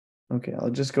Okay, I'll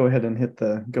just go ahead and hit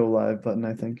the go live button,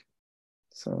 I think.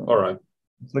 So All right.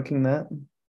 clicking that,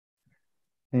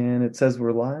 and it says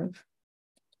we're live.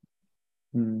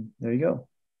 There you go.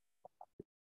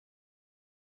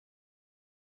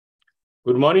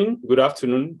 Good morning, good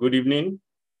afternoon, good evening,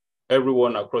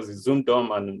 everyone across the Zoom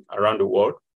dome and around the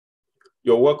world.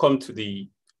 You're welcome to the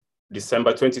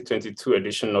December 2022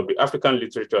 edition of the African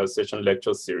Literature Association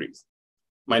Lecture Series.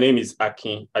 My name is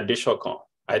Akin Adesokan.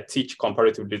 I teach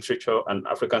comparative literature and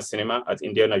African cinema at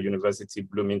Indiana University,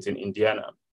 Bloomington, Indiana.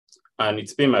 And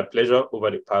it's been my pleasure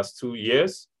over the past 2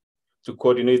 years to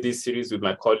coordinate this series with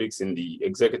my colleagues in the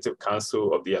Executive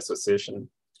Council of the Association,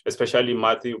 especially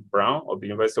Matthew Brown of the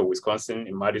University of Wisconsin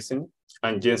in Madison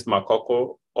and James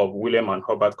Makoko of William and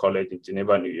Hobart College in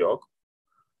Geneva, New York.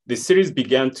 The series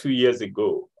began 2 years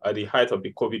ago at the height of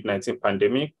the COVID-19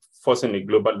 pandemic, forcing a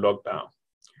global lockdown.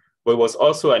 But it was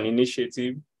also an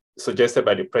initiative suggested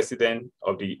by the president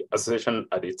of the association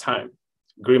at the time,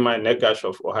 Grima Negash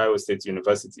of Ohio State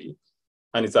University,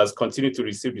 and it has continued to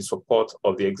receive the support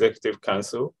of the Executive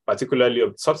Council, particularly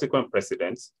of subsequent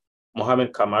presidents,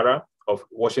 Mohamed Kamara of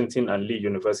Washington and Lee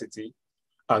University,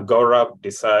 and Gaurav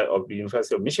Desai of the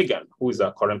University of Michigan, who is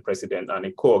our current president and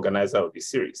a co-organizer of the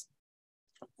series.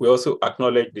 We also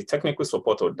acknowledge the technical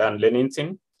support of Dan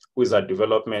Lennington, who is our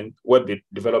web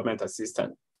development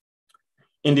assistant.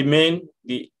 In the main,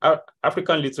 the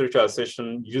African Literature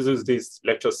Association uses this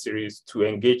lecture series to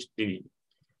engage the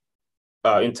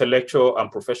intellectual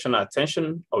and professional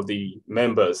attention of the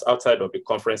members outside of the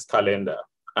conference calendar.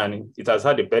 And it has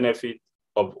had the benefit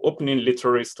of opening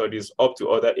literary studies up to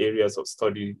other areas of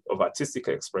study of artistic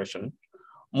expression,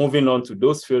 moving on to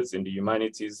those fields in the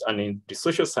humanities and in the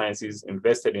social sciences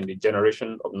invested in the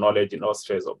generation of knowledge in all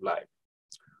spheres of life.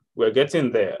 We're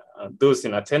getting there. Those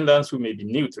in attendance who may be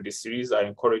new to the series are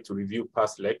encouraged to review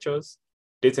past lectures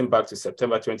dating back to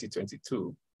September 2020,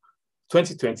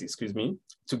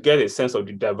 to get a sense of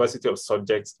the diversity of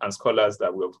subjects and scholars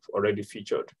that we've already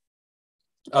featured.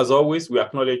 As always, we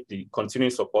acknowledge the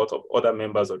continuing support of other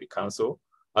members of the council,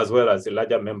 as well as the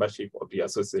larger membership of the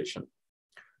association.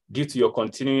 Due to your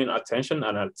continuing attention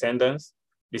and attendance,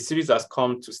 the series has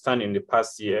come to stand in the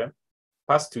past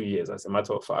 2 years, as a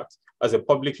matter of fact, as a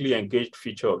publicly engaged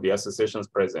feature of the association's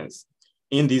presence.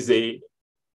 In this age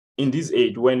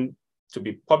when to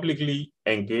be publicly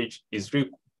engaged is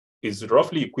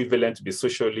roughly equivalent to be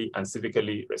socially and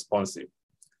civically responsive.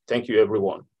 Thank you,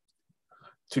 everyone.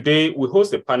 Today, we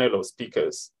host a panel of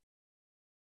speakers,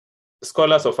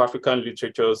 scholars of African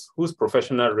literatures whose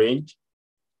professional range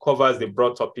covers the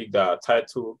broad topic that our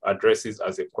title addresses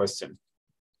as a question.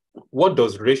 What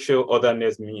does racial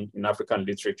otherness mean in African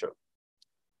literature?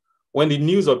 When the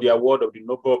news of the award of the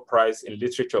Nobel Prize in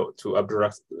Literature to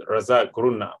Abdulrazak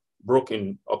Gurnah broke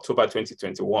in October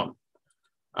 2021,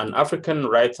 an African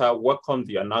writer welcomed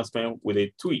the announcement with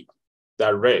a tweet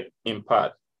that read, in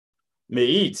part, "May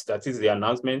it," that is the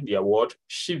announcement, the award,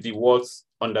 shift the world's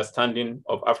understanding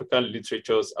of African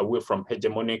literatures away from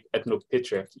hegemonic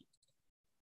ethnopatriarchy.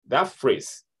 That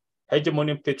phrase,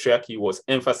 hegemonic patriarchy, was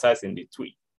emphasized in the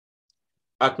tweet.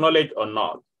 Acknowledged or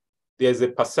not, there's a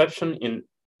perception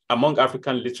among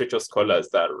African literature scholars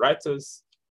that writers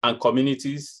or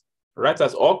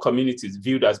communities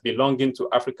viewed as belonging to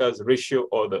Africa's racial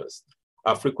others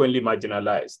are frequently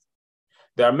marginalized.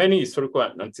 There are many historical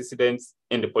antecedents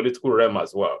in the political realm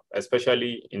as well,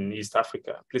 especially in East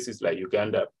Africa, places like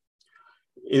Uganda.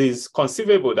 It is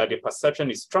conceivable that the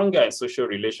perception is stronger in social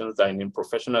relations than in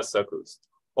professional circles,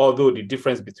 although the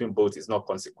difference between both is not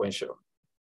consequential.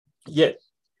 Yet,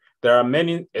 there are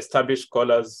many established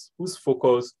scholars whose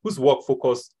work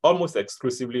focus almost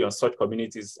exclusively on such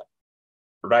communities,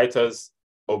 writers,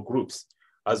 or groups,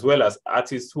 as well as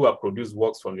artists who have produced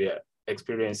works from their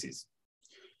experiences.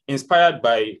 Inspired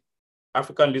by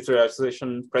African Literature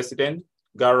Association President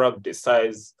Gaurav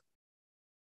Desai's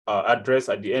address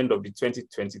at the end of the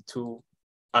 2022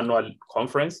 annual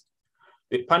conference,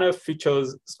 the panel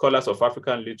features scholars of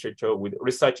African literature with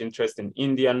research interest in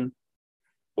Indian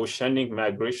oceanic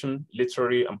migration,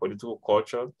 literary and political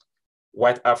culture,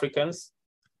 white Africans,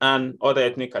 and other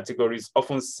ethnic categories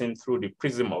often seen through the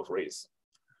prism of race.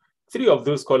 3 of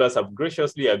those scholars have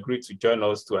graciously agreed to join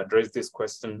us to address this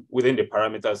question within the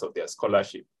parameters of their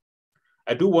scholarship.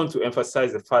 I do want to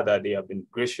emphasize the fact that they have been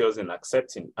gracious in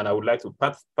accepting, and I would like to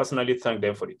personally thank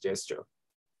them for the gesture.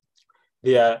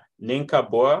 They are Nienke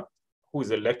Boer, who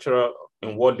is a lecturer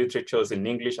in world literatures in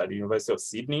English at the University of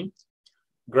Sydney,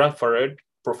 Grant Farid,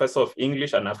 Professor of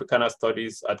English and Africana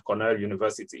Studies at Cornell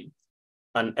University,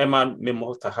 and Emad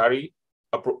Mirmotahari,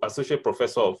 Associate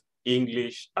Professor of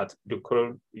English at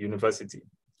Duke University.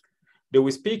 They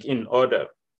will speak in order.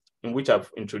 in which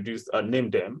I've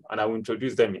named them, and I will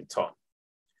introduce them in turn.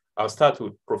 I'll start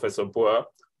with Professor Boer,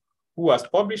 who has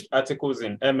published articles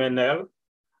in MNL,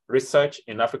 Research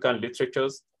in African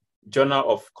Literatures, Journal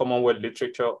of Commonwealth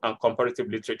Literature, and Comparative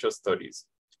Literature Studies.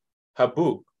 Her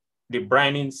book, The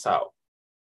Briny South,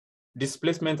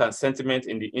 Displacement and Sentiment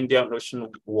in the Indian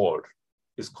Ocean World,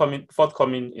 is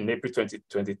forthcoming in April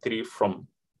 2023 from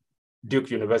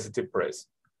Duke University Press.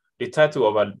 The title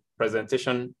of our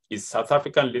presentation is South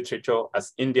African Literature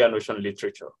as Indian Ocean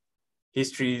Literature,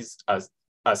 Histories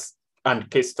and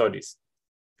Case Studies.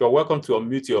 You're welcome to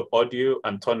unmute your audio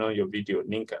and turn on your video,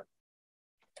 Nienke.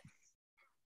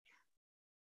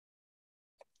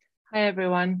 Hi,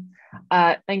 everyone.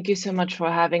 Thank you so much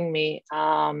for having me.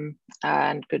 And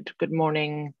good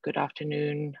morning, good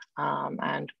afternoon,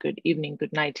 and good evening,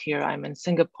 good night here. I'm in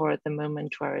Singapore at the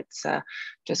moment where it's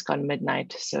just gone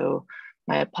midnight. So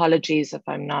my apologies if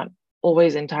I'm not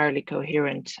always entirely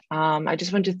coherent. I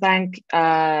just want to thank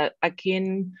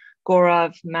Akin,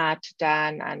 Gaurav, Matt,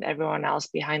 Dan, and everyone else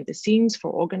behind the scenes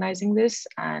for organizing this.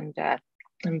 And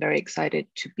I'm very excited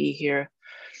to be here.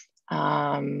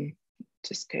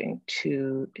 Just going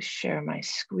to share my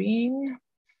screen.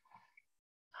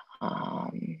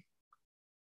 And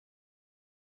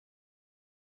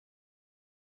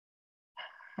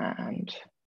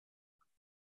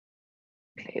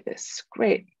play this,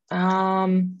 great.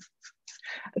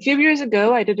 A few years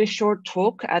ago, I did a short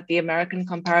talk at the American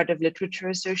Comparative Literature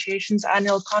Association's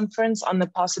annual conference on the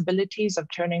possibilities of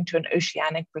turning to an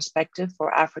oceanic perspective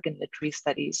for African literary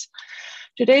studies.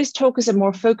 Today's talk is a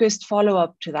more focused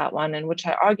follow-up to that one, in which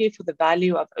I argue for the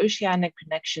value of oceanic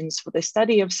connections for the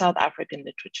study of South African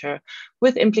literature,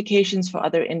 with implications for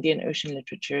other Indian Ocean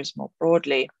literatures more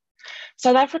broadly.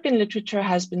 South African literature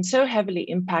has been so heavily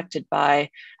impacted by,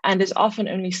 and is often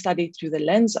only studied through the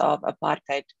lens of,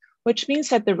 apartheid, which means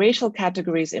that the racial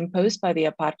categories imposed by the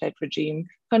apartheid regime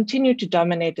continue to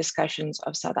dominate discussions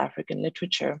of South African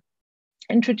literature.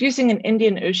 Introducing an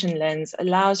Indian Ocean lens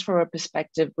allows for a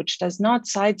perspective which does not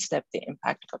sidestep the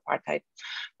impact of apartheid,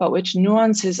 but which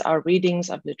nuances our readings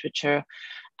of literature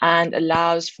and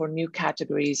allows for new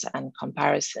categories and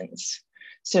comparisons.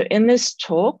 So in this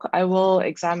talk, I will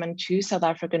examine two South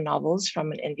African novels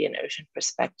from an Indian Ocean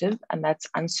perspective, and that's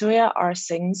Ansuya R.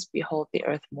 Singh's Behold the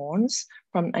Earth Mourns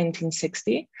from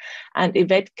 1960, and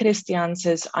Yvette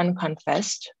Christians's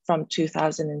Unconfessed from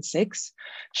 2006,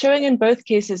 showing in both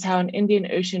cases how an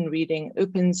Indian Ocean reading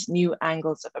opens new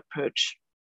angles of approach.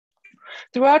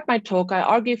 Throughout my talk, I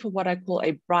argue for what I call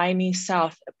a briny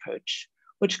South approach,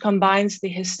 which combines the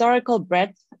historical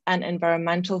breadth and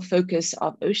environmental focus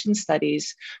of ocean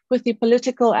studies with the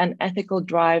political and ethical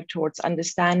drive towards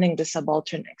understanding the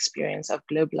subaltern experience of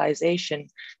globalization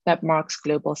that marks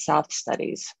global South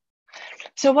studies.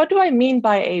 So what do I mean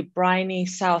by a briny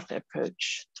South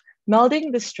approach?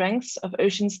 Melding the strengths of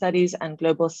ocean studies and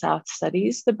global South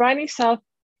studies, the briny South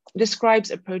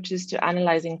describes approaches to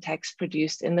analyzing texts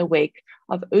produced in the wake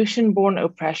of ocean-borne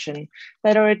oppression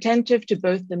that are attentive to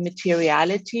both the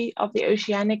materiality of the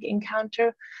oceanic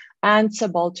encounter and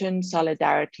subaltern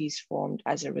solidarities formed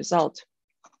as a result.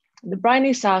 The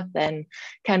briny South then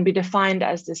can be defined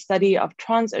as the study of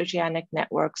transoceanic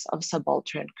networks of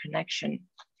subaltern connection.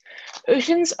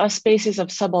 Oceans are spaces of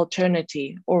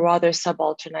subalternity, or rather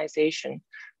subalternization,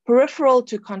 peripheral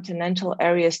to continental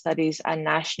area studies and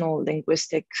national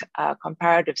linguistic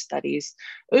comparative studies.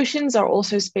 Oceans are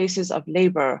also spaces of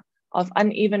labor, of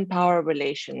uneven power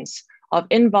relations, of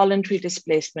involuntary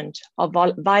displacement, of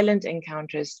violent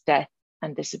encounters, death,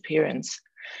 and disappearance.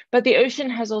 But the ocean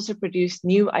has also produced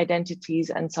new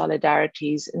identities and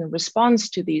solidarities in response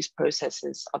to these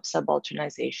processes of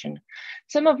subalternization,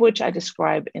 some of which I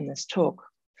describe in this talk.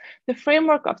 The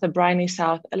framework of the briny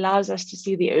South allows us to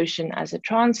see the ocean as a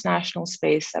transnational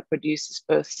space that produces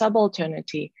both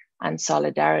subalternity and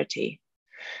solidarity.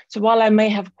 So while I may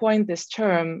have coined this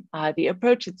term, the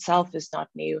approach itself is not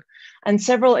new, and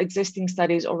several existing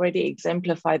studies already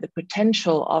exemplify the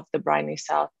potential of the briny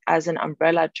South as an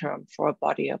umbrella term for a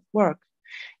body of work.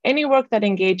 Any work that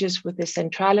engages with the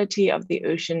centrality of the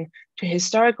ocean to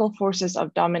historical forces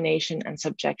of domination and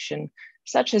subjection,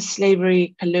 such as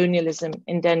slavery, colonialism,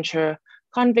 indenture,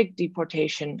 convict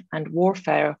deportation, and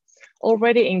warfare,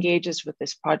 already engages with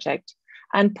this project.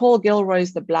 And Paul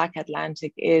Gilroy's The Black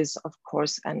Atlantic is, of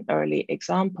course, an early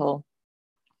example.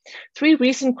 Three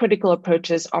recent critical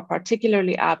approaches are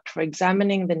particularly apt for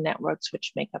examining the networks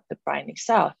which make up the briny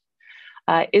South.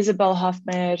 Isabel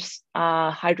Hofmeier's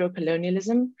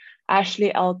Hydrocolonialism,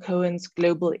 Ashley L. Cohen's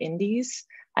Global Indies,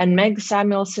 and Meg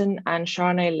Samuelson and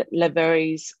Sharnay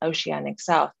Lavery's Oceanic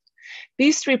South.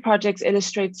 These three projects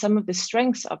illustrate some of the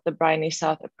strengths of the briny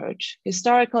South approach: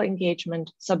 historical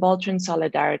engagement, subaltern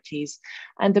solidarities,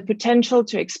 and the potential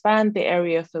to expand the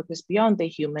area of focus beyond the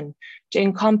human to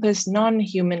encompass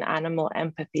non-human animal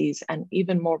empathies and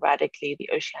even more radically, the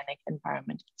oceanic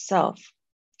environment itself.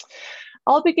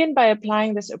 I'll begin by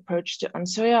applying this approach to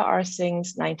Ansuya R.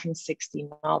 Singh's 1960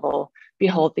 novel,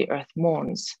 Behold the Earth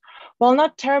Mourns. While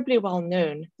not terribly well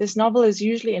known, this novel is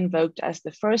usually invoked as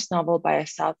the first novel by a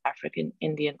South African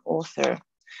Indian author.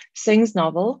 Singh's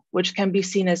novel, which can be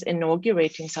seen as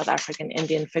inaugurating South African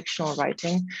Indian fictional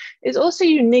writing, is also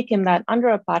unique in that under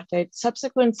apartheid,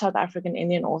 subsequent South African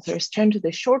Indian authors turned to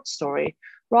the short story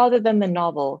rather than the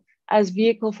novel as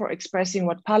vehicle for expressing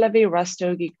what Pallavi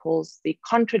Rastogi calls the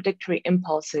contradictory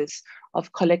impulses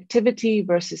of collectivity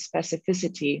versus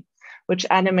specificity, which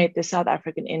animate the South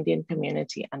African Indian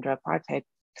community under apartheid.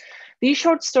 These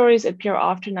short stories appear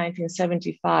after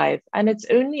 1975, and it's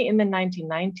only in the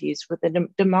 1990s with the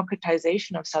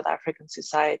democratization of South African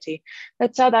society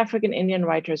that South African Indian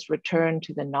writers return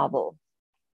to the novel.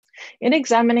 In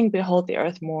examining Behold the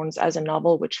Earth Mourns as a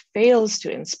novel which fails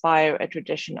to inspire a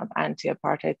tradition of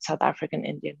anti-apartheid South African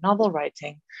Indian novel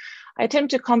writing, I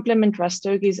attempt to complement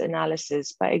Rastogi's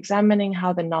analysis by examining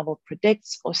how the novel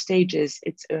predicts or stages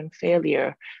its own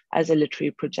failure as a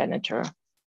literary progenitor.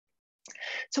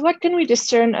 So what can we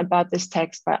discern about this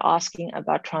text by asking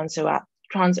about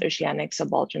transoceanic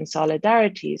subaltern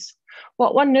solidarities?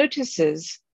 What one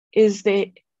notices is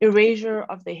the erasure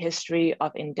of the history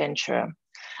of indenture.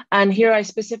 And here I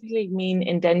specifically mean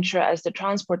indenture as the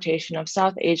transportation of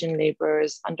South Asian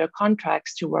laborers under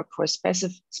contracts to work for a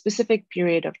specific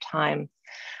period of time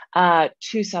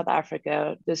to South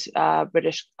Africa, this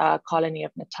British colony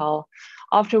of Natal,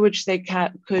 after which they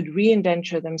could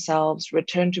re-indenture themselves,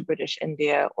 return to British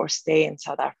India, or stay in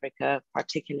South Africa,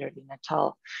 particularly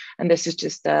Natal. And this is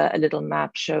just a little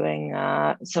map showing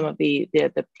some of the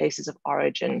places of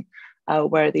origin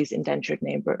where these indentured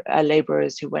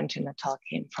laborers who went to Natal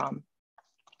came from.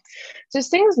 So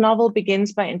Singh's novel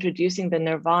begins by introducing the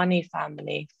Nirvani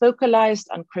family, focalized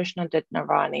on Krishna Dutt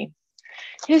Nirvani.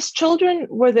 His children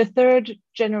were the third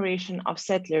generation of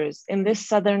settlers in this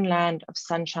southern land of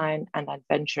sunshine and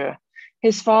adventure.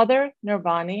 His father,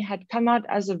 Nirvani, had come out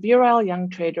as a virile young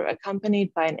trader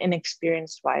accompanied by an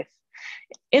inexperienced wife.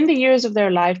 In the years of their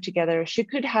life together, she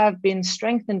could have been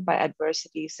strengthened by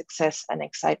adversity, success, and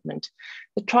excitement.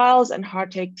 The trials and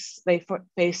heartaches they were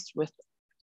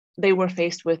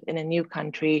faced with in a new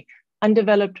country,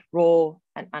 undeveloped, raw,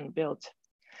 and unbuilt.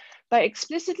 By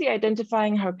explicitly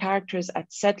identifying her characters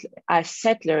as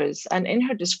settlers, and in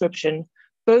her description,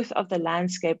 both of the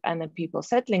landscape and the people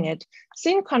settling it,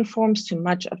 Singh conforms to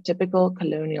much of typical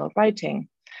colonial writing.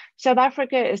 South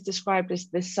Africa is described as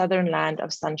this southern land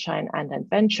of sunshine and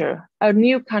adventure, a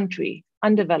new country,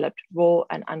 undeveloped, raw,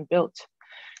 and unbuilt.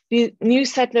 The new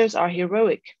settlers are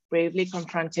heroic, bravely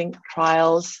confronting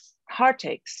trials,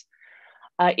 heartaches.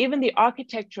 Even the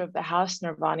architecture of the house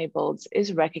Nirvani builds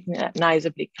is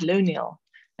recognizably colonial.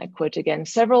 I quote again,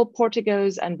 several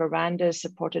porticos and verandas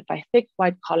supported by thick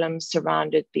white columns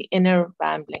surrounded the inner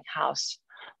rambling house,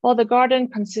 while the garden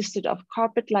consisted of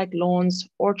carpet-like lawns,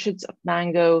 orchards of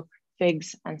mango,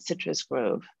 figs, and citrus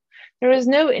grove. There is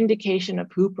no indication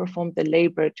of who performed the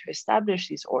labor to establish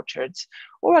these orchards,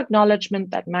 or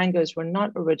acknowledgement that mangoes were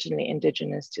not originally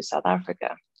indigenous to South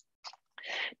Africa.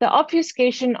 The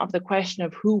obfuscation of the question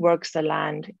of who works the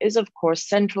land is, of course,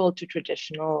 central to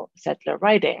traditional settler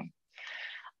writing.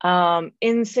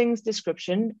 In Singh's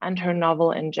description and her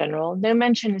novel in general, no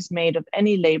mention is made of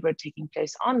any labor taking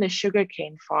place on the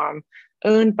sugarcane farm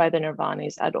owned by the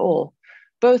Nirvanis at all.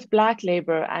 Both Black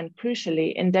labor and,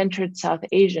 crucially, indentured South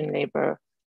Asian labor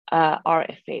are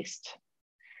effaced.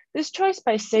 This choice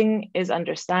by Singh is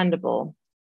understandable.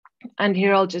 And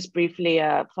here I'll just briefly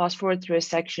fast forward through a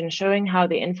section showing how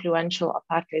the influential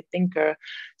apartheid thinker,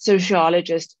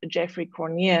 sociologist Geoffrey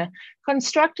Cronje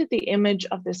constructed the image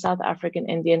of the South African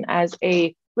Indian as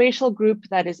a racial group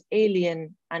that is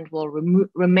alien and will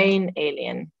remain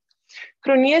alien.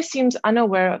 Cronje seems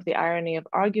unaware of the irony of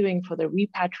arguing for the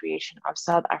repatriation of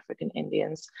South African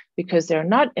Indians because they're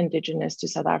not indigenous to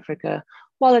South Africa,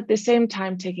 while at the same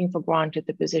time taking for granted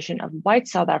the position of white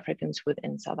South Africans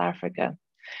within South Africa.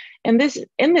 In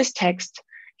this text,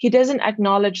 he doesn't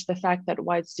acknowledge the fact that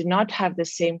whites do not have the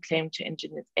same claim to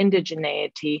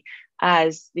indigeneity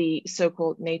as the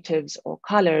so-called natives or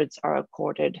coloreds are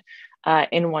accorded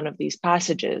in one of these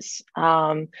passages.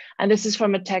 And this is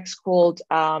from a text called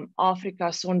Afrika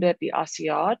sonder die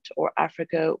Asiat, or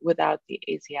Africa without the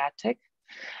Asiatic.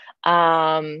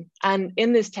 And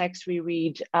in this text, we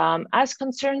read, as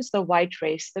concerns the white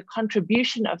race, the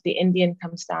contribution of the Indian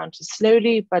comes down to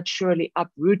slowly but surely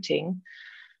uprooting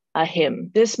him.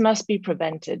 This must be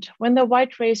prevented. When the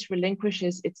white race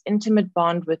relinquishes its intimate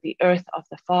bond with the earth of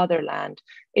the fatherland,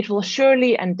 it will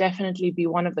surely and definitely be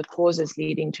one of the causes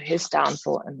leading to his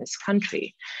downfall in this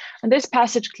country. And this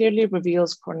passage clearly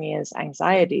reveals Gurnah's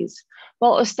anxieties.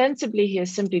 While ostensibly he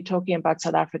is simply talking about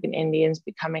South African Indians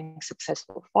becoming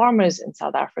successful farmers in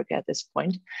South Africa at this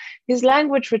point, his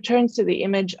language returns to the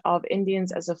image of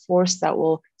Indians as a force that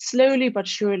will slowly but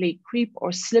surely creep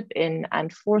or slip in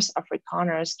and force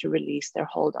Afrikaners to release their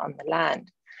hold on the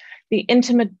land. The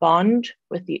intimate bond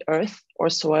with the earth or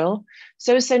soil,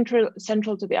 so central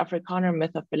to the Afrikaner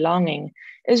myth of belonging,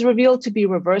 is revealed to be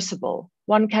reversible.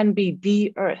 One can be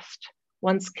de-earthed.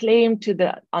 One's claim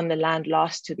on the land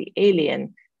lost to the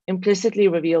alien, implicitly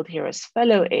revealed here as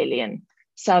fellow alien,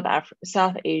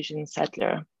 South Asian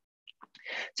settler.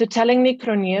 So tellingly,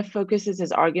 Gurnah focuses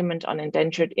his argument on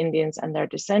indentured Indians and their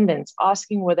descendants,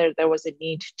 asking whether there was a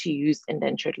need to use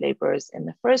indentured laborers in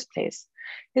the first place.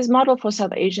 His model for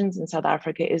South Asians in South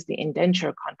Africa is the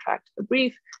indenture contract, a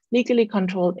brief, legally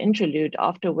controlled interlude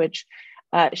after which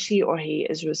she or he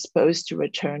is supposed to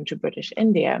return to British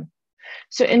India.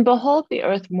 So in Behold the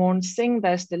Earth Mourns, Singh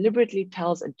thus deliberately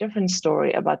tells a different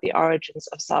story about the origins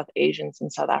of South Asians in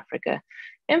South Africa,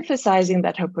 emphasizing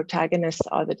that her protagonists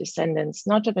are the descendants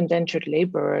not of indentured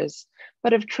laborers,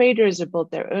 but of traders who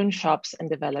built their own shops and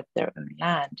developed their own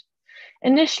land.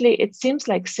 Initially, it seems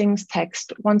like Singh's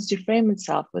text wants to frame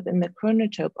itself within the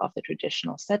chronotype of the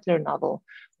traditional settler novel,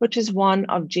 which is one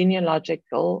of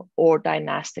genealogical or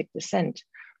dynastic descent,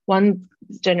 one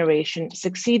generation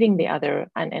succeeding the other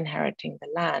and inheriting the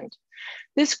land.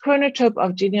 This chronotype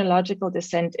of genealogical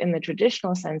descent in the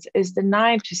traditional sense is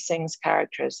denied to Singh's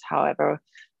characters, however,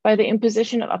 by the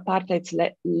imposition of apartheid's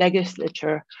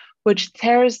legislature, which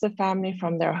tears the family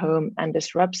from their home and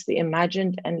disrupts the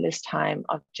imagined endless time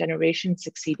of generation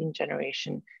succeeding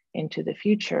generation into the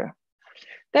future.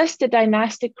 Thus, the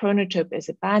dynastic chronotype is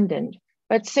abandoned,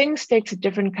 but Singh stakes a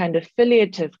different kind of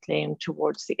filiative claim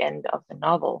towards the end of the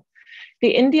novel.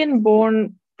 The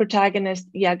Indian-born protagonist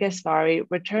Yageswari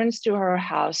returns to her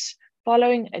house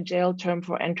following a jail term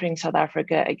for entering South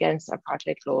Africa against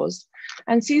apartheid laws,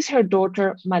 and sees her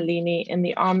daughter Malini in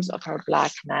the arms of her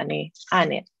Black nanny,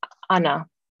 Anna.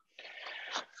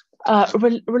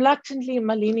 Reluctantly,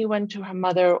 Malini went to her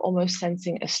mother, almost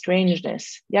sensing a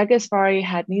strangeness. Yageswari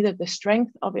had neither the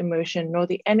strength of emotion nor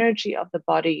the energy of the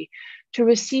body to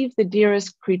receive the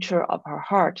dearest creature of her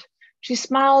heart. She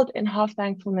smiled in half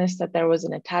thankfulness that there was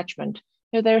an attachment,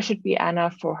 that there should be Anna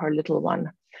for her little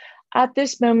one. At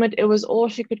this moment, it was all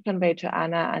she could convey to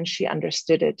Anna, and she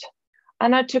understood it.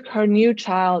 Anna took her new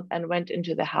child and went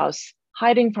into the house,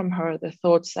 hiding from her the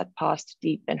thoughts that passed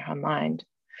deep in her mind.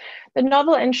 The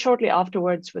novel ends shortly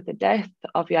afterwards with the death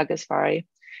of Yageswari,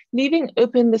 leaving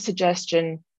open the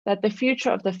suggestion that the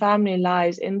future of the family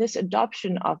lies in this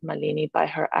adoption of Malini by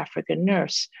her African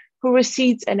nurse, who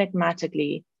recedes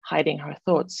enigmatically, hiding her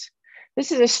thoughts.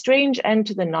 This is a strange end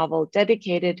to the novel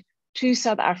dedicated to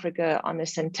South Africa on the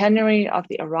centenary of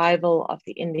the arrival of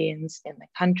the Indians in the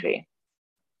country.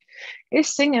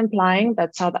 Is Singh implying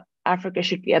that South Africa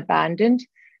should be abandoned,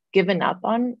 given up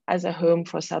on as a home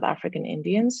for South African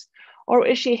Indians? Or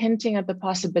is she hinting at the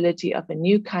possibility of a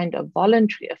new kind of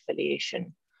voluntary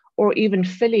affiliation or even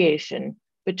filiation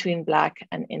between Black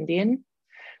and Indian?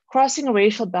 Crossing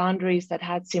racial boundaries that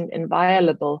had seemed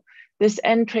inviolable, this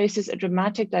end traces a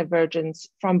dramatic divergence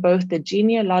from both the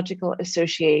genealogical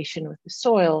association with the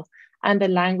soil and the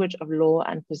language of law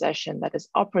and possession that is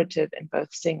operative in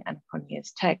both Singh and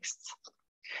Gurnah's texts.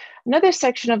 Another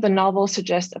section of the novel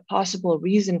suggests a possible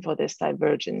reason for this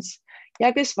divergence.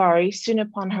 Yageswari, soon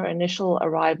upon her initial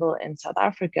arrival in South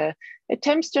Africa,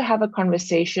 attempts to have a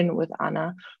conversation with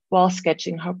Anna while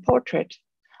sketching her portrait.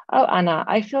 "Oh, Anna,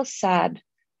 I feel sad.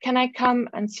 Can I come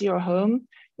and see your home?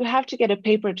 You have to get a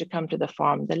paper to come to the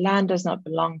farm. The land does not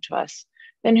belong to us."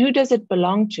 "Then who does it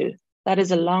belong to?" "That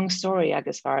is a long story,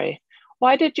 Yageswari."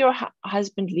 "Why did your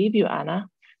husband leave you, Anna?"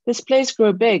 "This place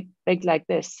grew big like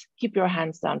this." "Keep your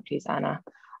hands down, please, Anna.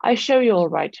 I show you all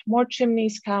right. More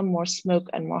chimneys come, more smoke,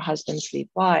 and more husbands leave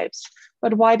wives."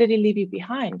 "But why did he leave you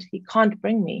behind?" "He can't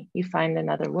bring me. He find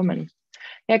another woman."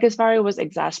 Yageswari was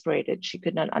exasperated. She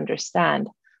could not understand.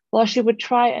 Well, she would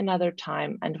try another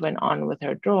time and went on with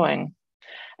her drawing.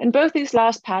 In both these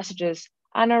last passages,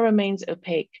 Anna remains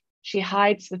opaque. She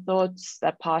hides the thoughts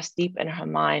that pass deep in her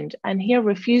mind, and here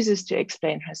refuses to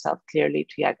explain herself clearly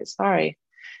to Yageswari.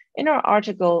 In her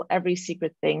article, Every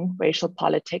Secret Thing, Racial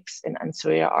Politics in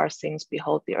Ansuya R. Singh's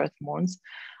Behold the Earth Mourns,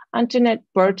 Antoinette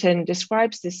Burton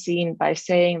describes this scene by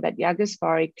saying that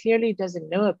Yagasvari clearly doesn't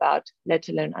know about, let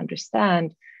alone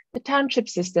understand, the township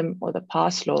system or the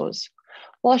pass laws.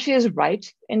 While she is right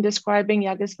in describing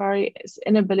Yagasvari's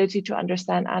inability to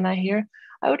understand Anna here,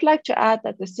 I would like to add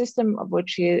that the system of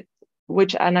which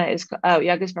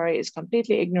Yagasvari is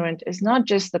completely ignorant is not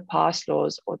just the pass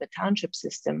laws or the township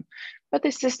system, but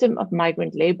the system of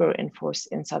migrant labor in force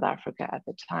in South Africa at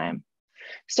the time.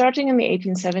 Starting in the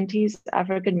 1870s,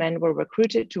 African men were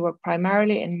recruited to work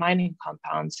primarily in mining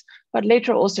compounds, but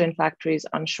later also in factories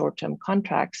on short-term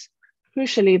contracts.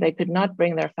 Crucially, they could not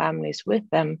bring their families with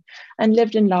them and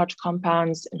lived in large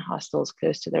compounds in hostels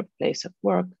close to their place of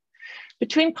work.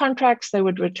 Between contracts, they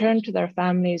would return to their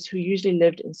families who usually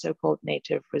lived in so-called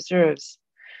native reserves.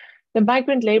 The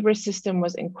migrant labor system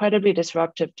was incredibly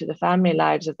disruptive to the family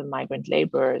lives of the migrant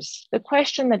laborers. The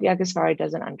question that Yagasvari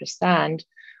doesn't understand,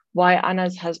 why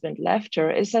Anna's husband left her,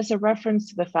 is as a reference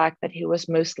to the fact that he was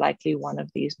most likely one of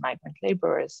these migrant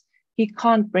laborers. He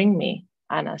can't bring me,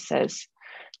 Anna says.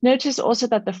 Notice also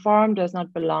that the farm does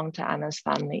not belong to Anna's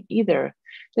family either.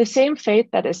 The same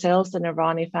fate that assails the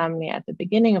Nirvani family at the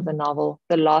beginning of the novel,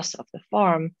 the loss of the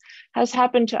farm, has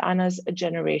happened to Anna's a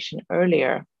generation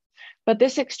earlier. But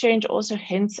this exchange also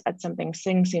hints at something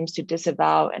Singh seems to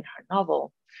disavow in her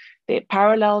novel: the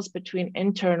parallels between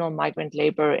internal migrant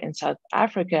labor in South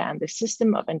Africa and the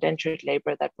system of indentured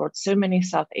labor that brought so many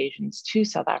South Asians to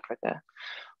South Africa.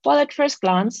 While at first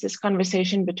glance, this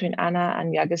conversation between Anna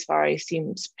and Yagasvari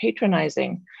seems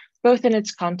patronizing, both in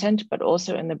its content, but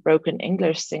also in the broken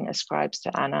English Singh ascribes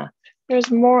to Anna, there's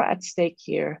more at stake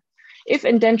here. If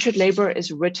indentured labor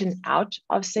is written out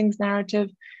of Singh's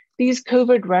narrative, these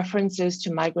covert references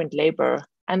to migrant labor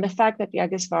and the fact that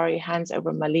Yagasvari hands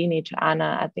over Malini to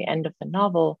Anna at the end of the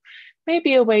novel may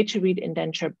be a way to read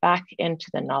indenture back into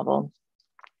the novel.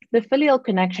 The filial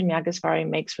connection Yagasvari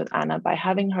makes with Anna by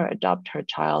having her adopt her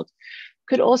child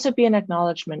could also be an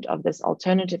acknowledgement of this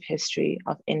alternative history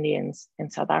of Indians in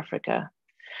South Africa.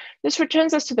 This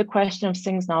returns us to the question of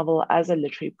Singh's novel as a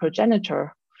literary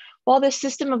progenitor. While the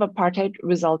system of apartheid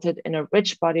resulted in a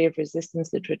rich body of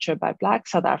resistance literature by Black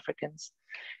South Africans,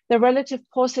 the relative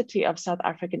paucity of South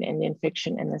African Indian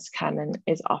fiction in this canon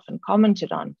is often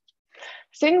commented on.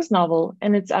 Singh's novel,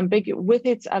 with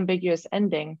its ambiguous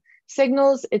ending,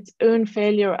 signals its own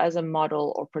failure as a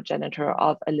model or progenitor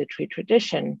of a literary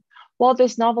tradition. While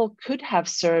this novel could have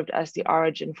served as the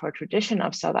origin for a tradition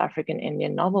of South African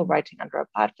Indian novel writing under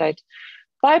apartheid,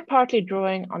 by partly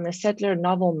drawing on the settler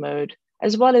novel mode,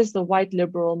 as well as the white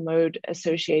liberal mode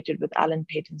associated with Alan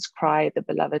Paton's cry, The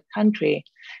Beloved Country,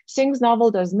 Singh's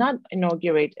novel does not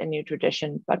inaugurate a new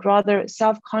tradition, but rather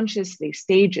self-consciously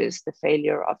stages the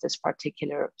failure of this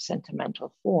particular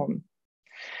sentimental form.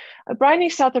 A briny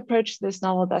South approach to this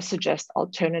novel thus suggests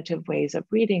alternative ways of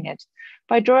reading it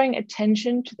by drawing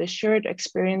attention to the shared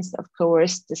experience of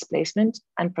coerced displacement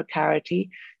and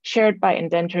precarity shared by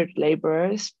indentured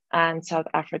laborers and South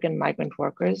African migrant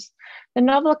workers. The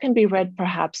novel can be read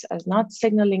perhaps as not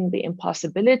signaling the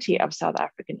impossibility of South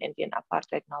African Indian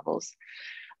apartheid novels,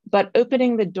 but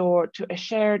opening the door to a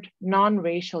shared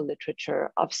non-racial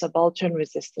literature of subaltern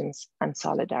resistance and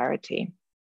solidarity.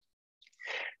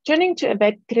 Turning to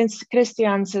Yvette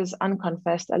Christians's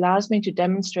Unconfessed allows me to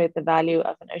demonstrate the value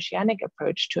of an oceanic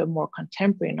approach to a more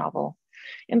contemporary novel.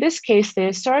 In this case, the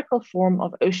historical form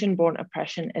of ocean-borne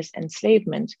oppression is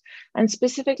enslavement, and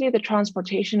specifically the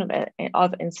transportation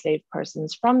of enslaved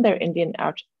persons from their Indian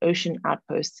ocean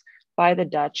outposts by the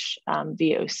Dutch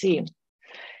VOC.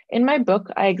 In my book,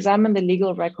 I examine the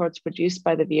legal records produced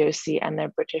by the VOC and their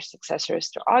British successors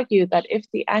to argue that if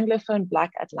the Anglophone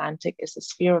Black Atlantic is a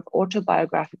sphere of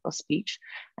autobiographical speech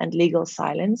and legal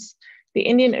silence, the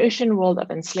Indian Ocean world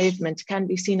of enslavement can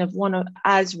be seen as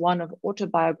one of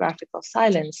autobiographical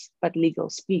silence, but legal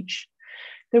speech.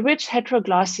 The rich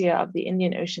heteroglossia of the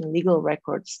Indian Ocean legal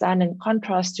records stand in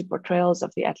contrast to portrayals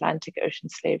of the Atlantic Ocean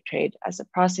slave trade as a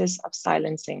process of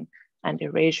silencing and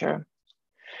erasure.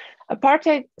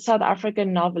 Apartheid South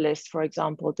African novelists, for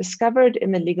example, discovered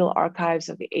in the legal archives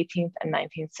of the 18th and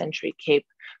 19th century Cape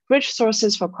rich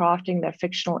sources for crafting their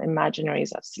fictional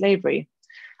imaginaries of slavery.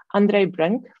 André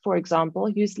Brink, for example,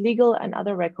 used legal and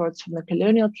other records from the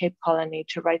colonial Cape Colony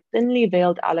to write thinly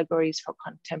veiled allegories for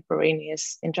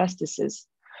contemporaneous injustices.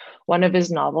 One of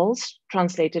his novels,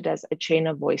 translated as A Chain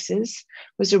of Voices,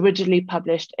 was originally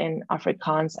published in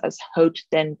Afrikaans as Hout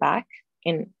Den Back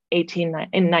in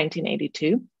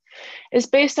 1982, is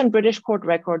based on British court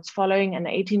records following an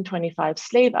 1825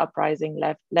 slave uprising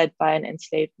led by an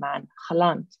enslaved man,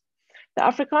 Galant. The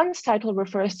Afrikaans title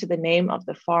refers to the name of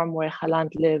the farm where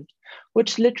Galant lived,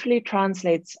 which literally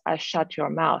translates as shut your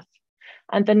mouth.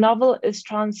 and the novel is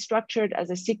structured as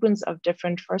a sequence of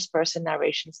different first-person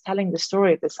narrations telling the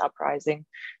story of this uprising,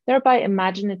 thereby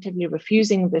imaginatively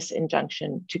refusing this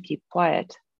injunction to keep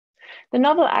quiet. The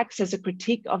novel acts as a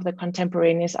critique of the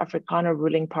contemporaneous Afrikaner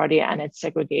ruling party and its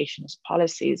segregationist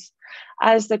policies,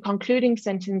 as the concluding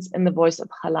sentence in the voice of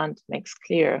Galant makes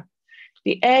clear.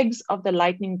 The eggs of the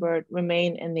lightning bird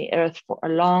remain in the earth for a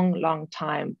long, long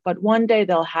time, but one day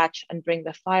they'll hatch and bring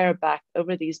the fire back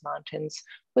over these mountains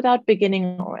without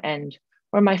beginning or end,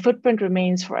 where my footprint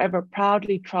remains forever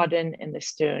proudly trodden in the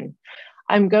stone.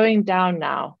 I'm going down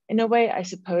now. In a way, I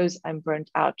suppose I'm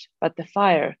burnt out, but the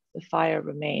fire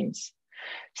remains.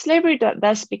 Slavery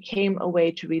thus became a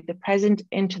way to read the present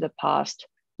into the past,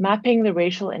 mapping the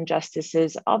racial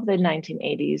injustices of the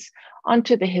 1980s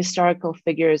onto the historical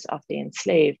figures of the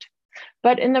enslaved,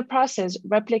 but in the process,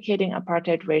 replicating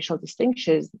apartheid racial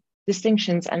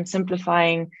distinctions and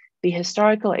simplifying the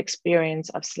historical experience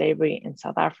of slavery in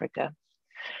South Africa.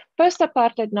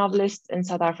 Post-apartheid novelists in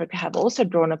South Africa have also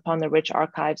drawn upon the rich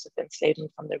archives of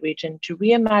enslavement from the region to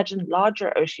reimagine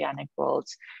larger oceanic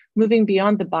worlds, moving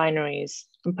beyond the binaries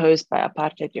imposed by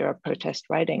apartheid-era protest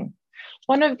writing.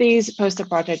 One of these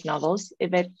post-apartheid novels,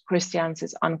 Yvette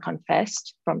Christians's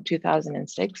Unconfessed from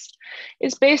 2006,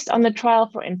 is based on the trial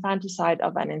for infanticide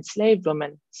of an enslaved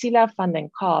woman, Sila van den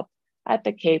Kaap, at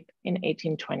the Cape in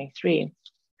 1823.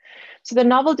 So the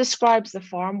novel describes the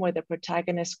farm where the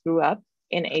protagonist grew up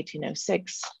in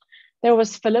 1806. There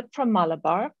was Philip from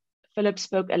Malabar. Philip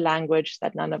spoke a language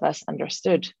that none of us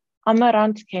understood.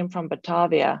 Amarant came from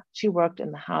Batavia. She worked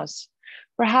in the house.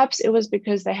 Perhaps it was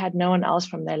because they had no one else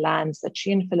from their lands that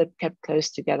she and Philip kept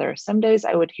close together. Some days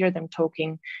I would hear them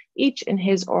talking, each in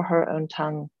his or her own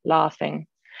tongue, laughing.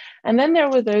 And then there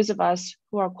were those of us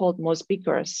who are called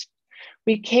Mosbeekers.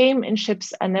 We came in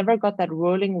ships and never got that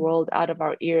rolling world out of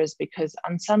our ears because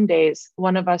on some days,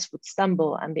 one of us would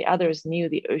stumble and the others knew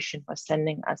the ocean was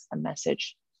sending us a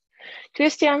message.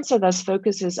 Christianse thus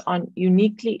focuses on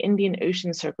uniquely Indian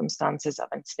Ocean circumstances of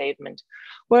enslavement,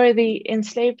 where the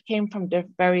enslaved came from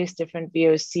various different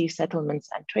VOC settlements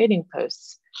and trading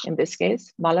posts, in this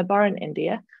case, Malabar in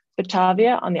India,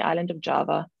 Batavia on the island of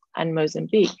Java, and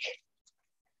Mozambique.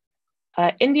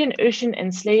 Indian Ocean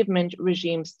enslavement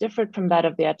regimes differed from that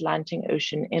of the Atlantic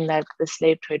Ocean in that the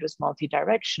slave trade was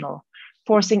multi-directional,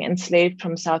 forcing enslaved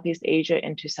from Southeast Asia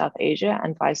into South Asia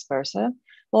and vice versa,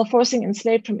 while forcing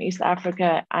enslaved from East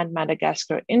Africa and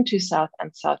Madagascar into South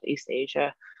and Southeast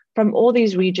Asia. From all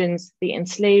these regions, the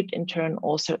enslaved in turn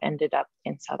also ended up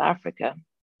in South Africa.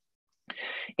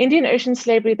 Indian Ocean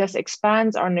slavery thus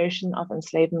expands our notion of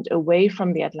enslavement away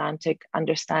from the Atlantic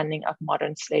understanding of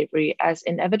modern slavery as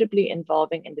inevitably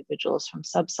involving individuals from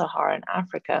sub-Saharan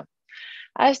Africa,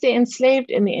 as the enslaved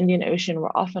in the Indian Ocean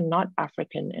were often not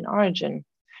African in origin.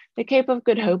 The Cape of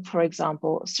Good Hope, for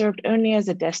example, served only as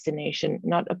a destination,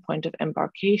 not a point of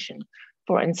embarkation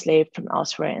for enslaved from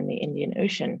elsewhere in the Indian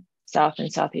Ocean, South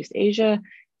and Southeast Asia,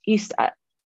 East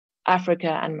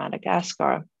Africa, and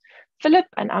Madagascar. Philip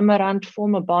and Amarant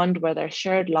form a bond where their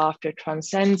shared laughter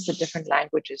transcends the different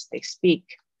languages they speak.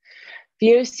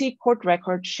 VOC court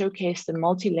records showcase the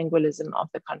multilingualism of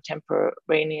the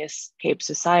contemporaneous Cape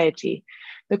society.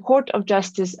 The Court of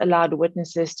Justice allowed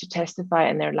witnesses to testify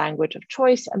in their language of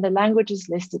choice, and the languages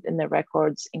listed in the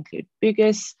records include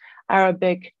Bugis,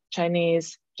 Arabic,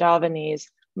 Chinese, Javanese,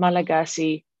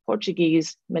 Malagasy,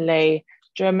 Portuguese, Malay,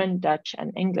 German, Dutch,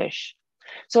 and English.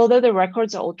 So although the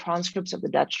records are all transcripts of the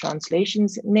Dutch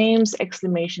translations, names,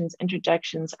 exclamations,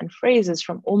 interjections, and phrases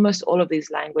from almost all of these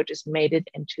languages made it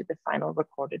into the final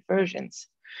recorded versions.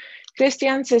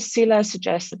 Christianse's Sila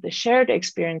suggests that the shared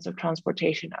experience of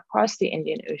transportation across the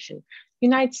Indian Ocean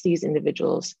unites these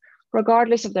individuals,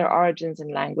 regardless of their origins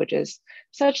and languages,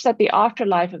 such that the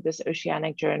afterlife of this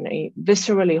oceanic journey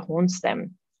viscerally haunts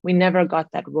them. We never got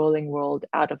that rolling world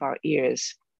out of our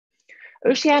ears.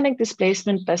 Oceanic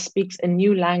displacement thus speaks a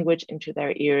new language into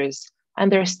their ears,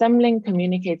 and their stumbling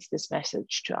communicates this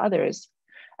message to others.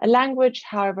 A language,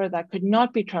 however, that could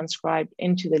not be transcribed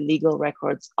into the legal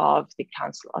records of the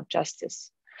Council of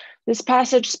Justice. This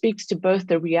passage speaks to both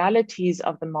the realities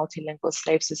of the multilingual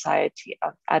slave society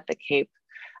at the Cape,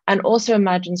 and also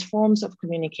imagines forms of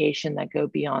communication that go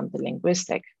beyond the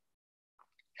linguistic.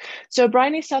 So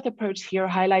Bryony South approach here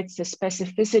highlights the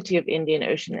specificity of Indian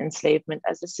Ocean enslavement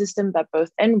as a system that both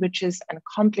enriches and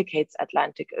complicates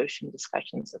Atlantic Ocean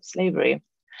discussions of slavery.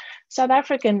 South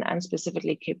African and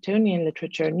specifically Cape Townian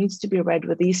literature needs to be read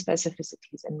with these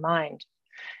specificities in mind.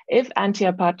 If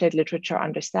anti-apartheid literature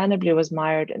understandably was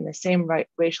mired in the same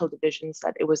racial divisions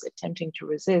that it was attempting to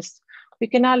resist, we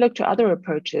can now look to other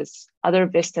approaches, other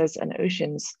vistas and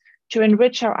oceans, to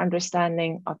enrich our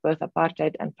understanding of both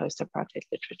apartheid and post-apartheid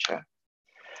literature.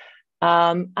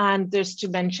 And just to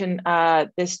mention,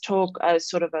 this talk as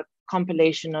sort of a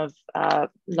compilation of a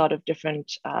lot of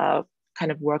different kind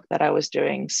of work that I was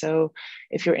doing. So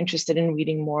if you're interested in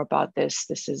reading more about this,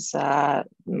 this is some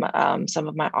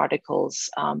of my articles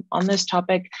on this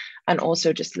topic, and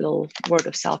also just a little word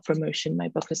of self-promotion. My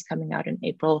book is coming out in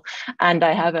April, and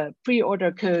I have a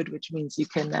pre-order code, which means you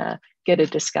can get a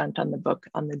discount on the book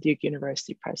on the Duke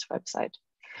University Press website.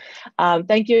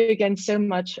 Thank you again so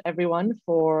much, everyone,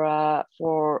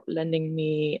 for lending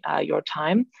me your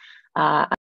time.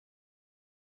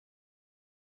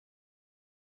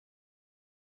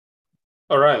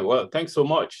 All right, well, thanks so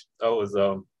much. That was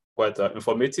quite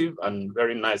informative and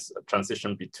very nice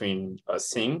transition between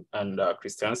Singh and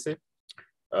Christianity.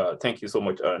 Thank you so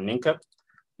much, Nienke.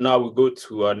 Now we go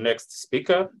to our next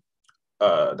speaker.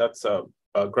 That's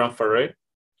Grant Ferret,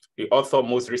 the author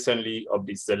most recently of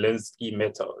the Zelensky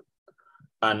method.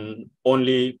 And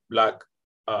only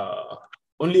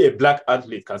a Black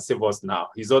athlete can save us now.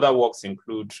 His other works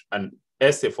include an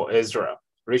essay for Ezra,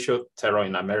 Racial Terror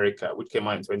in America, which came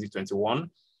out in 2021,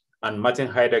 and Martin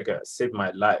Heidegger, Saved My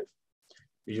Life,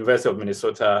 the University of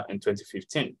Minnesota in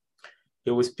 2015.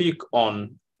 He will speak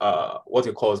on what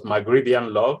he calls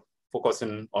Maghrebian love,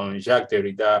 focusing on Jacques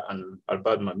Derrida and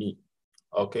Albert Memmi.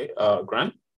 Okay,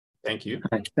 Grant, thank you.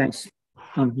 Hi, thanks.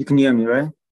 You can hear me, right?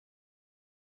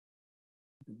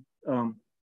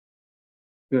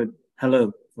 Good.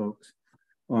 Hello, folks.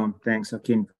 Thanks,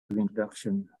 Akin, for the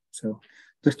introduction. So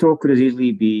this talk could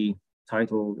easily be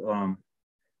titled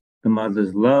The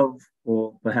Mother's Love,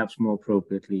 or perhaps more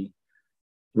appropriately,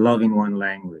 Love in One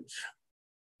Language.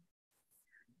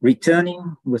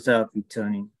 Returning without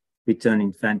returning,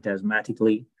 returning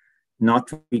phantasmatically,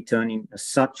 not returning as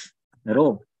such at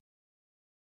all.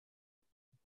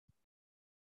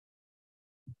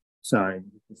 Sorry,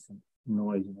 there's some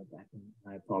noise in the background.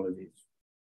 My apologies.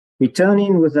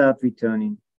 Returning without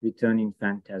returning, returning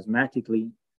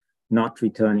phantasmatically, not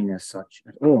returning as such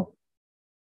at all,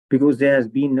 because there has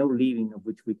been no leaving of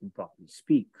which we can properly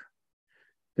speak.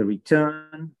 The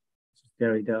return,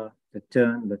 Derrida, the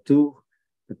turn, the tour,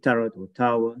 the turret or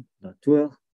tower, the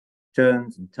tour,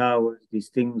 turns and towers, these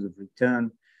things of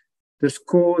return, the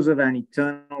scores of an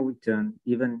eternal return,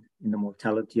 even in the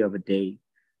mortality of a day,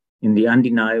 in the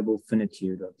undeniable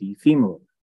finitude of the ephemeral.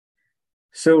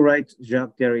 So writes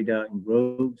Jacques Derrida in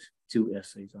Rhodes, 2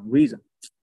 essays on reason.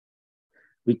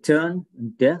 Return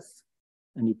and death,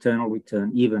 and eternal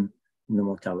return, even in the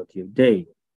mortality of day.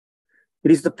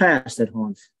 It is the past that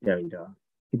haunts Derrida.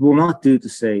 It will not do to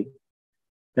say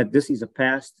that this is a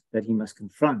past that he must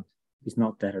confront. It's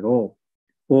not that at all.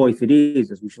 Or if it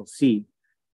is, as we shall see,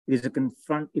 it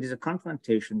is a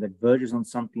confrontation that verges on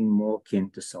something more akin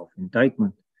to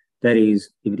self-indictment. That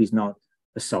is, if it is not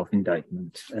a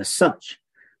self-indictment as such.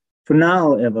 For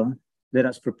now, however, let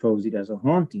us propose it as a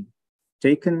haunting,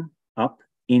 taken up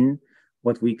in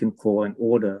what we can call an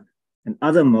order, an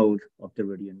other mode of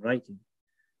Derridian writing,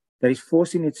 that is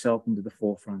forcing itself into the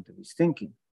forefront of his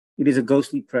thinking. It is a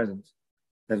ghostly presence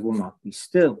that will not be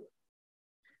still.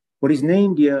 What is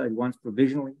named here at once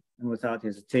provisionally and without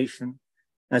hesitation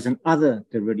as an other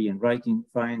Derridian writing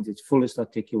finds its fullest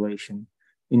articulation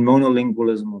in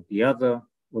monolingualism of the other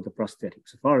or the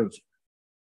prosthetics of origin.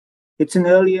 Its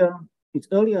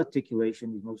early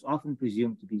articulation is most often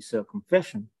presumed to be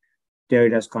circumfession,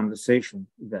 Derrida's conversation,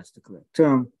 if that's the correct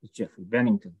term, with Geoffrey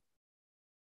Bennington.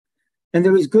 And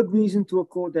there is good reason to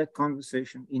accord that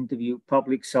conversation, interview,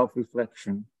 public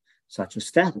self-reflection such a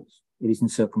status. It is in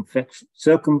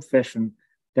circumfession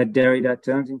that Derrida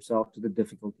turns himself to the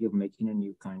difficulty of making a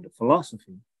new kind of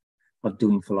philosophy, of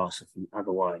doing philosophy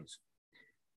otherwise.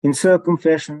 In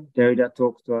circumfession, Derrida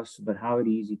talks to us about how it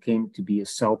is he came to be a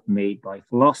self made by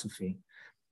philosophy,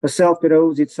 a self that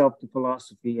owes itself to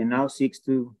philosophy and now seeks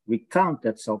to recount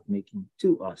that self-making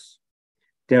to us.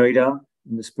 Derrida,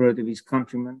 in the spirit of his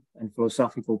countryman and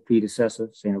philosophical predecessor,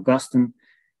 St. Augustine,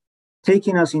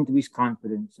 taking us into his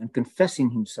confidence and confessing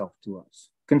himself to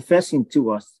us, confessing to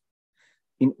us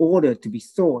in order to be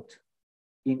thought,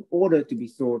 he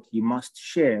must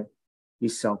share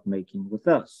his self-making with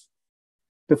us.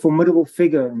 The formidable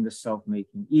figure in the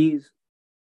self-making is,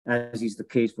 as is the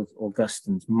case with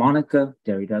Augustine's Monica,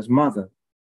 Derrida's mother,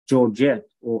 Georgette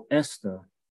or Esther,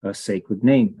 her sacred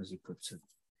name, as he puts it.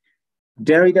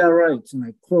 Derrida writes, and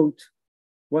I quote,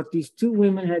 "What these two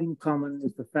women had in common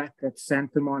is the fact that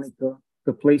Santa Monica,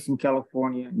 the place in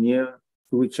California near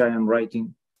to which I am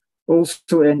writing,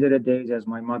 also ended her days as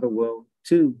my mother world,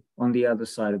 too, on the other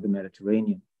side of the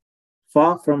Mediterranean.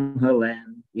 Far from her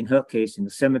land, in her case in the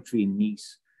cemetery in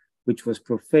Nice, which was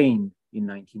profaned in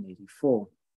 1984,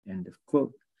 end of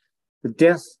quote. The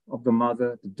death of the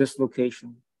mother, the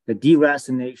dislocation, the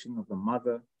deracination of the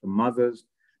mother, the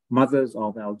mothers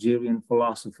of Algerian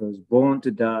philosophers born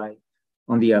to die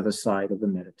on the other side of the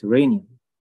Mediterranean.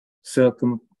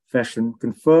 Circumfession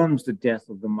confirms the death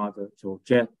of the mother,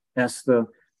 Georgette Esther,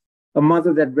 a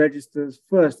mother that registers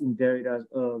first in Derrida's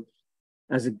oeuvre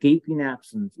as a gaping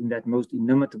absence in that most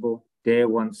inimitable, dare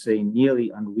one say nearly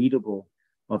unreadable,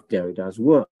 of Derrida's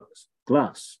works,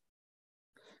 Glass.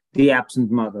 The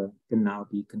absent mother can now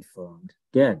be confirmed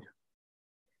dead.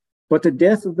 But the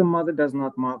death of the mother does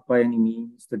not mark by any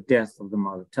means the death of the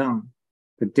mother tongue,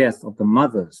 the death of the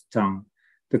mother's tongue,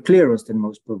 the clearest and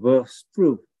most perverse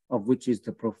proof of which is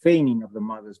the profaning of the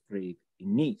mother's grave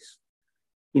in Nice.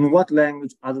 In what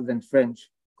language other than French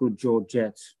could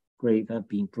Georgette's grave have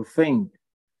been profaned?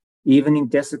 Even in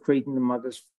desecrating the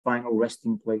mother's final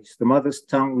resting place, the mother's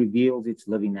tongue reveals its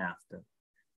living after.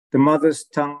 The mother's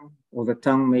tongue, or the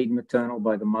tongue made maternal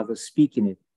by the mother speaking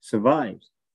it,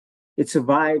 survives. It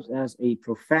survives as a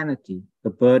profanity, the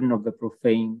burden of the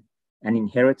profane, an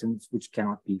inheritance which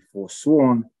cannot be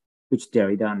forsworn, which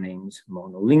Derrida names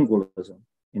monolingualism.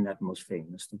 In that most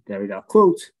famous of Derrida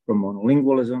quotes from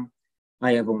monolingualism,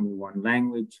 "I have only one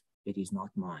language, it is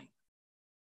not mine."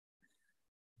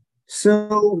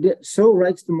 So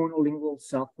writes the monolingual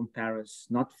self from Paris,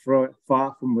 not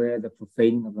far from where the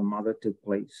profaning of the mother took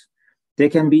place. There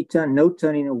can be no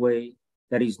turning away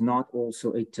that is not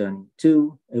also a turning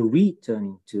to, a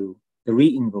returning to, the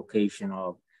re-invocation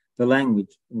of the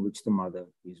language in which the mother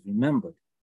is remembered.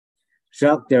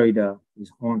 Jacques Derrida is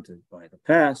haunted by the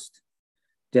past.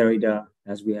 Derrida,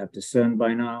 as we have discerned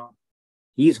by now,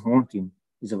 his haunting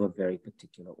is of a very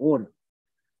particular order.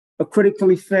 A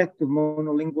critical effect of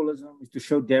monolingualism is to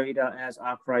show Derrida as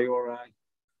a priori,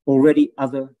 already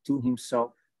other to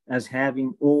himself, as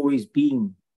having always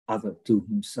been other to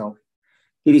himself.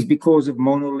 It is because of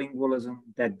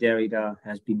monolingualism that Derrida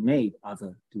has been made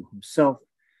other to himself.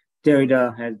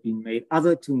 Derrida has been made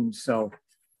other to himself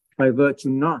by virtue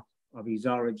not of his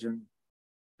origin,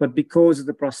 but because of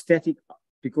the prosthetic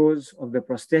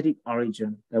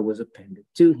origin that was appended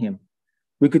to him.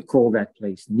 We could call that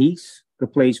place Nice, the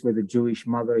place where the Jewish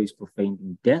mother is profaned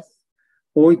in death,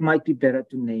 or it might be better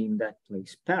to name that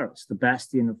place Paris, the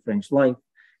bastion of French life,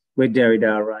 where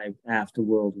Derrida arrived after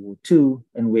World War II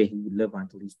and where he would live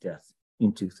until his death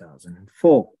in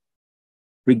 2004.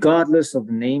 Regardless of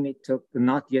the name it took, the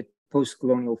not yet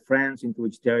post-colonial France into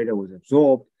which Derrida was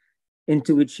absorbed,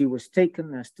 into which he was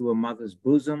taken as to a mother's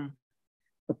bosom,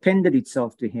 appended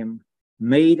itself to him,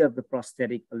 made of the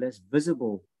prosthetic a less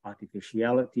visible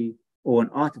artificiality, or an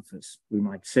artifice, we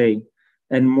might say,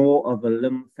 and more of a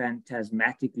limb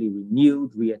phantasmatically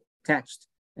renewed, reattached,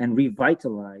 and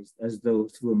revitalized as though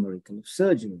through a miracle of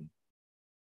surgery.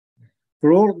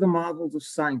 For all of the marvels of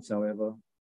science, however,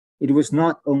 it was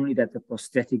not only that the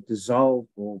prosthetic dissolved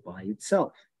all by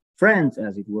itself. France,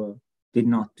 as it were, did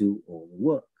not do all the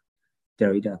work.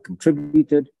 Derrida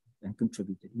contributed, and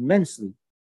contributed immensely,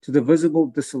 to the visible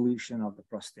dissolution of the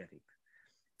prosthetic,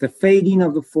 the fading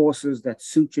of the forces that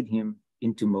sutured him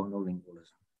into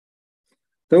monolingualism.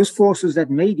 Those forces that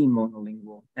made him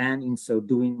monolingual, and in so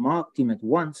doing marked him at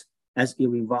once as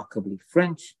irrevocably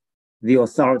French, the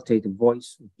authoritative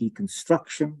voice of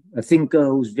deconstruction, a thinker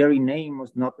whose very name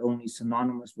was not only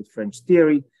synonymous with French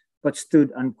theory, but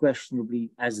stood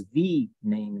unquestionably as the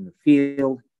name in the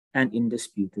field and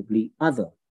indisputably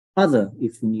other,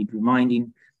 if we need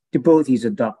reminding, to both his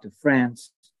adoptive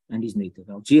France and his native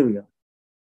Algeria.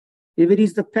 If it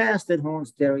is the past that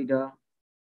haunts Derrida,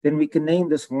 then we can name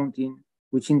this haunting,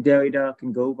 which in Derrida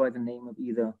can go by the name of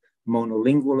either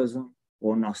monolingualism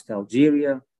or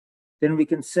nostalgia, then we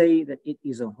can say that it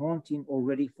is a haunting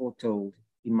already foretold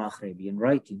in Maghrebian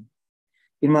writing,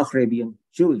 in Maghrebian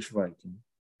Jewish writing.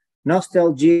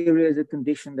 Nostalgia is a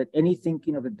condition that any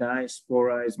thinking of the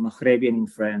diaspora as Maghrebian in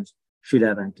France should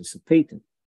have anticipated.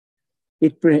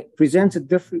 It presents a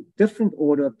different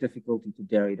order of difficulty to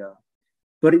Derrida,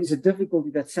 but it is a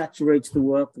difficulty that saturates the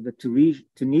work of the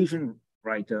Tunisian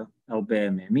writer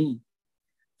Albert Memmi,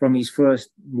 from his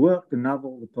first work, the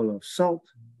novel The Pillar of Salt,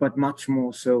 but much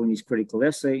more so in his critical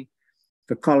essay,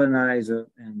 The Colonizer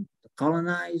and the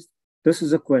Colonized. This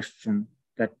is a question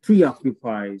that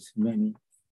preoccupies many,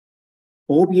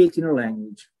 albeit in a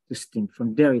language distinct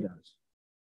from Derrida's.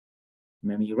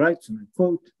 Memmi writes, and I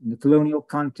quote, "In the colonial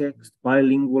context,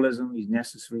 bilingualism is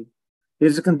necessary. It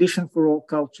is a condition for all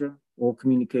culture, all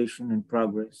communication and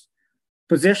progress.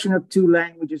 Possession of two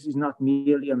languages is not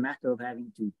merely a matter of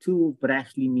having two tools, but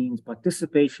actually means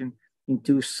participation in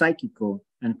two psychical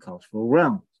and cultural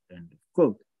realms," end of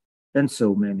quote. and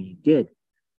so Memi did.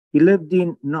 He lived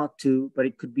in not two, but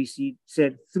it could be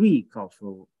said three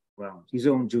cultural realms: his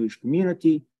own Jewish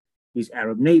community, his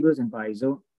Arab neighbors, and by his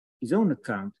own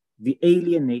account, the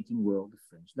alienating world of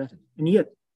French letters. And yet,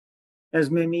 as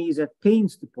Memi is at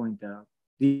pains to point out,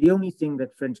 the only thing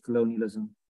that French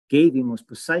colonialism gave him was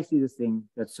precisely the thing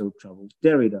that so troubled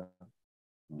Derrida.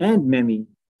 And Memi,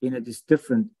 in a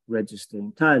different register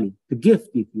entirely, the gift,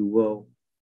 if you will,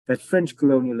 that French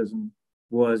colonialism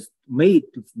was made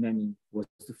to Memi was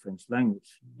the French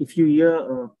language. If you hear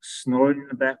a snoring in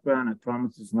the background, I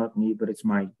promise it's not me, but it's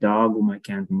my dog whom I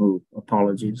can't move.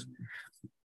 Apologies.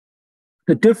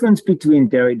 The difference between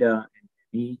Derrida and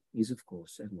Memi is, of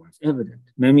course, at once evident.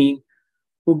 Memi,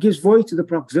 who gives voice to the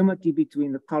proximity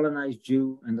between the colonized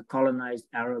Jew and the colonized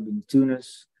Arab in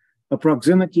Tunis, a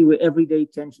proximity where everyday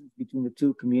tensions between the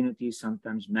two communities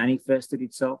sometimes manifested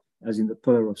itself, as in the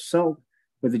Pillar of Salt,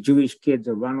 where the Jewish kids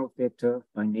are run off their turf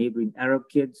by neighboring Arab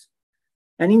kids.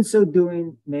 And in so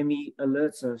doing, Memi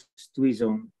alerts us to his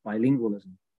own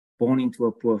bilingualism. Born into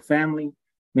a poor family,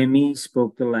 Memi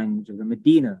spoke the language of the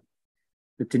Medina,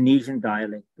 the Tunisian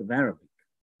dialect of Arabic,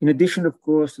 in addition, of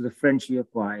course, to the French he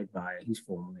acquired via his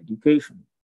formal education.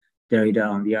 Derrida,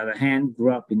 on the other hand,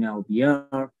 grew up in El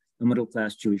Biar, a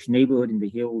middle-class Jewish neighborhood in the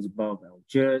hills above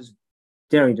Algiers.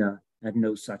 Derrida had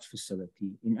no such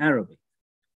facility in Arabic.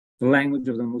 The language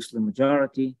of the Muslim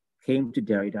majority came to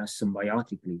Derrida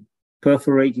symbiotically,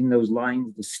 perforating those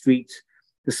lines, the streets,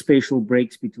 the spatial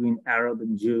breaks between Arab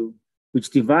and Jew, which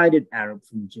divided Arab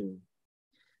from Jew.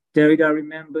 Derrida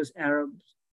remembers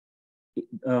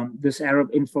this Arab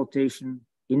infiltration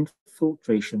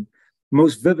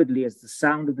most vividly as the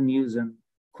sound of the muezzin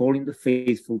calling the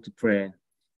faithful to prayer,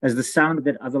 as the sound of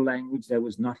that other language that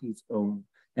was not his own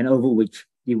and over which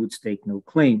he would stake no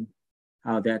claim,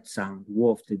 how that sound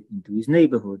wafted into his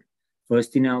neighborhood,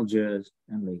 first in Algiers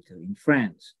and later in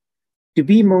France. To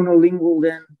be monolingual,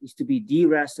 then, is to be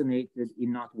deracinated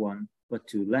in not one, but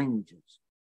two languages.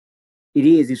 It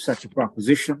is, if such a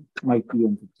proposition might be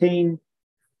entertained,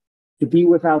 to be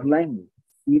without language,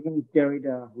 even if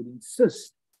Derrida would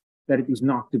insist that it is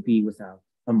not to be without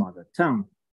a mother tongue.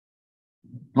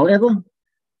 However,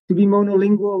 to be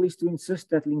monolingual is to insist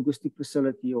that linguistic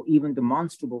facility or even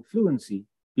demonstrable fluency,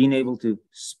 being able to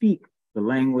speak the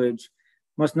language,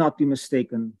 must not be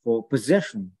mistaken for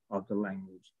possession of the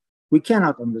language. We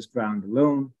cannot, on this ground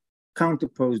alone,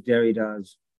 counterpose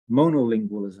Derrida's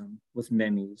monolingualism with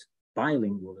Memi's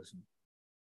bilingualism.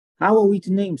 How are we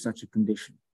to name such a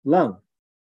condition? Love.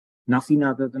 Nothing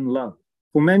other than love.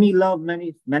 For Memi, love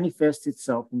manifests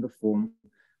itself in the form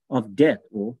of debt,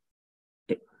 or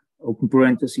open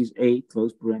parentheses A,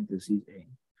 close parentheses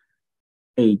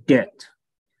A debt.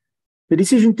 The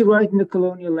decision to write in the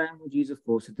colonial language is, of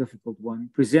course, a difficult one,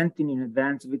 presenting in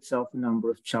advance of itself a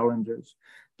number of challenges,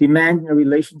 demanding a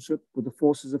relationship with the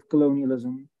forces of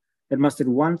colonialism that must at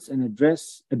once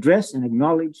address and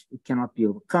acknowledge it cannot be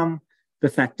overcome, the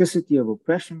facticity of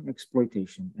oppression,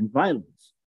 exploitation, and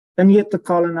violence. And yet the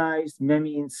colonized,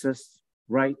 Memi insists,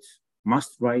 writes,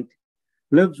 must write,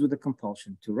 lives with the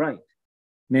compulsion to write.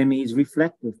 Memi is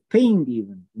reflective, pained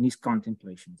even, in his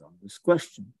contemplations on this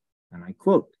question. And I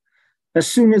quote, "As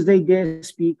soon as they dare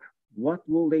speak, what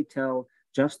will they tell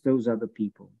just those other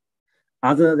people,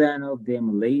 other than of their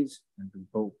malaise and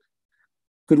revolt?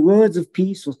 Could words of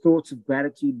peace or thoughts of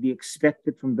gratitude be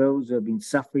expected from those who have been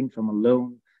suffering from a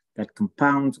loan that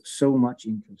compounds so much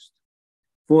interest?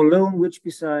 For a loan which,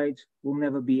 besides, will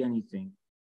never be anything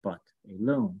but a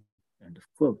loan." End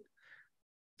of quote.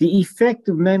 The effect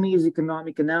of Memi's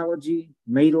economic analogy,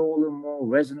 made all the more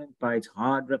resonant by its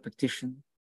hard repetition,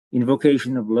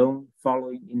 invocation of loan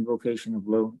following invocation of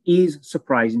loan, is,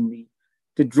 surprisingly,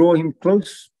 to draw him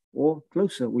close, or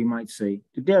closer, we might say,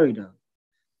 to Derrida.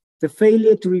 The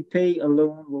failure to repay a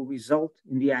loan will result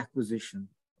in the acquisition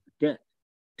of a debt.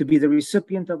 To be the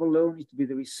recipient of a loan is to be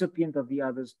the recipient of the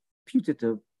other's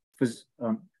putative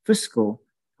fiscal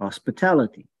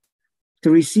hospitality. To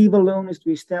receive a loan is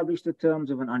to establish the terms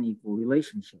of an unequal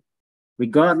relationship.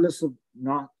 Regardless of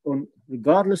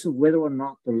whether or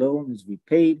not the loan is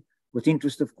repaid, with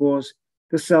interest, of course,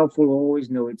 the self will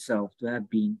always know itself to have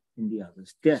been in the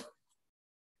other's debt.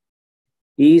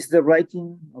 Is the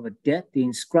writing of a debt the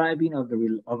inscribing of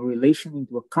a relation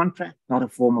into a contract, not a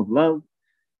form of love?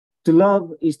 To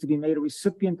love is to be made a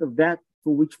recipient of that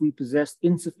for which we possess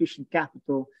insufficient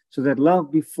capital, so that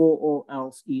love before all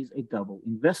else is a double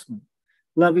investment.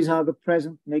 Love is how the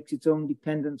present makes its own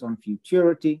dependence on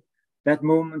futurity, that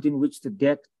moment in which the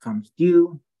debt comes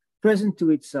due, present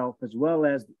to itself, as well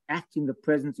as acting the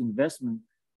present investment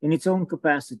in its own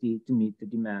capacity to meet the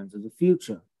demands of the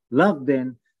future. Love,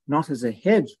 then, not as a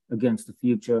hedge against the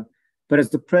future, but as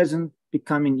the present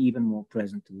becoming even more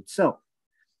present to itself.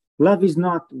 Love is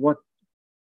not what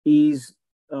is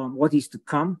to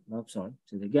come. Say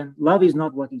it again. Love is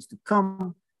not what is to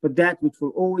come, but that which will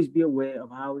always be aware of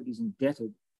how it is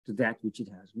indebted to that which it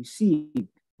has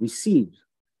received.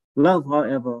 Love,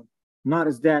 however, not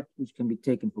as that which can be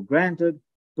taken for granted,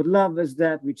 but love as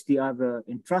that which the other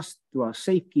entrusts to our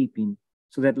safekeeping,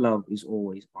 so that love is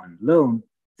always on loan,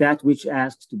 that which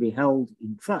asks to be held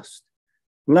in trust.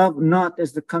 Love not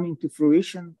as the coming to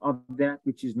fruition of that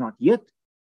which is not yet,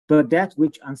 but that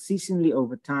which unceasingly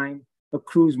over time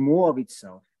accrues more of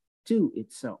itself to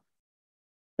itself.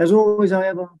 As always,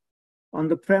 however, on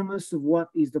the premise of what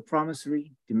is the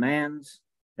promissory, demands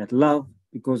that love,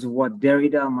 because of what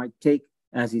Derrida might take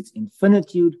as its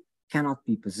infinitude, cannot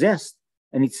be possessed,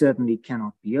 and it certainly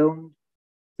cannot be owned.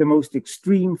 The most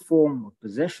extreme form of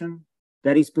possession,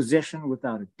 that is possession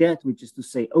without a debt, which is to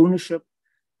say ownership,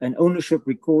 and ownership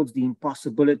records the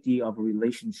impossibility of a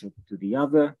relationship to the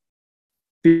other,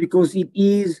 because it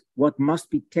is what must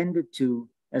be tended to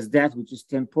as that which is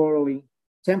temporarily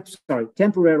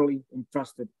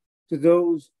entrusted to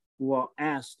those who are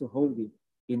asked to hold it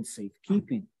in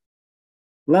safekeeping.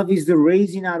 Love is the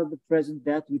raising out of the present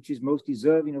that which is most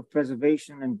deserving of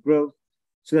preservation and growth,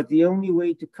 so that the only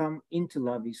way to come into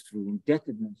love is through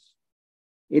indebtedness.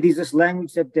 It is this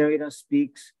language that Derrida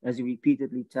speaks, as he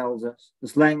repeatedly tells us,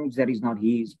 this language that is not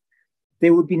his.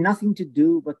 There would be nothing to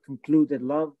do but conclude that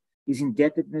love is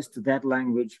indebtedness to that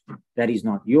language that is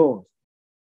not yours.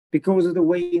 Because of the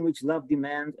way in which love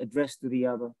demands address to the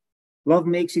other, love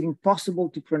makes it impossible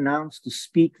to pronounce, to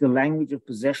speak the language of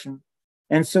possession,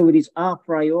 and so it is a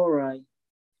priori,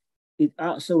 it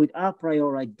a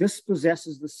priori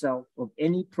dispossesses the self of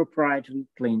any proprietary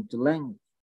claim to language.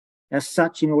 As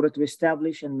such, in order to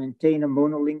establish and maintain a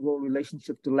monolingual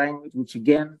relationship to language, which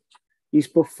again is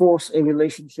perforce a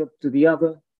relationship to the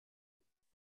other,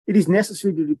 it is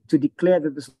necessary to declare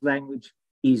that this language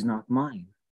is not mine.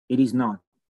 It is not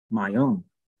my own.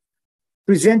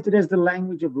 Presented as the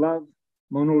language of love,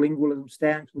 monolingualism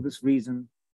stands for this reason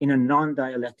in a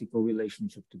non-dialectical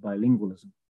relationship to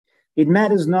bilingualism. It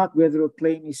matters not whether a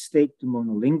claim is staked to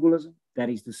monolingualism, that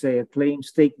is to say, a claim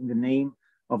staked in the name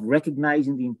of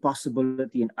recognizing the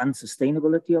impossibility and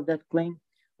unsustainability of that claim,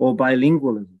 or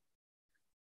bilingualism,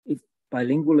 if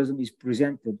bilingualism is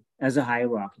presented as a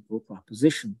hierarchical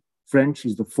proposition. French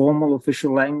is the formal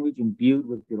official language imbued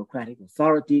with bureaucratic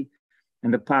authority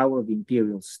and the power of the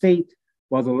imperial state,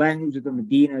 while the language of the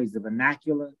Medina is the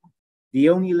vernacular, the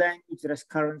only language that has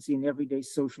currency in everyday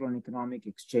social and economic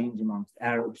exchange amongst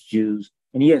Arabs, Jews,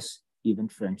 and yes, even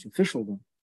French officialdom.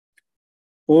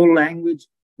 All language,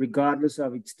 regardless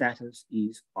of its status,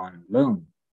 is on loan.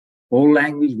 All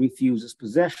language refuses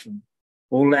possession.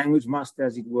 All language must,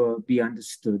 as it were, be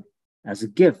understood as a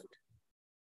gift.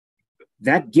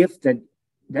 The gift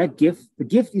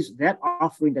is that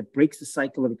offering that breaks the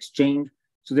cycle of exchange,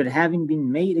 so that having been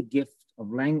made a gift of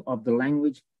the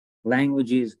language,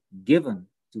 language is given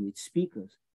to its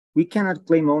speakers. We cannot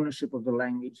claim ownership of the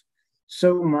language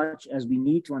so much as we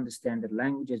need to understand that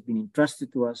language has been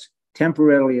entrusted to us,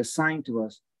 temporarily assigned to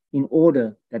us, in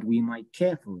order that we might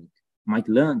care for it, might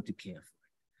learn to care for it.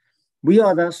 We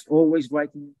are thus always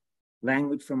writing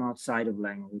language from outside of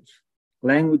language.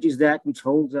 Language is that which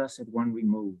holds us at one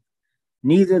remove.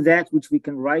 Neither that which we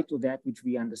can write or that which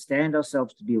we understand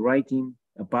ourselves to be writing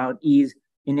about is,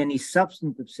 in any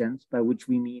substantive sense, by which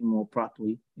we mean more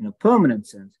properly, in a permanent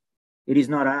sense, it is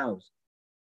not ours.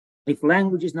 If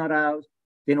language is not ours,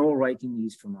 then all writing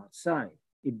is from outside.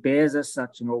 It bears as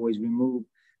such an always removed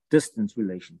distance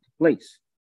relation to place.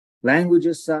 Language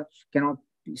as such cannot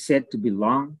be said to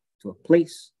belong to a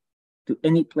place, to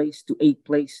any place, to a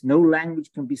place. No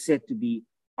language can be said to be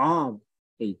of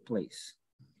a place.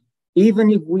 Even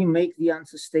if we make the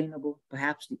unsustainable,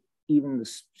 perhaps even the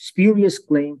spurious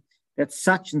claim that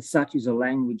such and such is a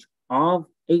language of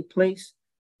a place,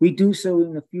 we do so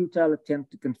in a futile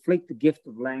attempt to conflate the gift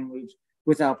of language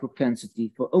with our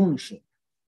propensity for ownership.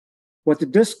 What the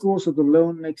discourse of the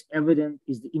loan makes evident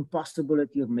is the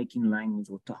impossibility of making language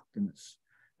autochthonous.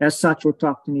 As such,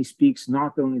 autochthony speaks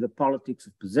not only the politics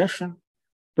of possession,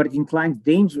 but it inclines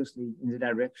dangerously in the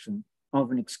direction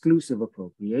of an exclusive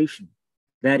appropriation.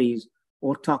 That is,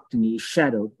 autochthony is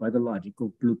shadowed by the logic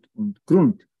of Blut und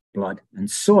Grund, blood and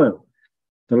soil.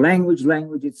 The language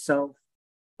itself,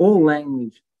 all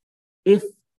language, if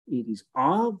it is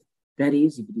of, that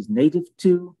is, if it is native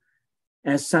to,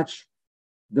 as such,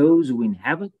 those who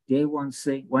inhabit,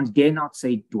 one dare not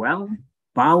say dwell,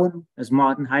 bauen, as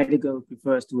Martin Heidegger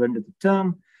prefers to render the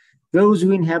term, Those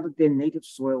who inhabit their native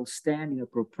soil stand in a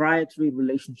proprietary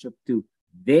relationship to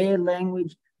their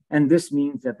language, and this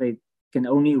means that they can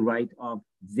only write of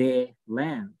their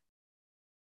land.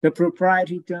 The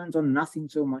propriety turns on nothing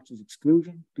so much as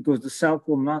exclusion, because the self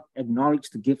will not acknowledge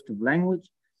the gift of language,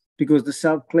 because the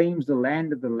self claims the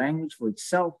land of the language for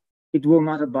itself. It will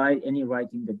not abide any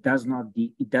writing that it does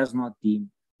not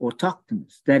deem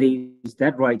autochthonous, that is,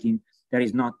 that writing that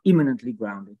is not imminently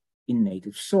grounded in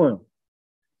native soil.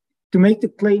 To make the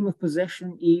claim of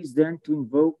possession is then to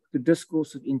invoke the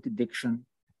discourse of interdiction.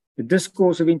 The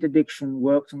discourse of interdiction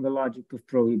works on the logic of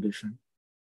prohibition.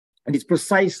 And it's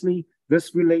precisely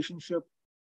this relationship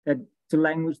to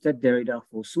language that Derrida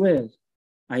forswears.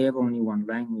 I have only one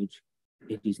language,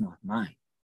 it is not mine.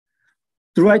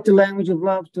 To write the language of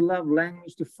love, to love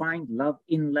language, to find love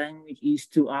in language is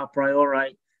to a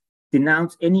priori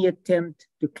denounce any attempt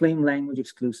to claim language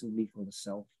exclusively for the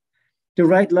self. To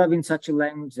write love in such a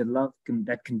language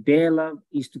that can bear love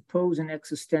is to pose an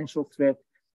existential threat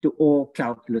to all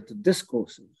calculative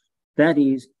discourses. That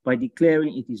is, by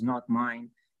declaring it is not mine,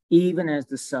 even as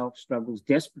the self struggles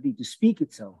desperately to speak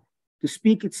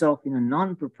itself in a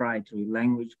non-proprietary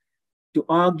language, to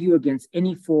argue against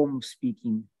any form of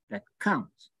speaking that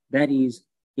counts. That is,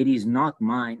 it is not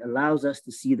mine, allows us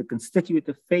to see the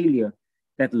constitutive failure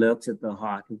that lurks at the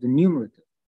heart of the numerative.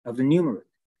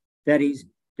 That is,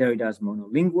 Derrida's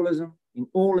monolingualism, in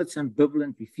all its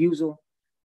ambivalent refusal,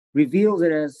 reveals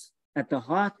it as at the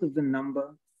heart of the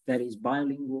number that is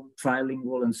bilingual,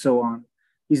 trilingual, and so on,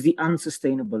 is the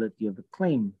unsustainability of the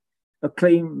claim, a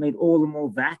claim made all the more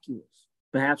vacuous,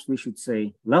 perhaps we should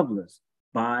say loveless,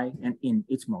 by and in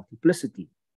its multiplicity.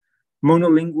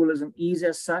 Monolingualism is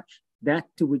as such that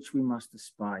to which we must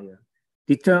aspire.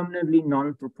 Determinedly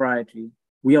non-proprietary,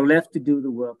 we are left to do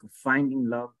the work of finding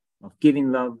love, of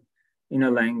giving love in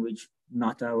a language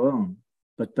not our own,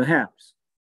 but perhaps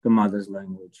the mother's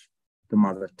language, the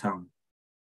mother tongue.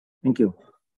 Thank you.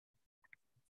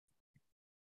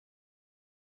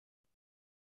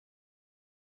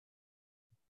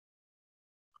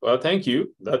 Well, thank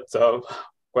you. That's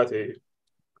quite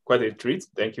a treat.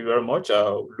 Thank you very much. I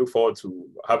look forward to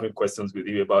having questions with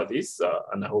you about this,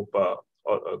 and I hope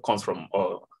comes from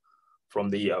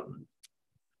the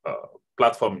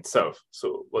platform itself.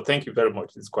 So, well, thank you very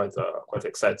much. It's quite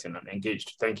exciting and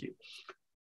engaged. Thank you.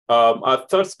 Our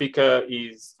third speaker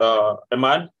is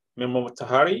Emad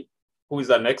Mirmotahari, who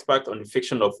is an expert on the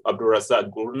fiction of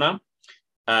Abdulrazak Gurnah,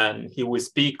 and he will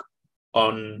speak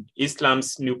on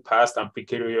Islam's new past and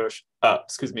precarious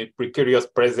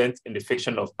present in the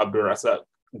fiction of Abdulrazak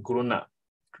Gurnah.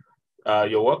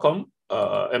 You're welcome,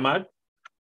 Emad.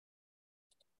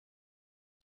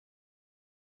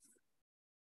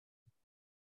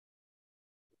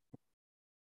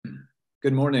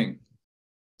 Good morning.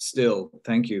 Still,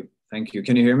 thank you. Thank you.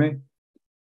 Can you hear me?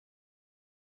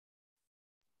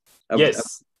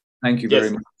 Yes. Thank you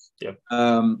very much. Yeah.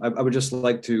 I would just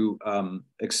like to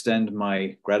extend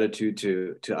my gratitude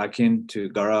to Akin, to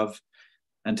Gaurav,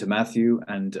 and to Matthew,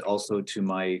 and also to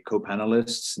my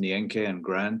co-panelists, Nienke and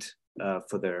Grant,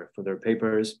 for their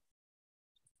papers.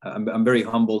 I'm very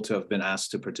humbled to have been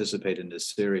asked to participate in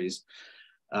this series.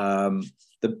 The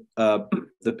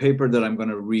paper that I'm going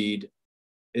to read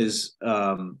is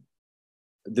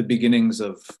the beginnings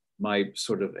of my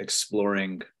sort of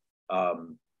exploring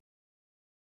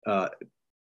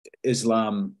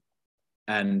Islam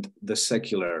and the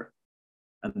secular,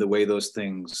 and the way those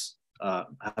things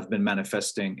have been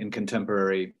manifesting in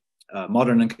contemporary,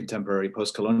 modern and contemporary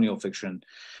post-colonial fiction,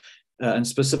 and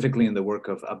specifically in the work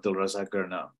of Abdulrazak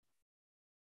Gurnah.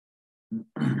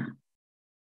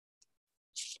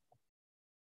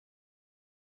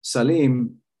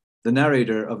 Salim, the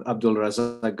narrator of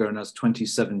Abdulrazak Gurnah's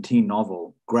 2017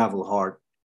 novel, Gravel Heart,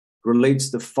 relates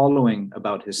the following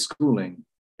about his schooling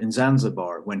in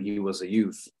Zanzibar when he was a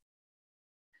youth.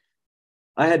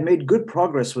 I had made good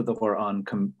progress with the Quran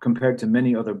compared to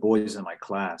many other boys in my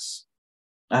class.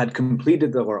 I had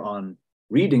completed the Quran,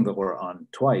 reading the Quran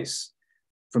twice,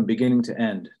 from beginning to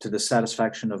end, to the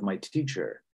satisfaction of my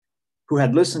teacher, who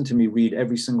had listened to me read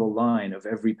every single line of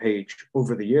every page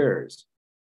over the years,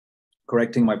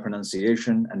 correcting my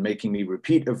pronunciation and making me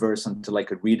repeat a verse until I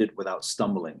could read it without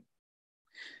stumbling.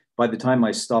 By the time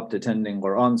I stopped attending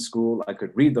Quran school, I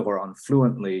could read the Quran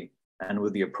fluently and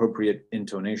with the appropriate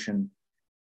intonation,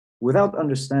 without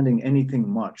understanding anything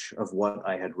much of what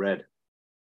I had read.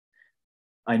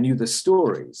 I knew the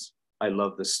stories. I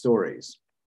loved the stories.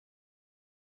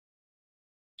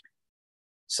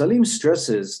 Salim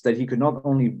stresses that he could not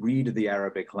only read the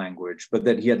Arabic language, but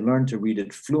that he had learned to read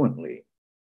it fluently.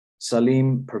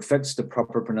 Salim perfects the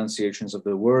proper pronunciations of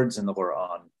the words in the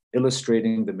Quran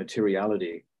illustrating the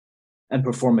materiality and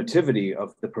performativity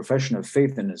of the profession of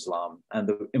faith in Islam and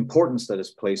the importance that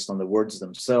is placed on the words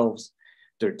themselves,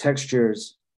 their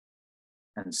textures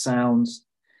and sounds,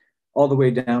 all the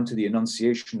way down to the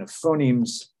enunciation of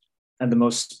phonemes and the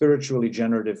most spiritually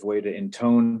generative way to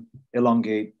intone,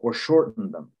 elongate, or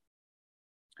shorten them.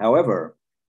 However,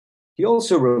 he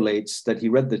also relates that he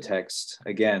read the text,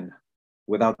 again,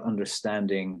 without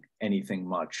understanding anything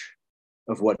much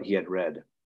of what he had read,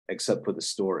 except for the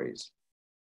stories.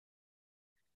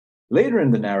 Later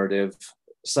in the narrative,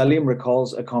 Salim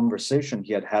recalls a conversation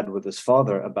he had had with his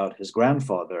father about his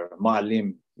grandfather,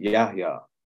 Ma'alim Yahya.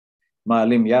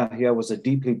 Ma'alim Yahya was a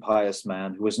deeply pious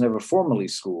man who was never formally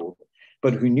schooled,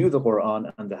 but who knew the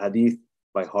Quran and the Hadith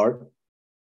by heart.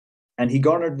 And he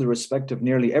garnered the respect of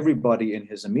nearly everybody in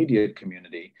his immediate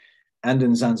community and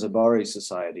in Zanzibari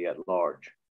society at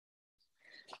large.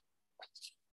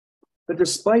 But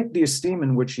despite the esteem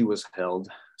in which he was held,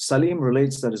 Salim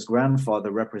relates that his grandfather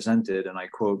represented, and I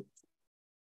quote,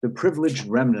 the privileged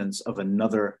remnants of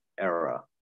another era.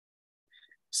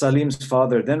 Salim's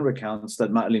father then recounts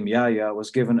that Ma'alim Yahya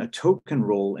was given a token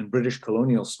role in British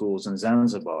colonial schools in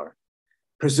Zanzibar,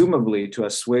 presumably to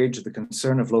assuage the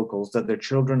concern of locals that their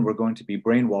children were going to be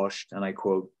brainwashed, and I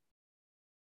quote,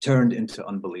 turned into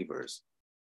unbelievers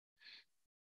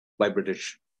by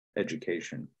British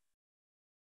education.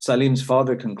 Salim's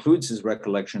father concludes his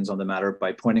recollections on the matter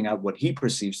by pointing out what he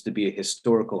perceives to be a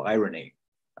historical irony,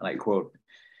 and I quote,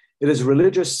 it is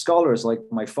religious scholars like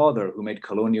my father who made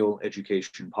colonial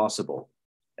education possible,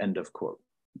 end of quote.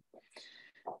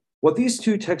 What these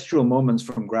two textual moments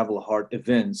from Gravel Heart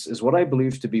evince is what I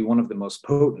believe to be one of the most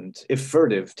potent, if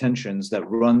furtive, tensions that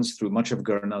runs through much of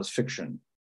Gurnah's fiction.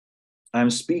 I am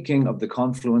speaking of the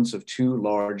confluence of two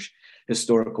large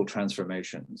historical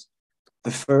transformations.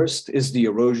 The first is the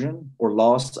erosion or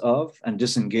loss of and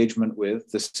disengagement with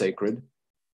the sacred,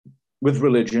 with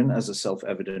religion as a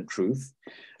self-evident truth,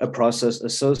 a process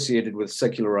associated with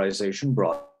secularization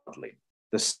broadly.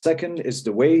 The second is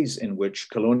the ways in which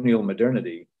colonial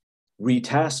modernity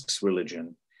retasks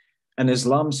religion, and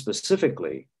Islam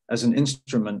specifically, as an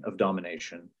instrument of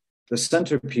domination, the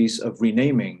centerpiece of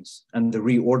renamings and the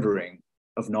reordering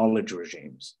of knowledge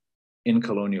regimes in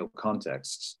colonial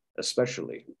contexts,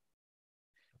 especially.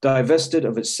 Divested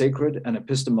of its sacred and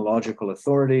epistemological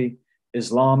authority,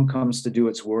 Islam comes to do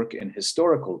its work in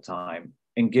historical time,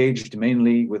 engaged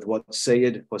mainly with what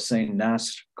Sayyid Hossein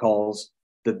Nasr calls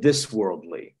the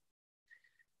this-worldly.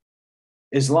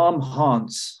 Islam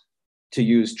haunts, to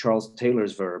use Charles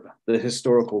Taylor's verb, the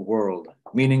historical world,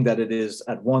 meaning that it is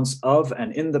at once of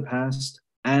and in the past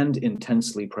and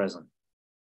intensely present.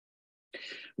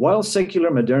 While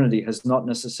secular modernity has not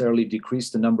necessarily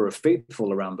decreased the number of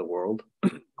faithful around the world,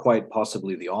 quite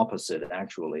possibly the opposite,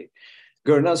 actually,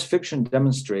 Gurnah's fiction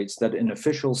demonstrates that in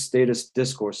official status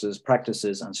discourses,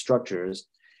 practices, and structures,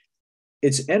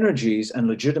 its energies and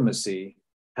legitimacy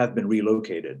have been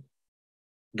relocated.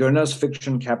 Gurnah's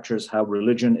fiction captures how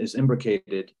religion is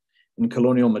imbricated in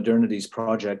colonial modernity's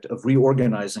project of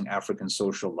reorganizing African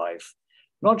social life,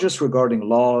 not just regarding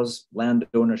laws, land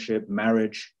ownership,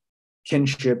 marriage,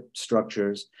 kinship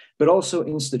structures, but also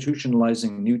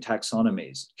institutionalizing new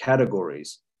taxonomies,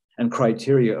 categories, and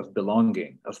criteria of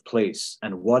belonging, of place,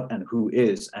 and what and who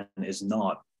is and is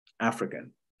not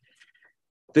African.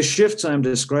 The shifts I'm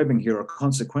describing here are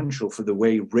consequential for the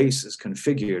way race is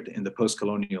configured in the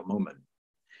post-colonial moment,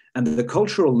 and the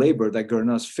cultural labor that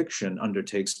Gurnah's fiction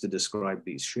undertakes to describe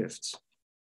these shifts.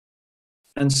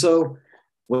 And so,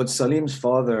 what Salim's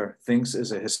father thinks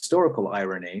is a historical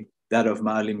irony, that of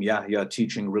Ma'alim Yahya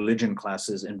teaching religion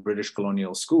classes in British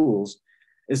colonial schools,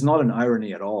 is not an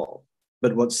irony at all.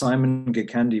 But what Simon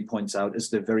Gikandi points out is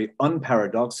the very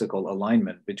unparadoxical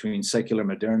alignment between secular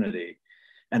modernity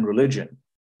and religion,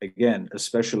 again,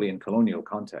 especially in colonial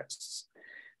contexts.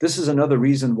 This is another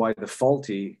reason why the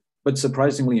faulty, but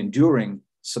surprisingly enduring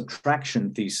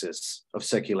subtraction thesis of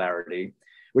secularity,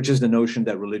 which is the notion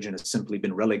that religion has simply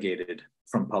been relegated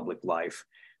from public life,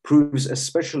 proves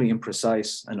especially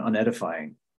imprecise and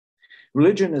unedifying.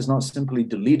 Religion is not simply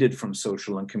deleted from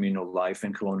social and communal life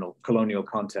in colonial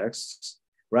contexts.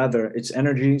 Rather, its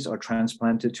energies are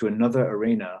transplanted to another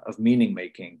arena of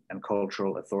meaning-making and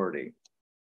cultural authority.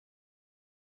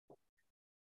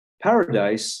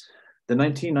 Paradise, the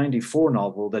 1994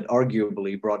 novel that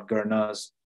arguably brought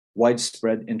Gurnah's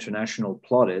widespread international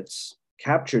plaudits,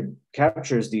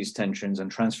 captures these tensions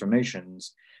and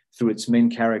transformations through its main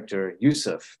character,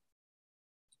 Yusuf,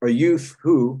 a youth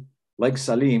who, like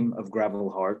Salim of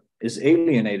Gravel Heart, is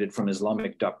alienated from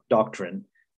Islamic doctrine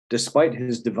despite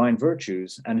his divine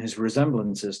virtues and his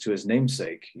resemblances to his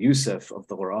namesake, Yusuf of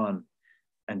the Quran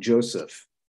and Joseph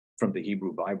from the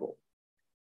Hebrew Bible.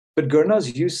 But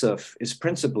Gurnah's Yusuf is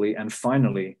principally and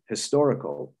finally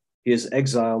historical. He is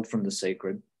exiled from the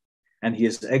sacred, and he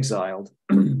is exiled,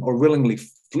 or willingly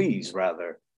flees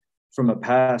rather, from a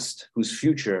past whose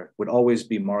future would always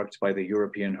be marked by the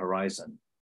European horizon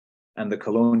and the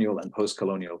colonial and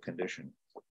post-colonial condition.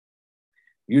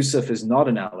 Yusuf is not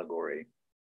an allegory,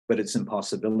 but its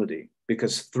impossibility,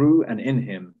 because through and in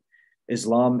him,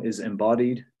 Islam is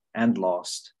embodied and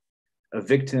lost, a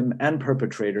victim and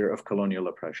perpetrator of colonial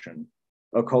oppression,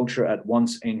 a culture at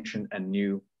once ancient and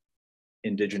new,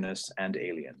 indigenous and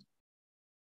alien.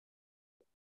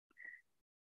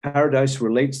 Paradise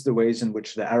relates the ways in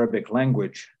which the Arabic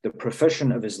language, the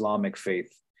profession of Islamic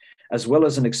faith, as well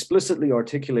as an explicitly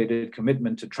articulated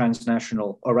commitment to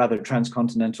transnational, or rather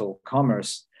transcontinental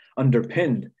commerce,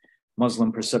 underpinned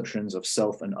Muslim perceptions of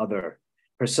self and other,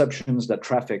 perceptions that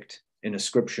trafficked in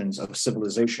ascriptions of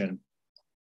civilization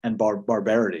and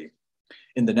barbarity.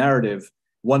 In the narrative,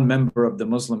 one member of the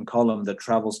Muslim column that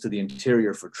travels to the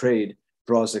interior for trade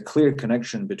draws a clear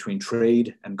connection between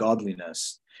trade and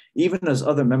godliness, even as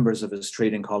other members of his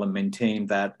trading column maintain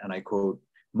that, and I quote,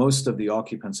 most of the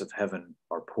occupants of heaven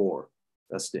are poor.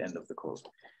 That's the end of the quote.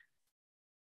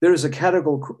 There is a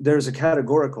categorical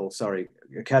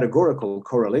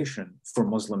correlation for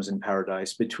Muslims in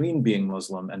paradise between being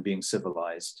Muslim and being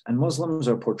civilized, and Muslims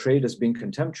are portrayed as being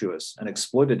contemptuous and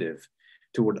exploitative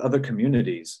toward other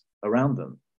communities around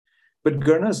them. But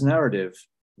Gurnah's narrative,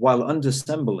 while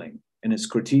undissembling in its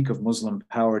critique of Muslim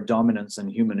power, dominance,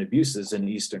 and human abuses in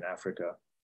Eastern Africa,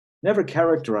 never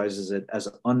characterizes it as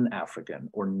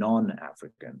un-African or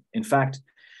non-African. In fact,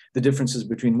 the differences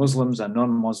between Muslims and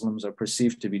non-Muslims are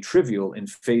perceived to be trivial in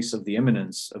face of the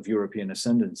imminence of European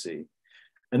ascendancy,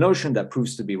 a notion that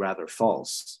proves to be rather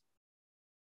false.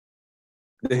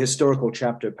 The historical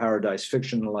chapter Paradise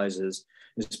fictionalizes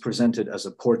is presented as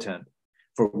a portent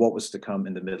for what was to come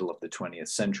in the middle of the 20th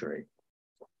century.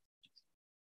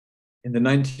 In the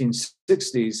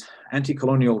 1960s,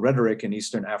 anti-colonial rhetoric in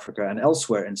Eastern Africa and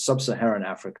elsewhere in sub-Saharan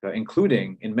Africa,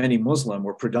 including in many Muslim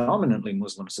or predominantly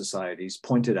Muslim societies,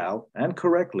 pointed out, and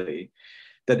correctly,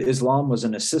 that Islam was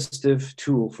an assistive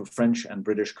tool for French and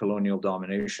British colonial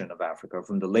domination of Africa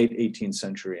from the late 18th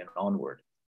century and onward,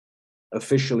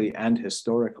 officially and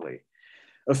historically.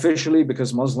 Officially,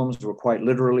 because Muslims were quite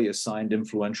literally assigned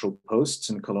influential posts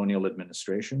in colonial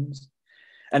administrations,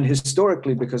 and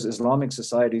historically because Islamic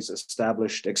societies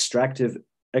established extractive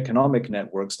economic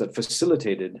networks that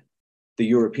facilitated the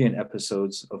European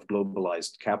episodes of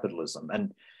globalized capitalism.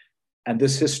 And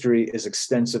this history is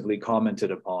extensively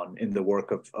commented upon in the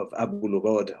work of Abu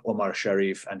Lughod, Omar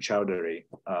Sharif, and Chowdhury.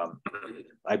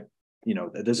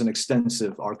 There's an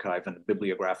extensive archive and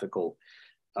bibliographical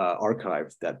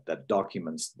archive that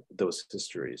documents those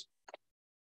histories.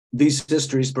 These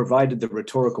histories provided the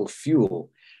rhetorical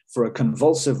fuel for a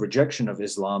convulsive rejection of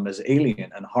Islam as alien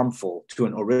and harmful to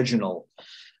an original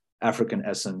African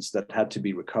essence that had to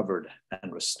be recovered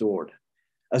and restored.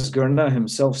 As Gurnah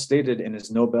himself stated in his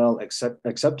Nobel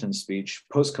acceptance speech,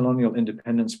 post-colonial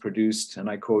independence produced, and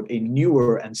I quote, a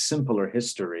newer and simpler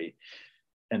history,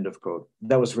 end of quote,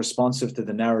 that was responsive to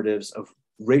the narratives of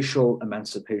racial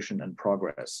emancipation and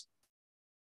progress.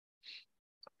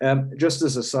 Just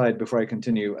as a side, before I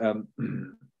continue,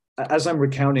 as I'm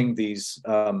recounting these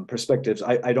perspectives,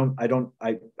 I don't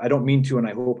mean to, and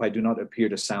I hope I do not appear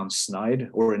to sound snide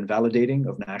or invalidating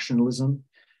of nationalism,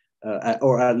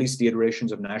 or at least the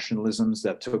iterations of nationalisms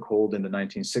that took hold in the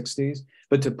 1960s,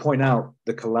 but to point out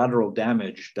the collateral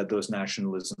damage that those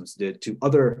nationalisms did to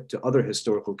other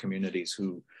historical communities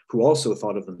who also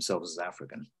thought of themselves as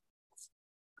African.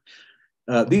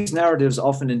 These narratives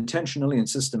often intentionally and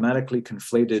systematically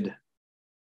conflated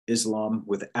Islam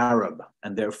with Arab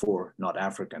and therefore not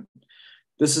African.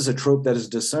 This is a trope that is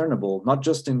discernible, not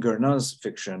just in Gurnah's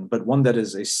fiction, but one that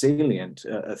is a salient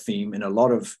theme in a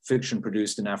lot of fiction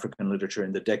produced in African literature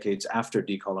in the decades after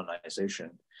decolonization,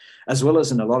 as well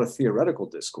as in a lot of theoretical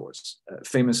discourse.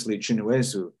 Famously,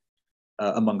 Chinuezu,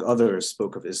 among others,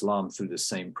 spoke of Islam through the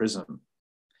same prism.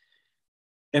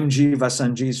 M.G.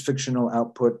 Vasanji's fictional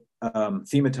output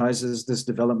thematizes this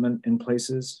development in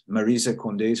places. Marise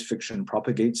Condé's fiction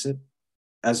propagates it,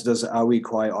 as does Awi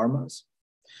Kwai Arma's.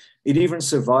 It even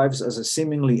survives as a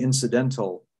seemingly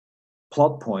incidental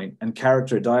plot point and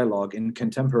character dialogue in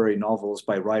contemporary novels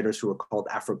by writers who are called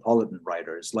Afropolitan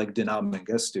writers, like Dinah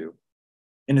Mengistu.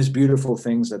 In his Beautiful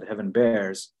Things That Heaven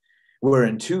Bears,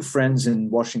 wherein two friends in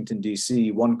Washington,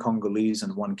 D.C., one Congolese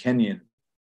and one Kenyan,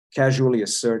 casually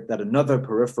assert that another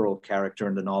peripheral character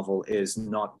in the novel is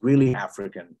not really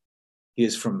African. He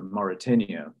is from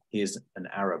Mauritania. He is an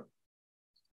Arab.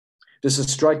 This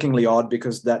is strikingly odd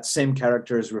because that same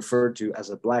character is referred to as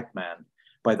a black man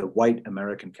by the white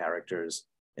American characters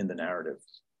in the narrative.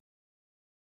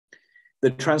 The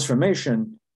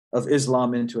transformation of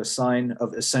Islam into a sign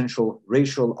of essential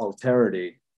racial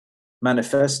alterity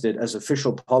manifested as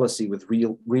official policy with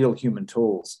real human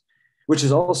tolls, which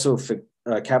is also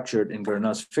captured in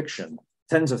Gurnah's fiction.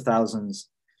 Tens of thousands,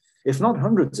 if not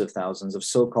hundreds of thousands, of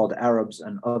so-called Arabs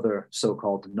and other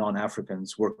so-called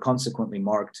non-Africans were consequently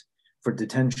marked for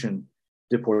detention,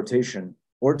 deportation,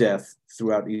 or death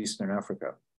throughout Eastern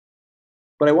Africa.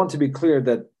 But I want to be clear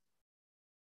that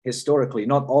historically,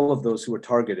 not all of those who were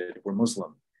targeted were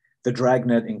Muslim. The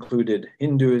dragnet included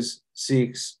Hindus,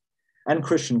 Sikhs, and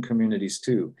Christian communities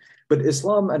too. But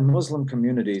Islam and Muslim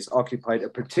communities occupied a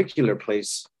particular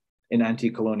place in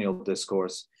anti-colonial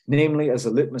discourse, namely as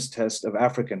a litmus test of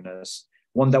Africanness,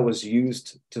 one that was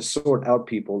used to sort out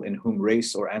people in whom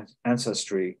race or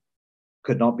ancestry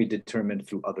could not be determined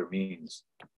through other means.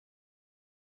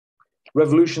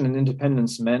 Revolution and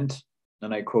independence meant,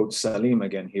 and I quote Salim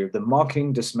again here, the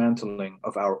mocking dismantling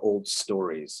of our old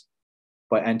stories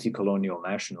by anti-colonial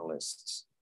nationalists.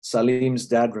 Salim's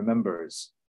dad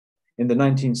remembers, in the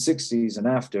 1960s and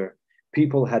after,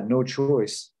 people had no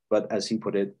choice but, as he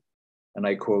put it, and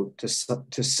I quote, to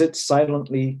sit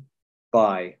silently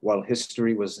by while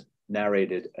history was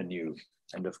narrated anew,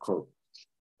 end of quote.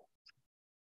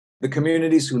 The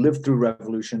communities who lived through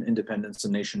revolution, independence,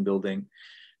 and nation building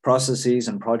processes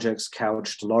and projects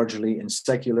couched largely in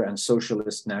secular and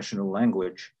socialist national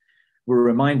language were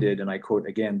reminded, and I quote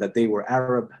again, that they were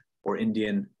Arab or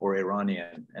Indian or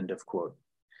Iranian, end of quote.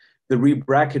 The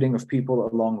rebracketing of people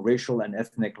along racial and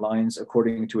ethnic lines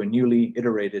according to a newly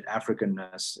iterated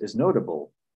Africanness is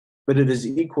notable, but it is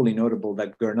equally notable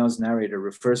that Gurnah's narrator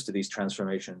refers to these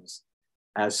transformations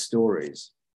as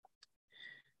stories.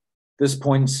 This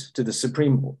points to the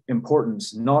supreme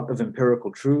importance not of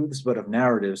empirical truths, but of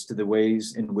narratives to the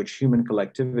ways in which human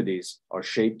collectivities are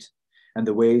shaped and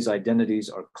the ways identities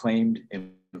are claimed,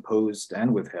 imposed,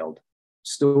 and withheld.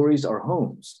 Stories are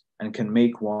homes and can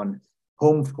make one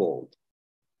homefold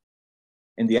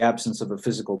in the absence of a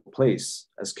physical place,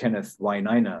 as Kenneth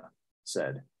Wainaina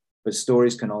said, but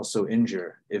stories can also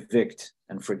injure, evict,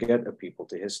 and forget a people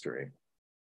to history.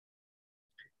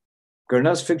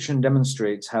 Gurnah's fiction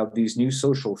demonstrates how these new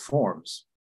social forms,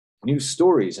 new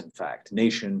stories in fact,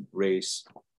 nation, race,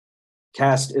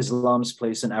 cast Islam's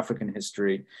place in African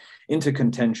history into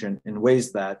contention in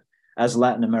ways that, as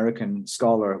Latin American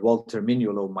scholar Walter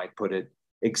Mignolo might put it,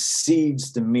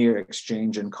 exceeds the mere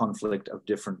exchange and conflict of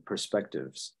different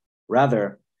perspectives.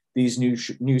 Rather, these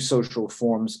new social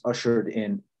forms ushered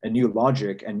in a new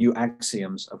logic and new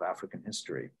axioms of African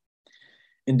history.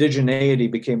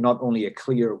 Indigeneity became not only a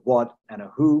clear what and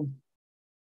a who,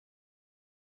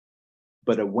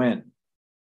 but a when.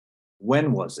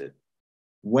 When was it?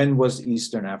 When was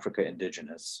Eastern Africa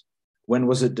indigenous? When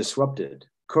was it disrupted,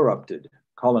 corrupted,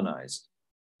 colonized?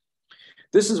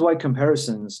 This is why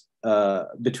comparisons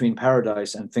between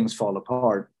Paradise and Things Fall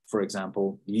Apart, for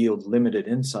example, yield limited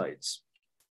insights.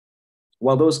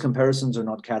 While those comparisons are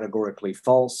not categorically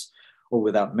false or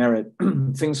without merit,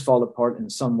 Things Fall Apart in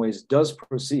some ways does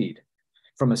proceed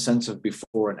from a sense of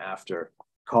before and after,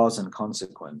 cause and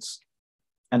consequence,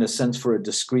 and a sense for a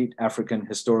discrete African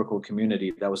historical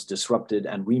community that was disrupted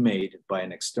and remade by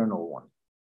an external one.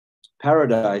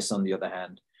 Paradise, on the other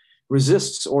hand,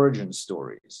 resists origin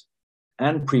stories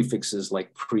and prefixes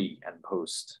like pre and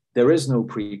post. There is no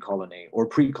pre-colony or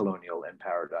pre-colonial in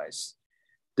Paradise.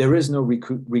 There is no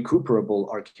recuperable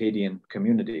Arcadian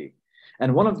community.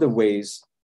 And one of the ways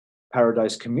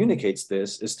Paradise communicates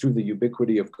this is through the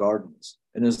ubiquity of gardens,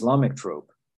 an Islamic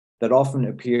trope that often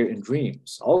appear in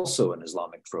dreams, also an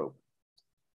Islamic trope,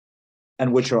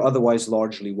 and which are otherwise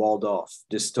largely walled off,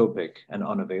 dystopic, and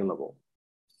unavailable.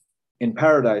 In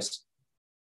Paradise,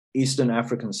 Eastern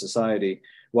African society,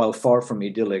 while far from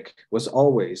idyllic, was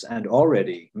always and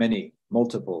already many,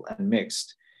 multiple, and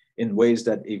mixed in ways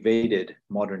that evaded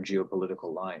modern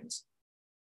geopolitical lines.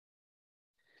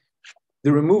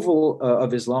 The removal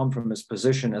of Islam from its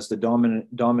position as the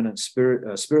dominant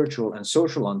spiritual and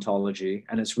social ontology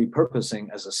and its repurposing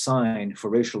as a sign for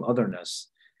racial otherness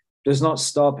does not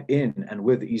stop in and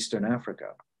with Eastern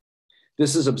Africa.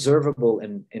 This is observable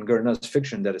in Gurnah's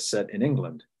fiction that is set in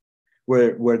England,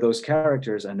 where those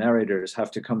characters and narrators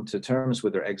have to come to terms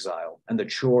with their exile and the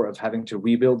chore of having to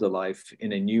rebuild a life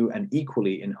in a new and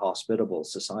equally inhospitable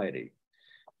society.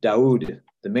 Daoud,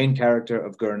 the main character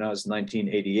of Gurnah's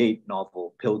 1988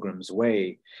 novel, Pilgrim's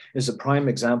Way, is a prime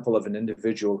example of an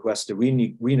individual who has to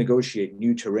renegotiate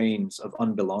new terrains of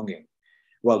unbelonging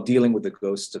while dealing with the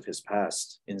ghosts of his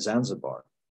past in Zanzibar.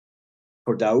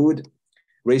 For Daoud,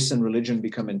 race and religion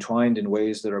become entwined in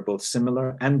ways that are both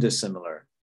similar and dissimilar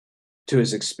to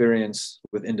his experience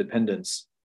with independence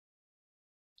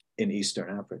in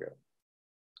Eastern Africa.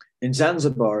 In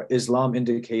Zanzibar, Islam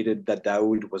indicated that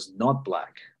Daoud was not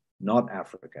Black, not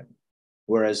African,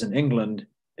 whereas in England,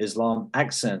 Islam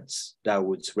accents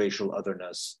Daoud's racial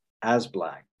otherness as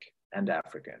Black and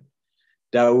African.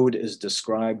 Daoud is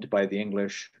described by the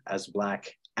English as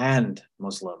Black and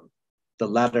Muslim, the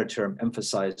latter term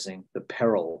emphasizing the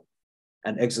peril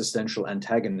and existential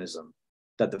antagonism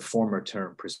that the former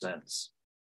term presents.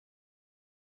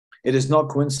 It is not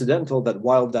coincidental that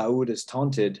while Daoud is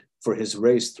taunted for his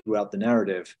race throughout the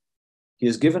narrative, he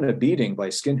is given a beating by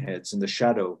skinheads in the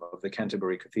shadow of the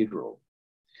Canterbury Cathedral.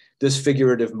 This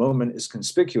figurative moment is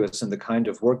conspicuous in the kind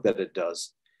of work that it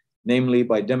does, namely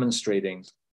by demonstrating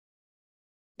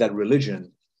that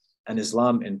religion, and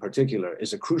Islam in particular,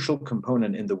 is a crucial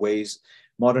component in the ways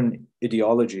modern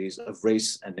ideologies of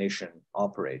race and nation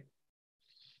operate.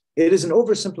 It is an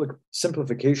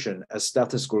oversimplification, as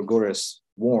Stathis Gourgouris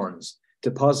warns,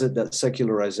 to posit that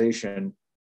secularization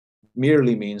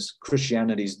merely means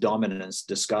Christianity's dominance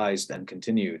disguised and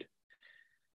continued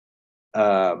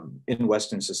in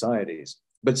Western societies.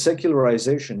 But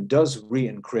secularization does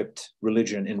re-encrypt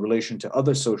religion in relation to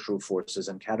other social forces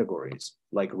and categories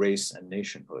like race and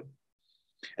nationhood.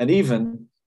 And even,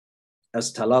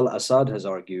 as Talal Asad has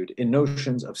argued, in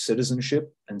notions of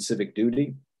citizenship and civic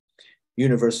duty,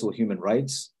 universal human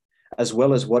rights, as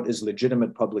well as what is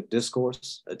legitimate public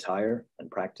discourse, attire,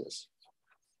 and practice.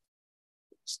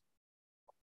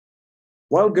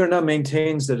 While Gurnah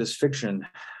maintains that his fiction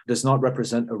does not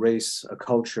represent a race, a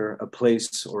culture, a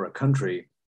place, or a country,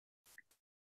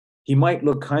 he might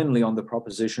look kindly on the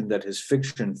proposition that his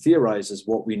fiction theorizes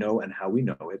what we know and how we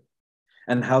know it,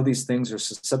 and how these things are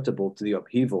susceptible to the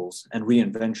upheavals and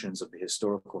reinventions of the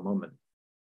historical moment.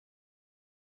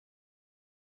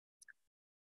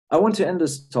 I want to end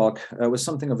this talk with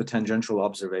something of a tangential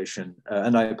observation,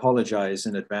 and I apologize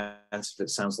in advance if it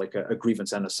sounds like a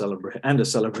grievance and a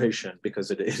celebration,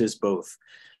 because it is both.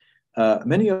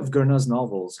 Many of Gurnah's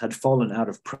novels had fallen out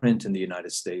of print in the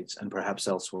United States and perhaps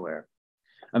elsewhere.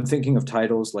 I'm thinking of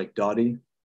titles like Dottie,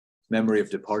 Memory of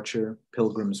Departure,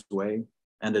 Pilgrim's Way,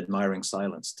 and Admiring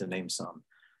Silence, to name some.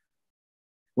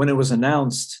 When it was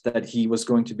announced that he was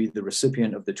going to be the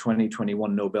recipient of the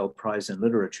 2021 Nobel Prize in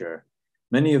Literature,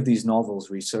 many of these novels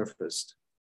resurfaced.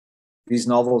 These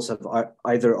novels have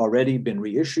either already been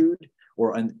reissued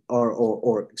or are in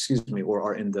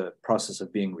the process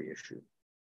of being reissued.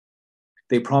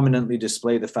 They prominently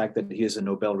display the fact that he is a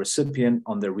Nobel recipient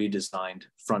on their redesigned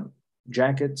front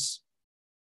jackets,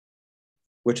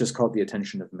 which has caught the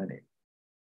attention of many.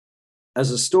 As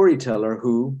a storyteller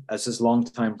who, as his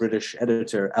longtime British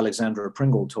editor Alexandra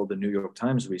Pringle told the New York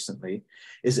Times recently,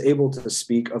 is able to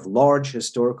speak of large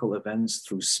historical events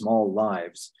through small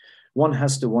lives, one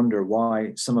has to wonder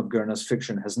why some of Gurnah's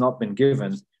fiction has not been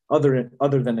given,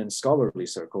 other than in scholarly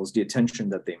circles, the attention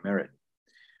that they merit.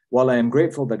 While I am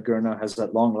grateful that Gurnah has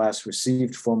at long last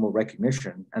received formal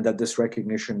recognition, and that this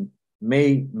recognition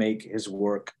may make his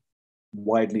work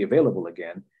widely available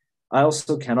again, I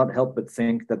also cannot help but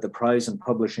think that the prize and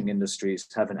publishing industries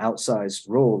have an outsized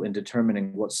role in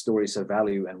determining what stories have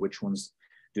value and which ones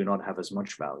do not have as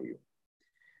much value.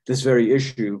 This very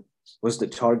issue was the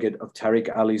target of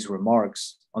Tariq Ali's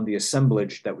remarks on the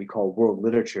assemblage that we call world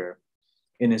literature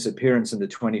in his appearance in the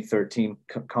 2013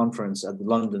 conference at the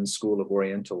London School of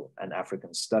Oriental and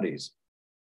African Studies.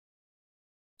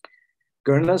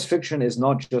 Gurnah's fiction is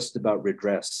not just about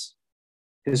redress.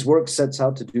 His work sets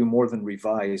out to do more than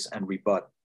revise and rebut,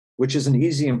 which is an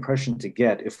easy impression to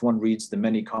get if one reads the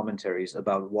many commentaries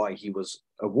about why he was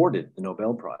awarded the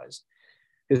Nobel Prize.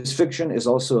 His fiction is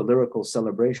also a lyrical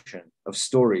celebration of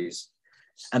stories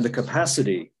and the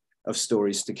capacity of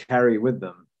stories to carry with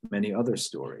them many other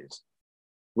stories.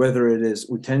 Whether it is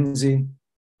Utenzi,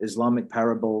 Islamic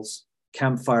parables,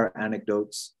 campfire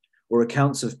anecdotes, or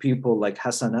accounts of people like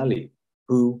Hassan Ali,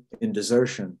 who, in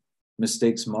Desertion,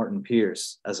 mistakes Martin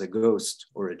Pierce as a ghost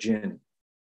or a jinn,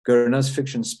 Gurnah's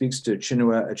fiction speaks to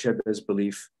Chinua Achebe's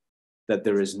belief that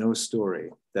there is no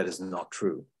story that is not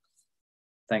true.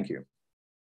 Thank you.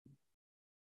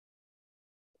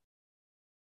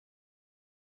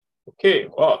 Okay,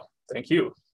 well, thank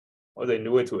you. What a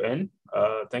new way to end.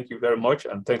 Thank you very much,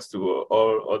 and thanks to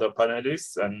all other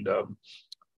panelists. And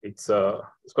it's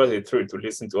quite a thrill to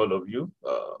listen to all of you.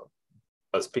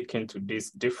 speaking to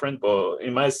this different, but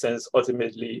in my sense,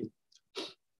 ultimately,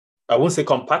 I won't say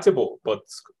compatible, but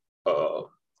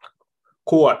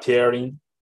co-appearing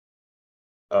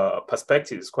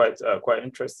perspectives, quite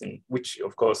interesting, which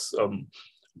of course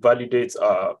validates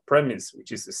our premise,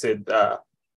 which is to say that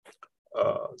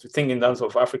to think in terms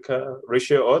of Africa,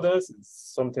 racial orders is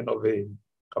something of a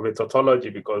tautology,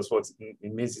 because what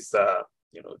it means is that,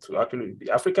 you know, to actually be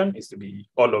African is to be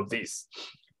all of this.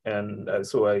 And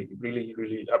so I really,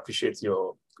 really appreciate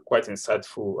your quite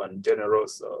insightful and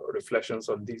generous reflections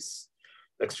on these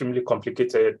extremely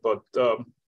complicated but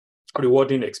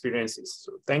rewarding experiences.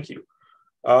 So thank you.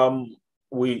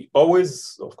 We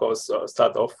always, of course,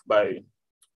 start off by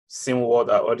seeing what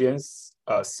our audience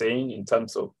are saying in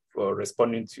terms of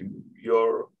responding to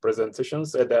your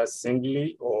presentations, either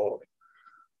singly or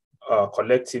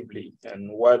collectively. And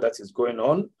while that is going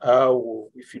on,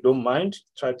 if you don't mind,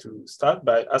 try to start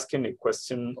by asking a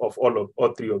question of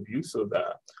all three of you, so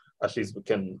that at least we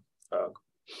can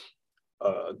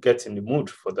get in the mood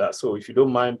for that. So if you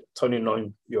don't mind turning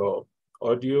on your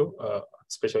audio,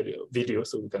 especially video,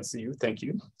 so we can see you. Thank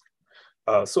you.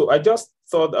 So I just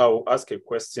thought I'll ask a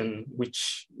question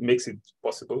which makes it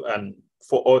possible and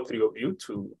for all three of you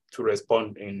to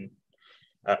respond in,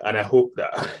 and I hope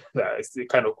that it's the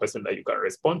kind of question that you can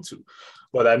respond to.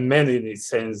 But I meant in the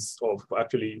sense of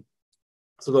actually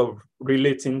sort of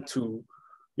relating to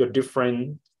your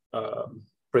different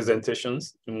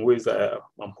presentations in ways that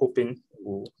I'm hoping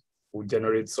will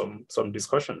generate some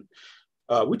discussion,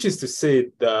 which is to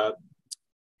say that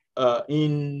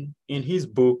in his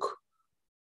book,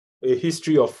 A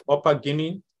History of Upper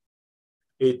Guinea,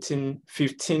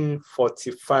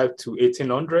 1545 to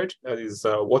 1800, that is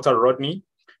Walter Rodney,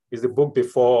 is the book he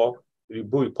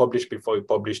published before he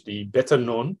published the better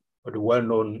known, or the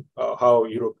well-known, How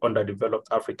Europe Underdeveloped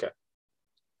Africa.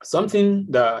 Something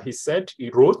that he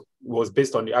wrote was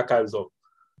based on the archives of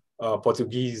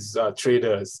Portuguese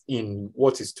traders in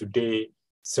what is today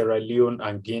Sierra Leone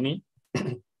and Guinea.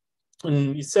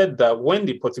 And he said that when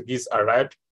the Portuguese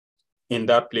arrived in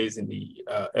that place in the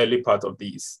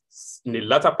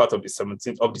latter part of the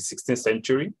 16th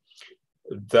century,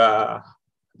 the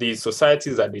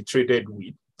societies that they traded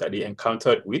with, that they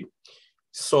encountered with,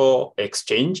 saw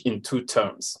exchange in two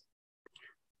terms.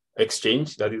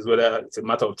 Exchange, that is whether it's a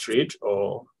matter of trade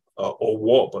or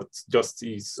war, but just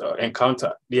is the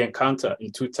encounter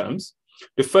in two terms.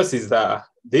 The first is that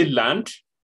the land,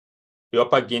 the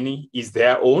Upper Guinea, is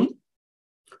their own.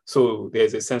 So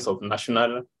there's a sense of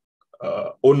national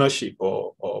ownership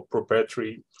or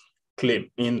proprietary claim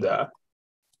in that,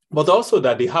 but also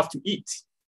that they have to eat.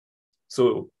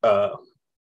 So,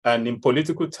 and in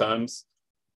political terms,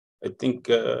 I think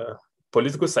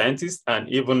political scientists and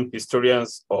even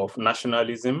historians of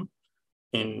nationalism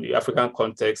in the African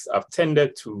context have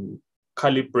tended to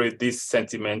calibrate these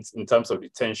sentiments in terms of the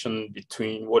tension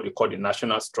between what they call the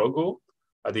national struggle,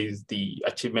 that is the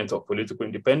achievement of political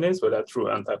independence, whether through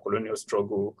anti-colonial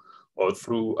struggle or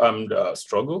through armed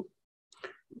struggle,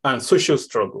 and social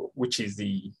struggle, which is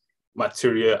the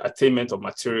attainment of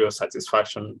material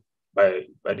satisfaction by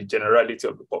the generality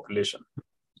of the population.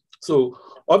 So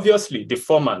obviously the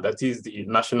former, that is the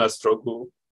national struggle,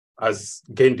 has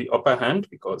gained the upper hand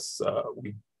because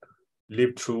we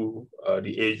lived through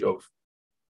the age of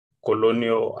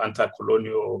colonial,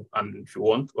 anti-colonial, and if you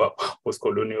want,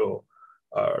 post-colonial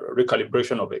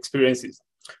recalibration of experiences.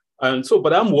 And so,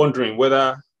 but I'm wondering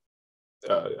whether,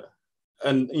 as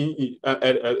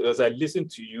I listen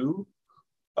to you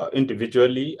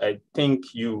individually, I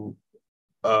think you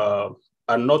are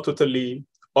not totally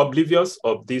oblivious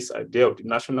of this idea of the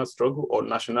national struggle or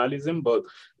nationalism, but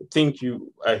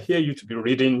I hear you to be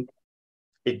reading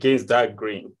against that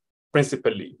grain,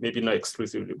 principally, maybe not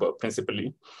exclusively, but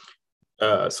principally.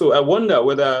 So I wonder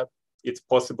whether it's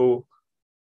possible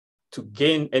to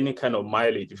gain any kind of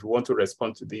mileage, if you want to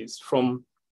respond to this, from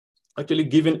actually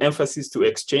giving emphasis to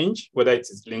exchange, whether it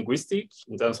is linguistic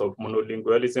in terms of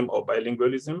monolingualism or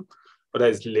bilingualism, whether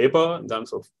it's labor in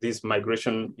terms of this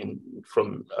migration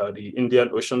from the Indian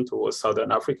Ocean towards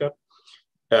Southern Africa,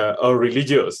 or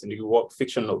religious in the work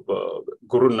fiction of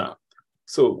Gurnah.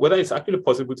 So whether it's actually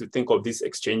possible to think of these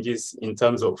exchanges in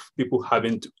terms of people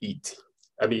having to eat.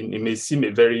 I mean, it may seem a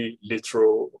very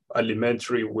literal,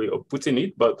 elementary way of putting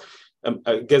it, but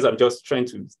I guess I'm just trying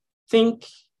to think,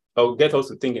 or get us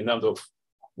to think in terms of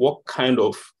what kind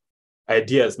of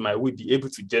ideas might we be able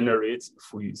to generate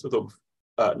if we sort of,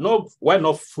 why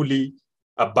not fully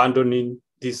abandoning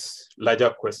this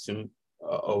larger question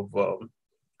of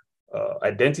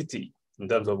identity in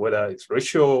terms of whether it's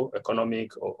racial,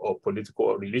 economic, or political,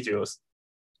 or religious,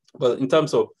 but in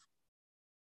terms of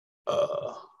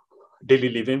daily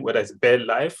living, whether it's bare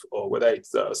life or whether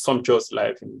it's sumptuous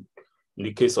life in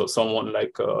the case of someone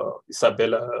like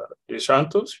Isabella de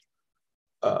Santos.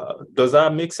 Does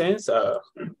that make sense?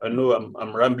 I know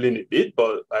I'm rambling a bit,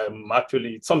 but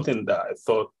it's something that I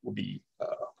thought would be,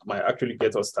 might actually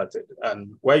get us started.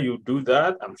 And while you do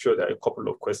that, I'm sure there are a couple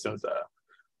of questions that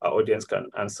our audience can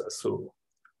answer. So,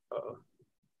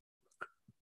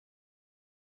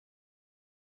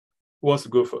 who wants to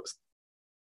go first?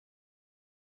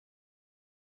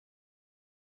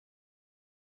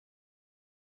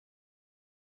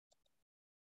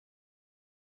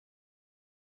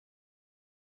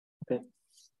 Okay.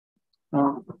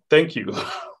 Thank you.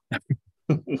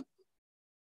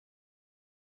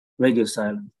 Radio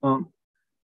silence.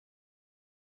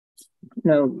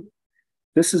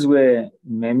 This is where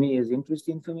Memi is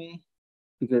interesting for me,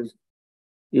 because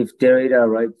if Derrida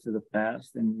writes to the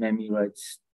past and Memi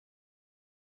writes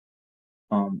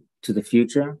to the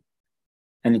future,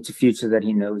 and it's a future that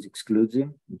he knows excludes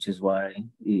him, which is why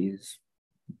he is,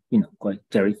 quite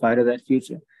terrified of that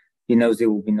future. He knows there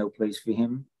will be no place for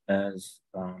him as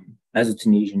a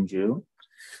Tunisian Jew,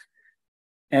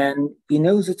 and he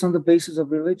knows it's on the basis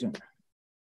of religion,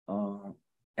 so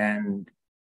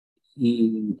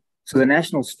the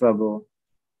national struggle,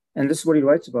 and this is what he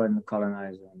writes about in The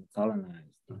Colonizer and the Colonized.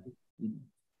 Right?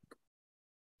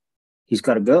 He's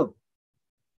got to go.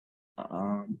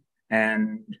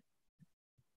 And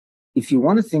if you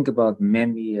want to think about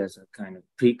Memi as a kind of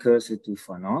precursor to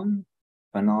Fanon,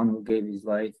 who gave his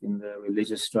life in the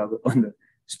religious struggle, on the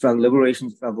liberation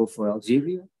struggle for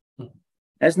Algeria,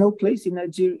 has no place in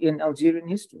Algerian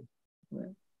history.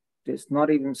 Right? There's not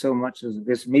even so much as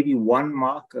there's maybe one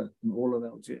marker in all of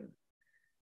Algeria.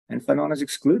 And Fanon is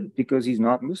excluded because he's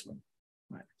not Muslim.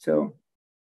 Right? So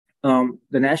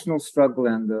the national struggle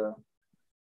and the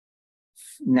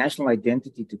national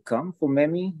identity to come for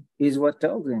Memi is what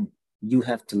tells him you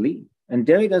have to leave. And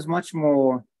Derrida is much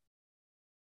more,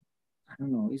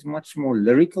 he's much more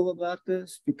lyrical about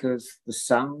this because the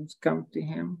sounds come to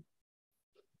him.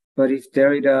 But if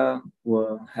Derrida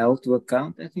were held to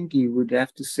account, I think he would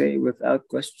have to say without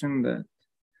question that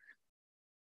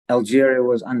Algeria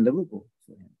was unlivable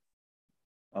for him.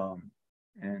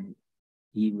 And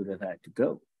he would have had to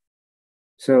go.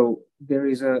 So there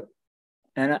is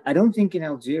and I don't think in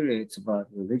Algeria it's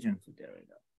about religion for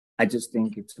Derrida. I just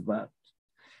think it's about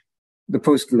the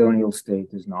post-colonial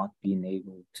state has not been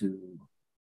able to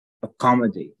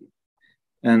accommodate it.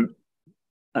 And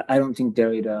I don't think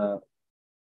Derrida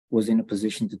was in a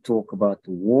position to talk about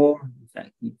the war. In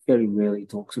fact, he very rarely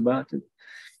talks about it.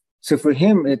 So for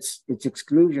him, it's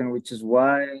exclusion, which is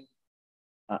why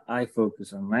I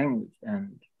focus on language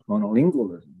and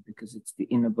monolingualism, because it's the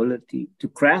inability to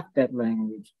craft that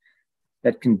language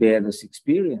that can bear this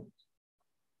experience.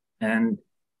 And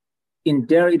in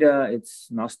Derrida, it's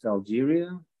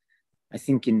nostalgia. I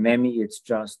think in Memi, it's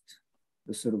just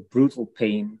the sort of brutal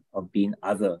pain of being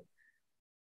other,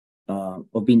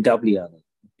 or being doubly other,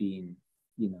 being,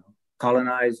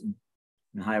 colonized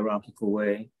in a hierarchical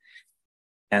way,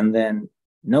 and then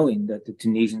knowing that the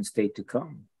Tunisian state to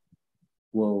come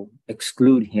will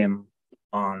exclude him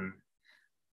on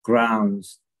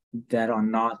grounds that are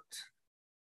not,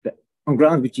 on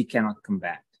grounds which he cannot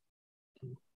combat.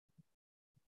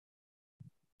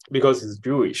 Because he's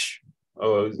Jewish.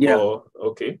 Yeah.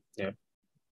 Okay. Yeah.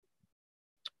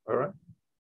 All right.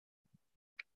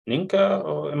 Nienke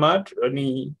or Emad,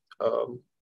 any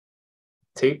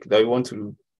take that you want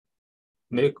to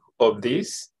make of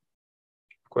this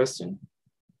question?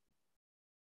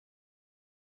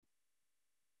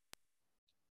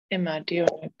 Emad, do you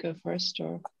want to go first,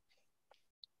 or?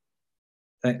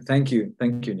 Thank you,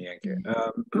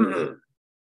 Nienke.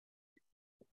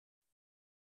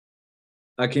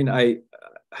 Akin, I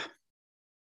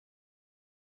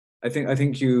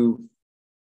think you,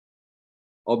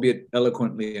 albeit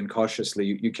eloquently and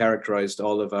cautiously, you characterized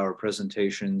all of our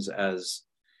presentations as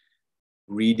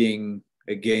reading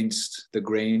against the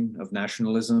grain of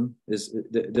nationalism.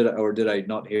 Did I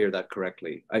not hear that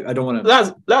correctly? I don't want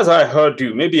to. That's how I heard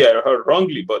you. Maybe I heard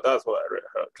wrongly, but that's what I heard.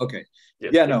 Okay.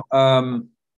 Yes, yeah. No.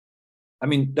 I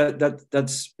mean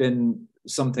that's been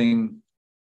something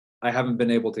I haven't been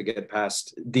able to get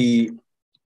past. The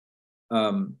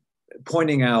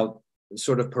pointing out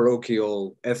sort of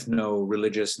parochial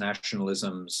ethno-religious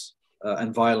nationalisms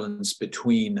and violence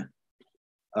between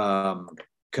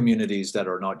communities that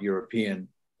are not European,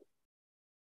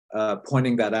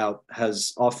 pointing that out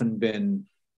has often been,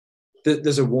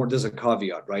 there's a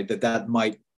caveat, right? That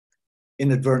might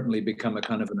inadvertently become a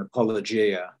kind of an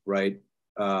apologia, right,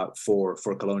 for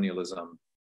colonialism.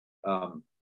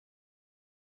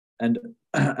 And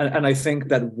I think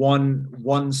that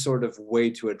one sort of way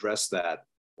to address that,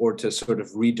 or to sort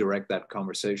of redirect that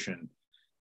conversation,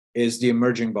 is the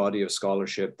emerging body of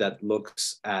scholarship that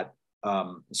looks at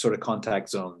sort of contact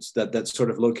zones, that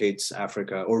sort of locates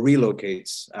Africa or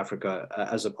relocates Africa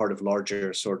as a part of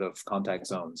larger sort of contact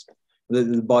zones.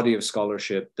 The body of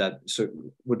scholarship that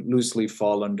would loosely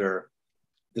fall under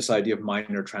this idea of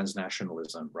minor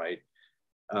transnationalism, right?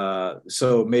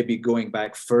 So maybe going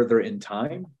back further in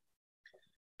time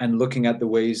and looking at the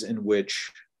ways in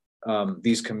which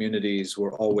these communities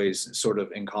were always sort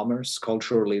of in commerce,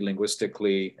 culturally,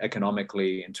 linguistically,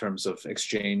 economically, in terms of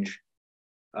exchange.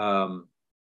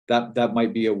 That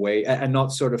might be a way, and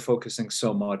not sort of focusing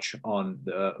so much on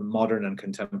the modern and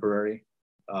contemporary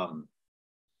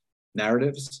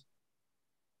narratives,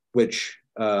 which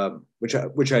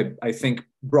I think,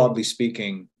 broadly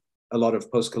speaking, a lot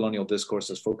of post-colonial discourse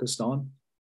is focused on.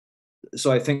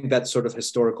 So I think that sort of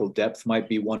historical depth might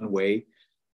be one way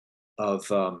of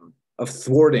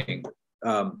thwarting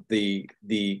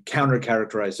the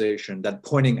counter-characterization, that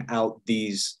pointing out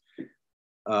these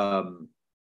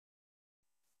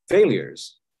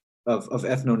failures of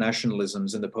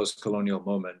ethno-nationalisms in the post-colonial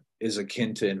moment is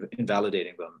akin to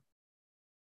invalidating them.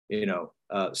 You know,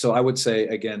 so I would say,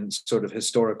 again, sort of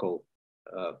historical,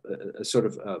 a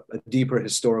deeper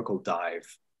historical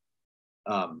dive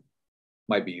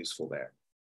might be useful there.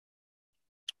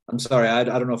 I'm sorry, I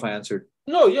don't know if I answered.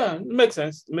 No, yeah, it makes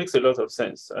sense. It makes a lot of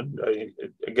sense. And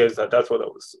I guess that's what I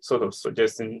was sort of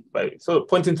suggesting by sort of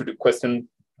pointing to the question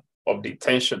of the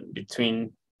tension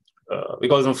between,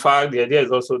 because in fact, the idea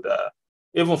is also that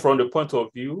even from the point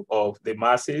of view of the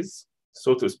masses,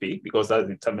 so to speak, because that's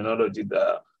the terminology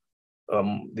that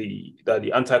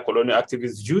the anti-colonial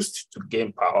activists used to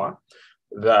gain power,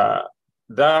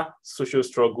 that social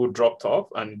struggle dropped off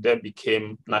and then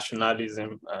became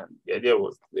nationalism. And the idea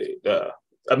was,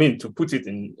 to put it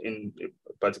in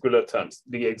particular terms,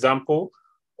 the example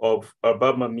of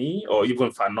Abamami or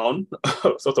even Fanon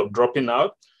sort of dropping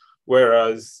out,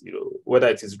 whereas, you know, whether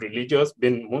it is religious,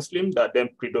 being Muslim, that then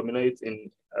predominates in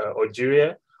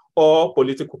Algeria, or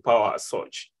political power as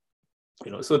such.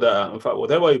 You know, so that, in fact,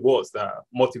 whatever it was that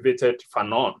motivated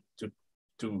Fanon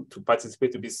to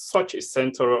participate, to be such a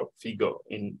central figure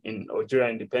in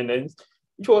Algerian independence,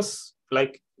 it was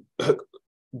like a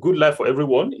good life for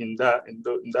everyone in that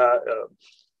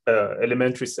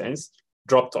elementary sense,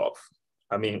 dropped off.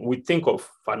 I mean, we think of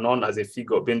Fanon as a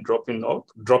figure being dropping off,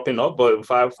 but in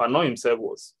fact, Fanon himself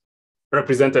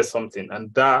represented something,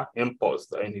 and that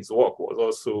impulse in his work was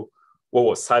also what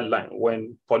was sidelined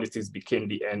when politics became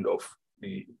the end of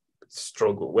the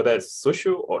struggle, whether it's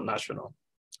social or national.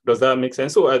 Does that make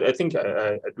sense? So I think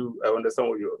I understand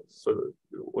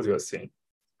what you're saying.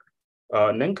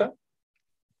 Nienke?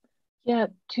 Yeah,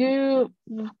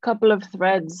 couple of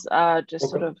threads, just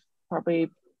okay. Sort of probably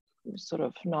sort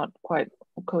of not quite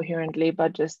coherently,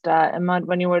 but just Emad,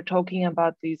 when you were talking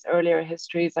about these earlier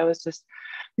histories, I was just,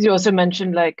 you also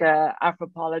mentioned like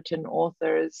Afropolitan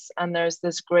authors, and there's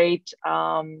this great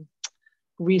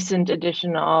recent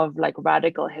edition of like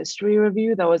Radical History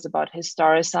Review that was about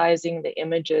historicizing the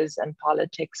images and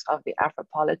politics of the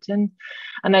Afropolitan.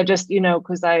 And I just,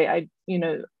 because I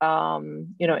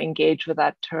engage with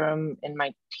that term in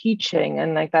my teaching,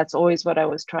 and like that's always what I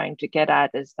was trying to get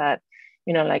at, is that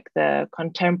like the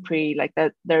contemporary, like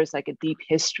that there's like a deep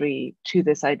history to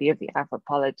this idea of the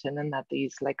Afropolitan, and that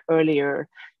these like earlier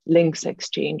links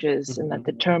exchanges, and that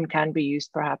the term can be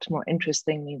used perhaps more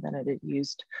interestingly than it is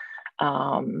used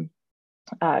in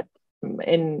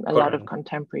a lot of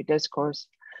contemporary discourse.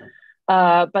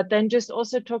 But then just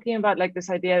also talking about like this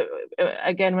idea,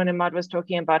 again, when Emad was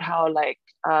talking about how like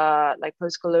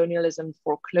post-colonialism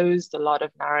foreclosed a lot of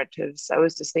narratives, I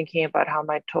was just thinking about how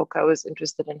my talk, I was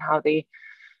interested in how the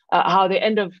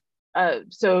end of,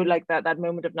 so like that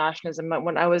moment of nationalism,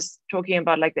 when I was talking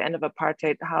about like the end of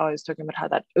apartheid, how I was talking about how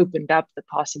that opened up the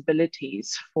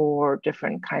possibilities for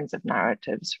different kinds of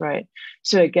narratives, right?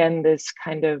 So again, this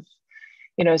kind of,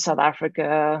 South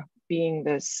Africa being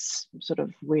this sort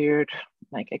of weird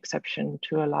like exception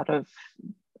to a lot of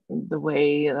the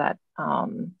way that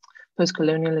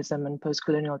post-colonialism and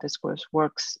post-colonial discourse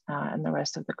works in the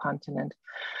rest of the continent.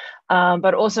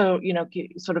 But also,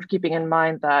 sort of keeping in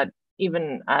mind that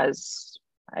even as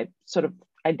I sort of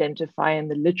identify in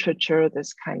the literature,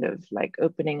 this kind of like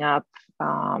opening up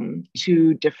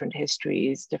to different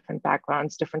histories, different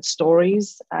backgrounds, different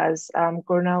stories, as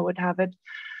Gurnah would have it.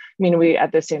 I mean, we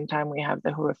at the same time, we have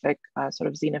the horrific sort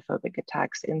of xenophobic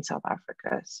attacks in South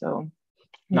Africa. So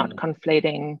not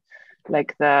conflating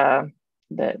like the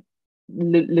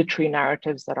literary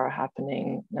narratives that are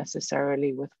happening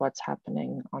necessarily with what's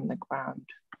happening on the ground.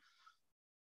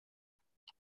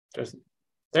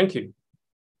 Thank you.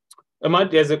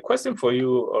 Emad, there's a question for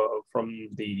you from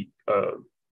the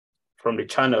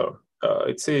channel.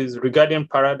 It says, regarding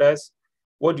Paradise,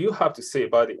 what do you have to say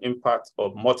about the impact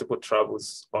of multiple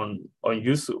travels on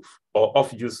Yusuf or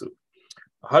of Yusuf?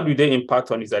 How do they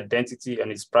impact on his identity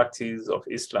and his practice of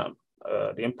Islam?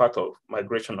 The impact of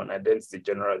migration on identity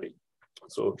generally.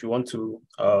 So if you want to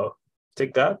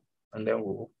take that, and then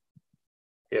we'll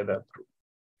hear that through.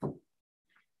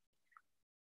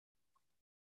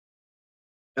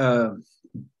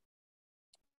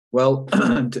 Well,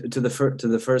 to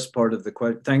the first part of the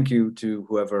question, thank you to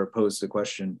whoever posed the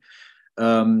question.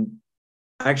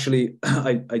 Actually,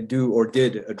 I do or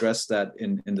did address that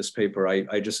in this paper. I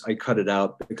cut it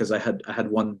out because I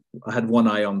had one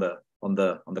eye on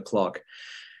the clock.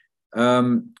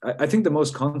 I think the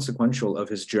most consequential of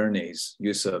his journeys,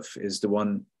 Yusuf, is the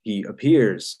one he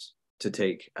appears to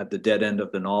take at the dead end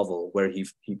of the novel, where he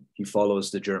follows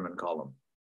the German column.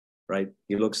 Right?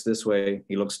 He looks this way,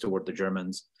 he looks toward the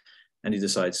Germans, and he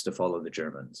decides to follow the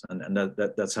Germans, and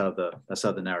that's how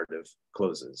the narrative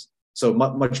closes. So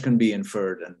much can be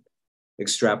inferred and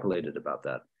extrapolated about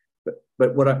that.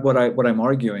 But what I'm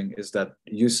arguing is that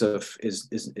Yusuf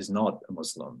is not a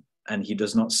Muslim, and he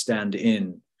does not stand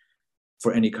in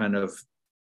for any kind of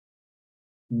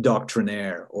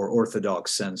doctrinaire or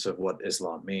orthodox sense of what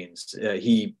Islam means.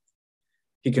 He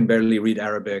can barely read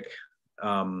Arabic.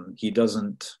 He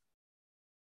doesn't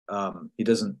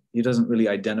really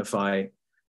identify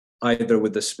either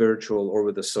with the spiritual or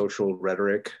with the social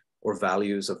rhetoric or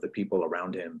values of the people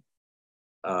around him.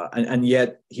 And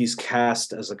yet he's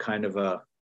cast as a kind of a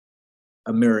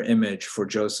mirror image for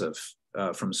Joseph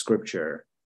from scripture.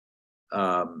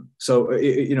 So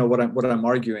what I'm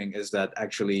arguing is that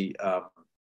actually,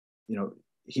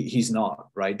 he's not,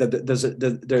 right?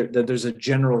 That there's a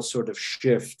general sort of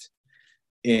shift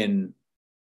in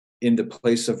the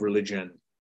place of religion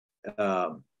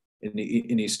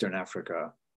in Eastern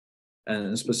Africa,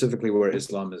 and specifically where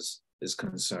Islam is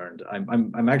concerned.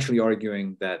 I'm actually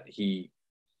arguing that he's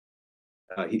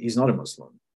not a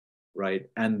Muslim, right?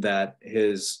 And that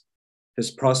his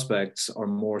prospects are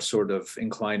more sort of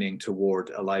inclining toward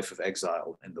a life of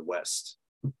exile in the West.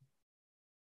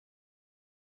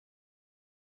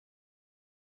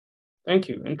 Thank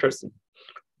you. Interesting.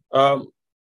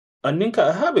 Nienke,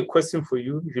 I have a question for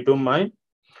you, if you don't mind.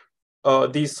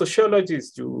 The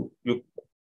sociologist you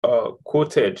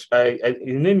quoted, his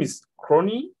name is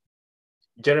Croney,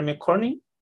 Jeremy Croney?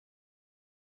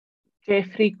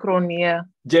 Jeffrey Croney.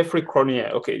 Jeffrey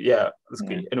Croney. Okay, yeah, that's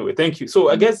okay. Anyway, thank you. So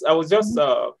I guess I was just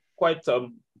quite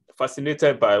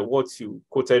fascinated by what you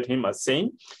quoted him as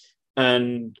saying,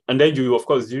 and then you of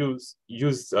course used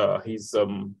his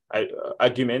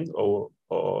argument or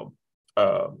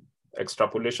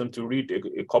extrapolation to read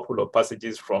a couple of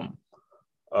passages from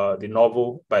the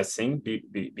novel by Singh,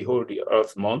 Behold the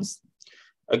Earth Mourns.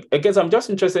 I guess I'm just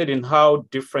interested in how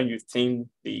different you think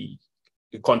the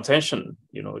contention,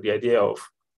 the idea of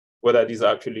whether these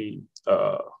are actually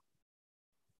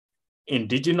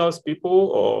indigenous people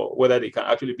or whether they can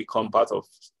actually become part of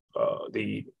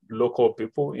the local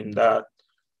people in that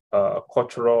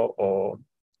cultural or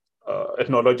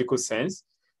ethnological sense.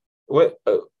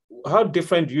 How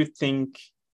different do you think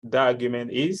that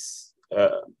argument is?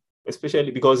 Especially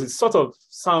because it sort of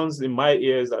sounds in my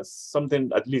ears as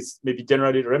something at least maybe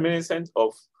generally reminiscent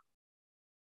of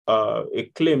a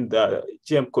claim that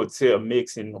G.M. Coetzee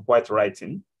makes in White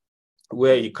Writing,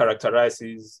 where he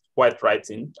characterizes white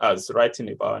writing as writing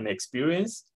about an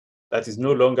experience that is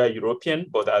no longer European,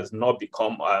 but has not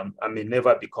become, may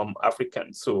never become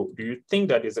African. So do you think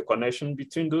that there's a connection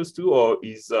between those two, or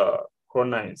is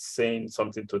Gurnah saying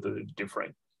something totally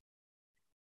different?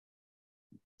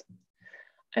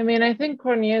 I mean, I think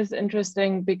Gurnah is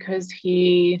interesting because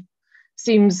he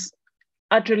seems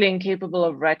utterly incapable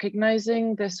of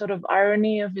recognizing the sort of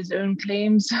irony of his own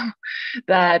claims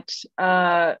that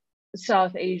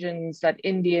South Asians, that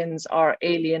Indians are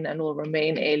alien and will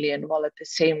remain alien, while at the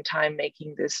same time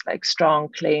making this like strong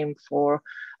claim for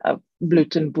a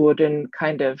Blutenboden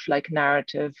kind of like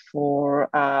narrative for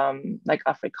like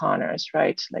Afrikaners,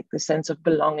 right? Like the sense of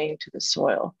belonging to the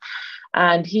soil.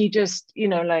 And he just,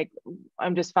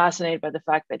 I'm just fascinated by the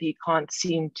fact that he can't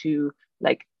seem to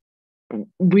like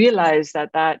realize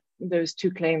that those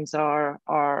two claims are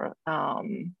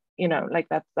like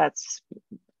that's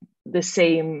the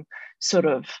same sort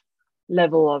of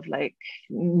level of like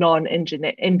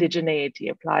non-indigeneity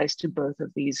applies to both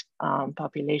of these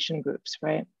population groups,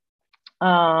 right?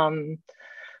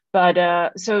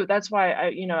 But so that's why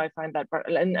I find that part,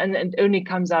 and it only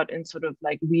comes out in sort of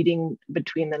like reading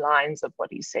between the lines of what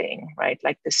he's saying, right?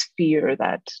 Like this fear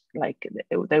that like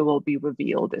they will be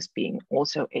revealed as being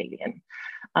also alien.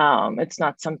 It's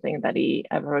not something that he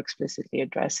ever explicitly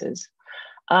addresses.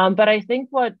 But I think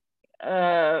what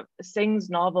Singh's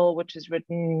novel, which is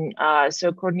written,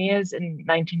 so Gurnah's in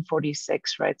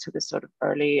 1946, right? So this sort of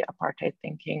early apartheid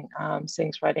thinking.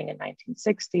 Singh's writing in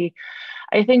 1960.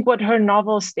 I think what her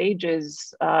novel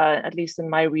stages, at least in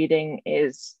my reading,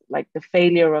 is like the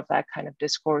failure of that kind of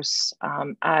discourse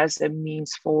as a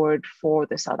means forward for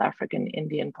the South African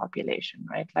Indian population,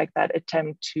 right? Like that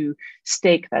attempt to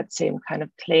stake that same kind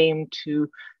of claim to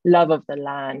love of the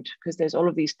land, because there's all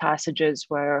of these passages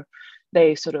where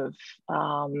they sort of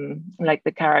like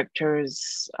the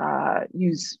characters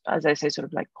use, as I say, sort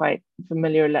of like quite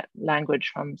familiar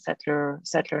language from settler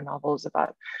novels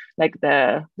about like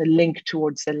the link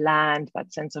towards the land,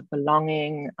 that sense of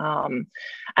belonging, and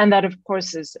that of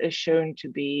course is shown to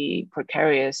be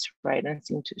precarious, right, and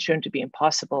shown to be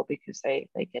impossible because they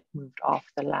get moved off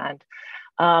the land.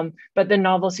 But the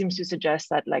novel seems to suggest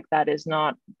that like that is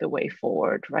not the way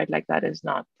forward, right? Like that is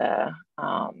not the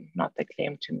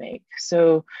claim to make.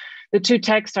 So the two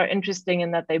texts are interesting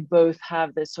in that they both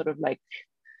have this sort of like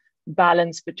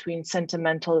balance between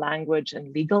sentimental language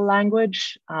and legal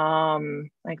language.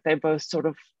 Like they're both sort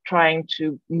of trying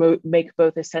to make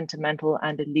both a sentimental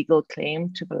and a legal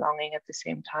claim to belonging at the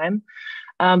same time.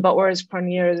 But whereas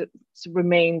Gurnah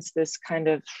remains this kind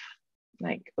of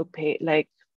like opaque, like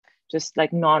just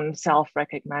like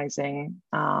non-self-recognizing,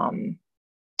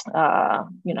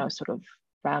 sort of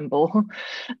ramble.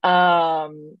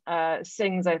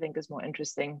 Singh's, I think, is more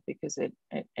interesting because it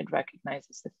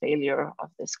recognizes the failure of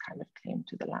this kind of claim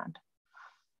to the land.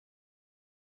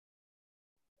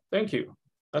 Thank you.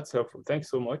 That's helpful. Thanks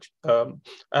so much. I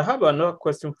have another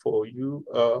question for you,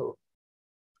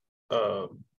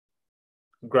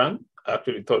 Grant. I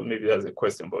actually thought maybe that's a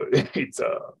question, but it's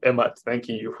Emad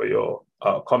thanking you for your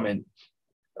comment,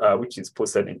 which is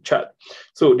posted in chat.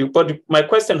 So, my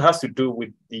question has to do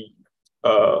with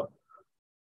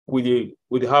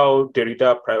with how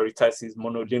Derrida prioritizes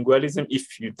monolingualism,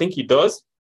 if you think he does.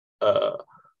 At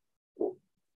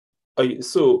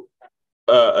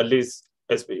least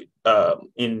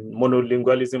in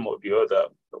monolingualism or the other.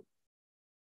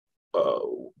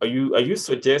 Are you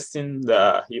suggesting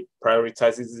that he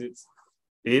prioritizes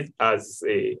it as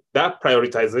that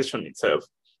prioritization itself?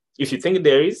 If you think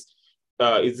there is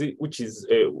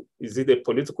it a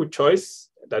political choice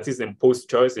that is imposed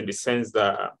choice in the sense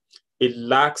that it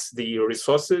lacks the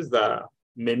resources that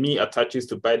Memi attaches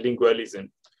to bilingualism,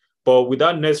 but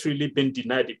without necessarily being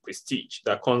denied the prestige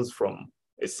that comes from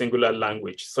a singular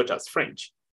language such as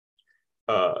French?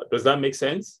 Does that make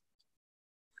sense?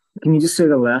 Can you just say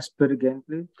the last bit again,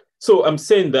 please? So I'm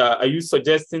saying that, are you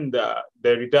suggesting that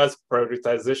Derrida's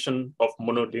prioritization of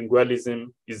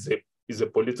monolingualism is a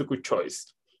political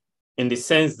choice, in the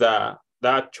sense that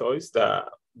that choice, that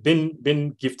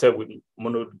being gifted with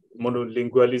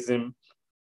monolingualism,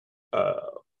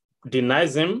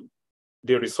 denies him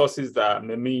the resources that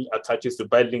Memi attaches to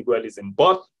bilingualism,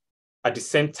 but at the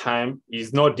same time,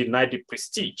 he's not denied the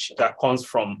prestige that comes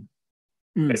from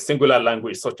a singular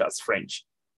language such as French?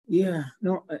 Yeah,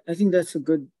 no, I think that's a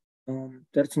good,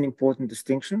 that's an important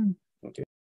distinction. Okay.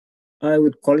 I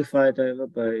would qualify it, however,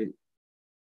 by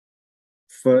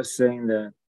first saying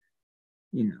that,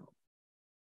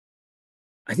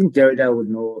 I think Derrida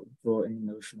would draw any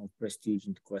notion of prestige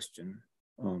into question.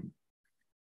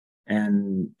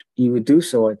 And he would do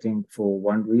so, I think, for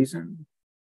one reason.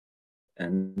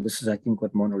 And this is, I think,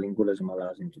 what monolingualism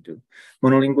allows him to do.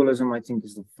 Monolingualism, I think,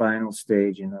 is the final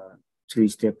stage in a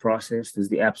three-step process. There's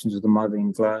the absence of the mother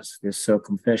in class, there's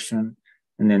circumfession,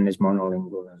 and then there's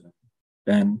monolingualism.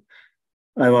 And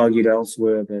I've argued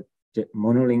elsewhere that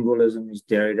monolingualism is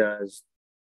Derrida's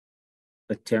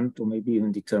attempt, or maybe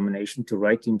even determination, to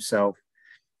write himself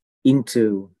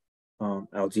into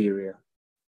Algeria,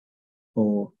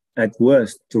 or at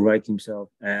worst, to write himself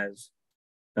as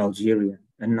Algerian,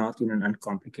 and not in an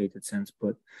uncomplicated sense,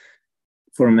 but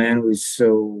for a man who is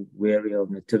so wary of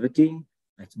nativity,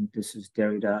 I think this is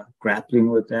Derrida grappling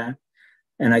with that.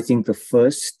 And I think the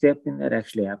first step in that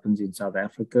actually happens in South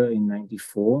Africa in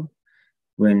 '94,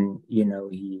 when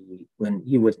when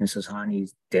he witnesses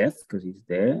Hani's death, because he's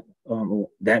there.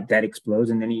 That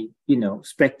explodes, and then he,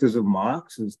 Spectres of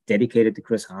Marx is dedicated to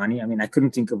Chris Hani. I mean, I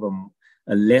couldn't think of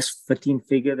a less fitting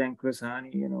figure than Chris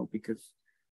Hani, because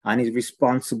Hani is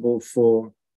responsible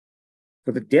for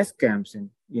the death camps,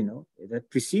 and that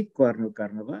precede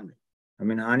Carnaval. I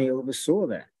mean, Hani oversaw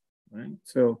that, right?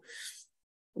 So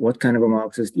what kind of a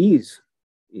Marxist is.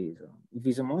 If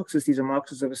he's a Marxist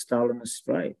of a Stalinist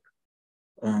stripe.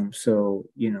 So,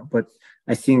 but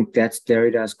I think that's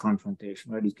Derrida's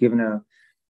confrontation, right?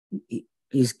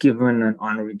 He's given an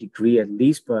honorary degree, at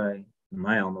least by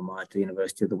my alma mater,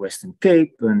 University of the Western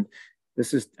Cape. And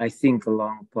this is, I think, a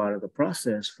long part of the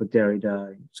process for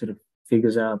Derrida. He sort of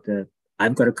figures out that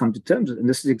I've got to come to terms with it. And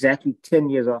this is exactly 10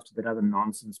 years after that other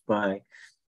nonsense by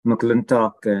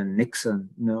McClintock and Nixon,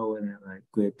 and like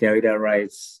where Derrida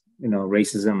writes,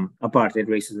 racism, apartheid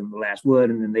racism, the last word,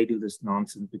 and then they do this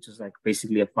nonsense, which is like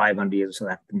basically a 500 years of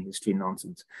South African history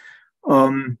nonsense.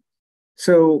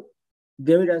 So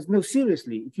Derrida, no,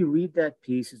 seriously, if you read that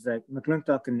piece, it's like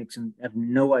McClintock and Nixon have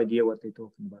no idea what they're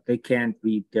talking about. They can't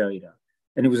read Derrida.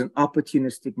 And it was an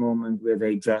opportunistic moment where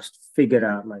they just figured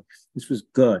out like this was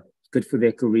good. It's good for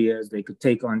their careers. They could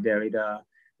take on Derrida.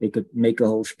 They could make a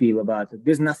whole spiel about it.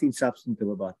 There's nothing substantive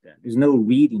about that. There's no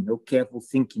reading, no careful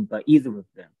thinking by either of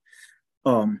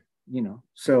them.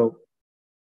 So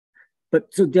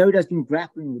Derrida's been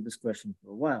grappling with this question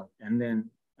for a while. And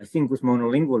then I think with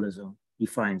monolingualism, he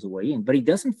finds a way in, but he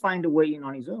doesn't find a way in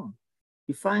on his own.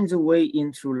 He finds a way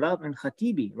in through love and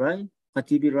Khatibi, right?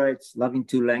 Khatibi writes Love in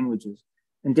Two Languages.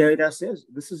 And Derrida says,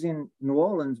 this is in New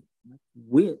Orleans,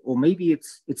 or maybe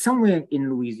it's somewhere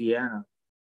in Louisiana,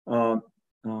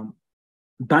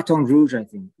 Baton Rouge, I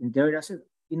think. And Derrida says,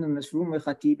 in this room where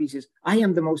Khatibi says, I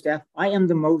am the most,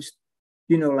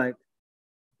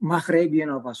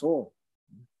 Maghrebian of us all.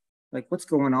 Like, what's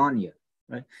going on here,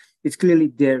 right? It's clearly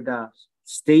Derrida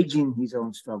staging his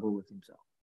own struggle with himself.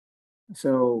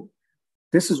 So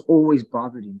this has always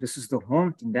bothered him. This is the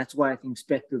haunting. That's why I think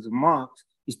Spectres of Marx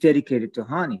is dedicated to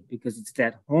Hani, because it's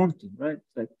that haunting, right?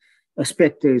 It's like a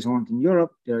spectre is haunting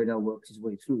Europe, Derrida works his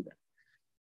way through that.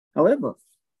 However,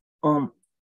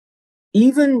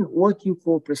 even what you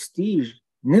call prestige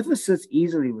never sits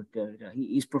easily with Derrida.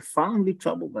 He is profoundly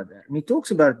troubled by that. And he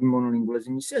talks about it in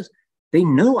monolingualism. He says, they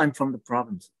know I'm from the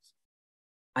provinces.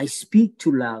 I speak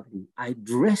too loudly. I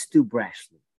dress too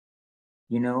brashly,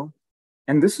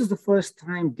 And this is the first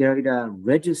time Derrida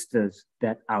registers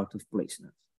that out of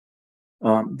placeness,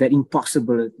 that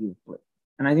impossibility of play.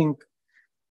 And I think,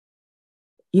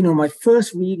 my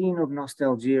first reading of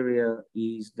Nostalgeria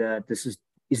is that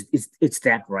it's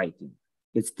that writing.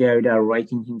 It's Derrida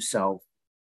writing himself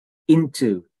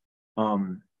into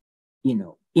Algeria,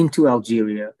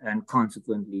 and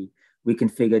consequently, we can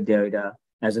figure Derrida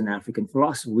as an African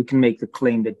philosopher. We can make the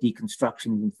claim that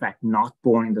deconstruction is in fact not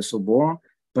born in the Sorbonne,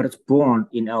 but it's born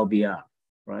in LBR,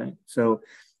 right? So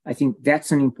I think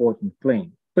that's an important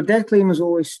claim. But that claim has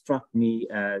always struck me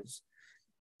as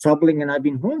troubling, and I've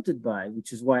been haunted by,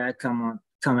 which is why I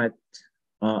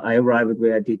I arrive at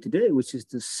where I did today, which is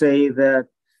to say that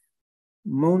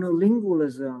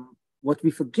monolingualism, what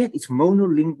we forget, is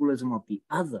monolingualism of the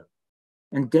other.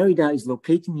 And Derrida is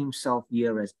locating himself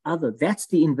here as other. That's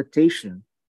the invitation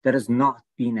that has not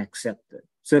been accepted,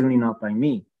 certainly not by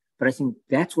me. But I think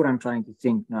that's what I'm trying to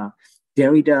think now.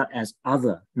 Derrida as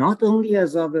other, not only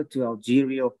as other to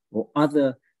Algeria or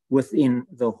other within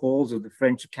the halls of the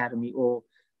French Academy or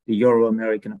the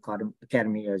Euro-American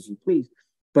Academy, as you please,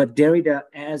 but Derrida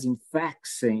as in fact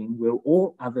saying we're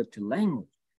all other to language.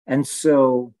 And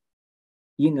so,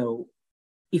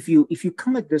 if you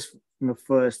come at this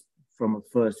from a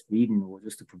first reading or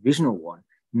just a provisional one,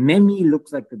 Memmi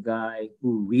looks like the guy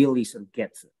who really sort of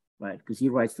gets it, right? Because he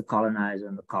writes The Colonizer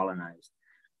and the Colonized.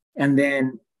 And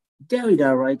then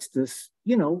Derrida writes this,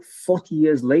 40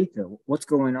 years later, what's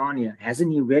going on here?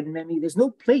 Hasn't he read Memmi? There's no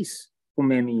place for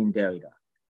Memmi in Derrida,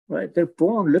 right? They're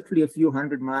born literally a few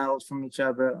hundred miles from each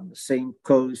other on the same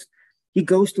coast. He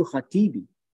goes to Khatibi.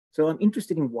 So I'm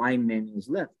interested in why Memmi is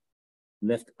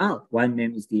left out, why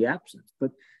Memmi is the absence.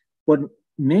 But what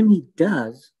Memmi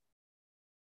does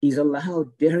is allow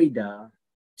Derrida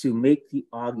to make the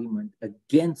argument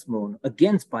against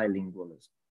bilingualism,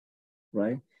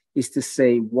 right? Is to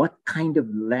say what kind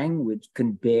of language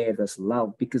can bear this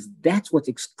love, because that's what's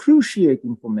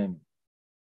excruciating for Memmi,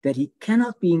 that he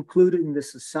cannot be included in the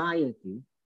society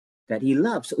that he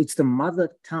loves. So it's the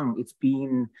mother tongue. It's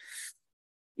been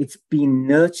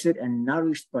nurtured and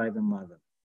nourished by the mother.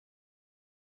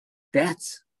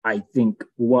 That's, I think,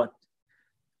 what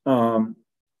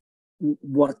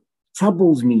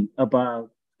troubles me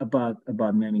about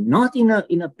Memmi, not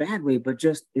in a bad way, but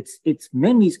just it's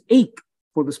Memmi's ache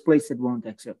for this place that won't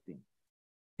accept him.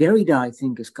 Derrida, I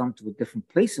think, has come to a different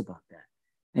place about that,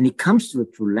 and he comes to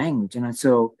it through language. And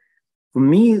so, for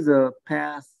me, the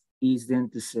path is then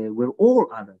to say we're all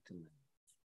other to language,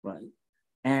 right?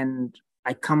 And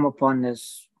I come upon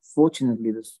this,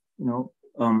 fortunately, this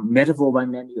metaphor by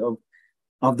Memmi of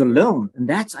of the loan. And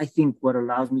that's, I think, what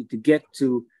allows me to get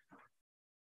to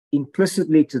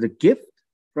implicitly to the gift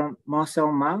from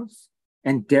Marcel Mauss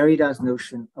and Derrida's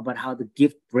notion about how the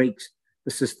gift breaks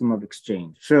the system of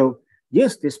exchange. So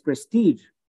yes, there's prestige,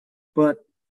 but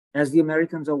as the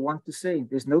Americans are wont to say,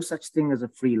 there's no such thing as a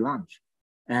free lunch.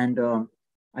 And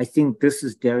I think this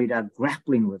is Derrida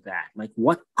grappling with that. Like,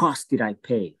 what cost did I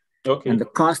pay? Okay. And the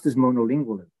cost is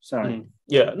monolingualism. Sorry.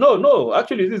 Yeah, no.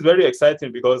 Actually, this is very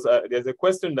exciting because there's a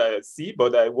question that I see,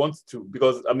 but I want to,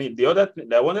 because I mean, the other thing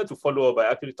that I wanted to follow up by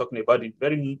actually talking about the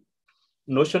very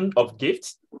notion of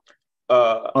gifts.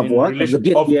 Of in what? relation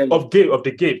Of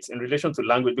the gift in relation to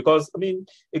language, because I mean,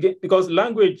 again, because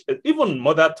language, even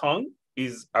mother tongue,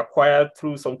 is acquired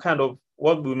through some kind of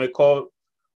what we may call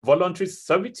voluntary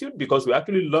servitude, because we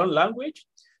actually learn language.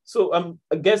 So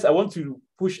I guess I want to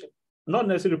push, not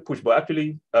necessarily push, but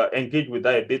actually engage with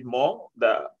that a bit more.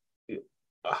 That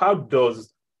how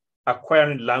does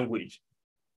acquiring language,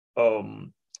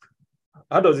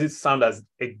 how does it sound as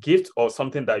a gift or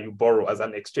something that you borrow as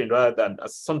an exchange, rather than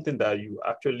as something that you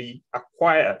actually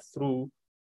acquire through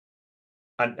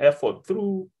an effort,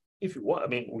 through, if you want, I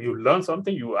mean, you learn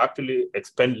something, you actually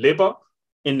expend labor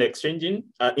in exchanging,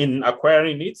 in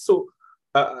acquiring it. So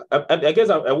I guess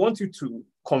I want you to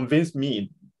convince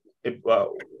me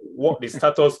what the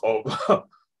status of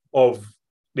of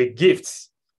the gifts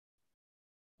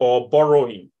or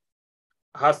borrowing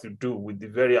has to do with the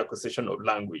very acquisition of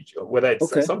language, or whether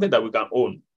it's something that we can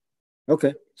own.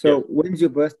 Okay. So when's your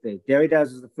birthday?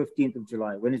 Derrida's is the 15th of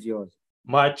July. When is yours?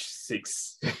 March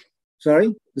 6th.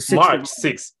 Sorry? The 6th March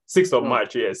 6th. 6th of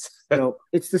March, yes. So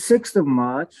it's the 6th of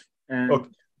March,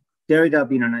 and Derrida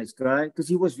being a nice guy, because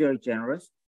he was very generous.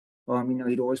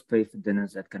 He'd always pay for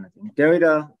dinners, that kind of thing.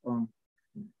 Derrida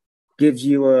gives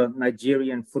you a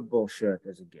Nigerian football shirt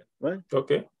as a gift, right?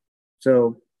 Okay.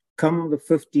 So come the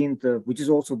 15th of, which is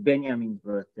also Benjamin's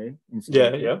birthday.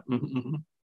 Yeah.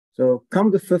 So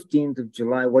come the 15th of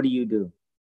July, what do?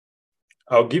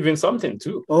 I'll give him something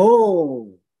too.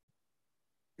 Oh,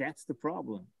 that's the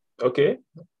problem. Okay.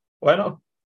 Why not?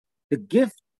 The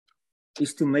gift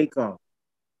is to make up.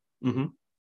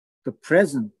 The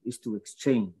present is to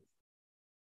exchange,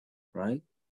 right?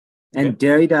 And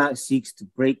Derrida seeks to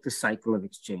break the cycle of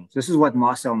exchange. This is what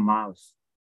Marcel Mauss,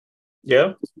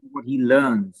 this is what he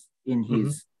learns in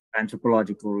his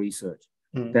anthropological research,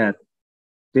 that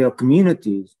there are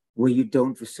communities where you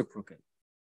don't reciprocate.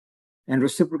 And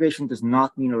reciprocation does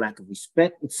not mean a lack of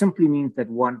respect. It simply means that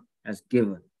one has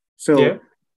given. So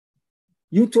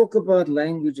you talk about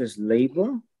language as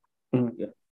labor,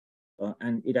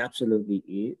 and it absolutely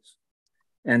is.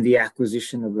 And the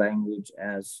acquisition of language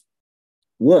as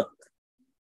work,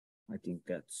 I think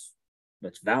that's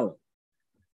valid.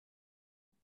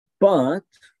 But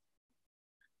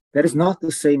that is not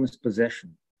the same as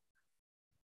possession.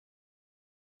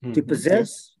 To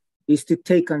possess is to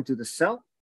take unto the self.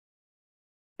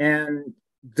 And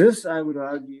this, I would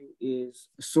argue, is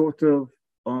sort of,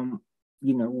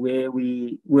 where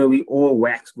we all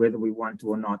wax, whether we want to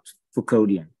or not,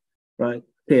 Foucauldian, right?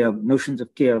 Notions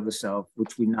of care of the self,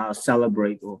 which we now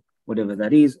celebrate, or whatever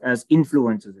that is, as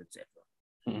influences, etc.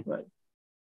 Right?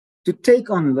 To take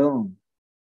on loan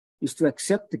is to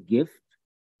accept the gift,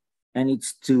 and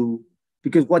it's to,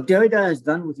 because what Derrida has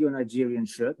done with your Nigerian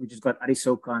shirt, which has got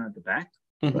Arisokan at the back,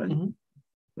 right?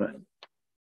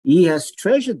 He has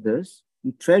treasured this,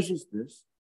 he treasures this,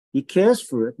 he cares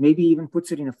for it, maybe even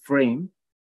puts it in a frame,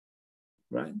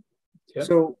 right?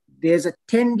 So there's a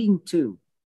tending to,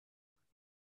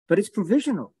 but it's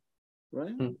provisional,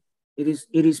 right? It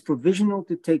is provisional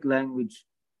to take language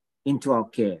into our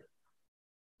care.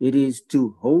 It is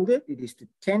to hold it, it is to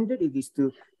tend it, it is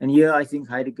to, and here I think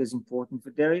Heidegger is important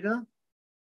for Derrida,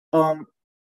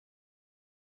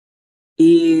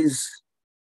 is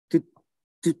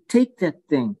to take that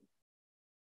thing,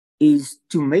 is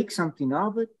to make something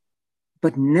of it,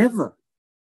 but never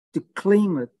to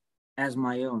claim it as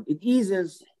my own. It is,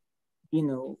 as,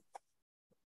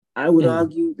 I would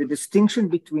argue, the distinction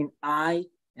between I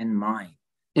and mine.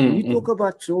 When you talk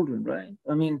about children, right?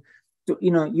 I mean,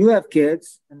 you have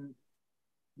kids, and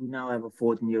we now have a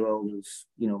 14-year-old who's,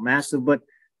 massive, but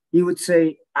he would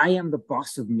say, I am the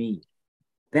boss of me.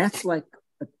 That's like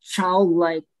a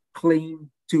childlike claim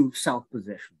to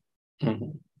self-possession.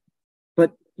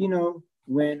 But,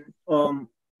 when a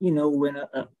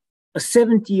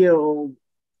 70-year-old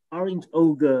orange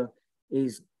ogre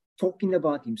is talking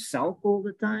about himself all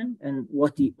the time and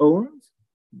what he owns,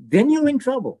 then you're in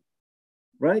trouble,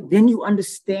 right? Then you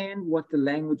understand what the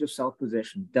language of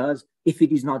self-possession does if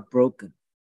it is not broken.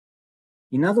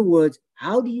 In other words,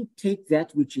 how do you take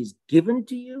that which is given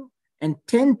to you and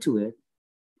tend to it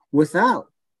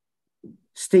without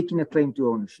staking a claim to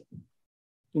ownership.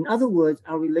 In other words,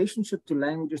 our relationship to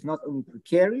language is not only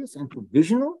precarious and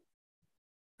provisional,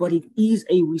 but it is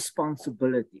a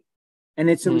responsibility. And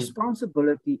it's a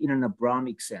responsibility in an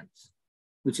Abrahamic sense,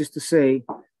 which is to say,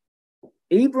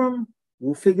 Abram,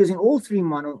 who figures in all three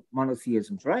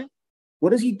monotheisms, right? What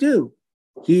does he do?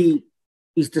 He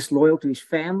is disloyal to his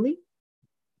family,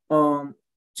 to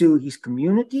his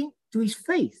community, to his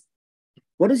faith.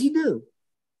 What does he do?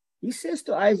 He says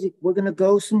to Isaac, we're going to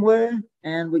go somewhere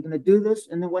and we're going to do this.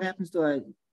 And then what happens to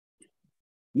Isaac?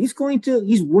 He's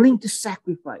willing to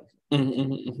sacrifice.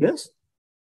 Yes?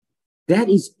 That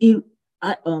is,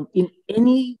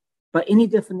 by any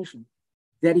definition,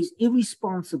 that is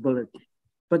irresponsibility,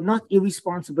 but not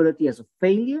irresponsibility as a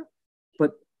failure,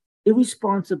 but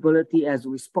irresponsibility as a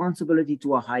responsibility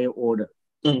to a higher order.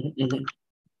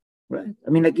 Right? I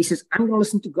mean, like he says, I'm going to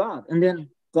listen to God, and then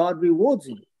God rewards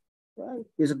him. Right?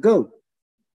 There's a goat.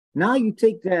 Now you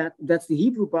take that's the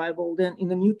Hebrew Bible, then in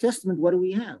the New Testament, what do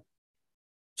we have?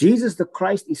 Jesus the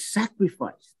Christ is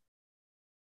sacrificed.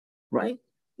 Right?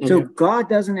 So God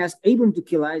doesn't ask Abram to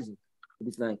kill Isaac.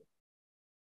 It's like,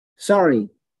 sorry,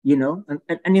 and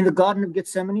in the Garden of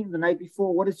Gethsemane the night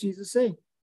before, what does Jesus say?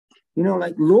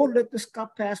 Like, Lord, let this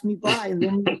cup pass me by. And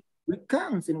then he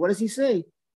recounts. And what does he say?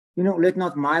 Let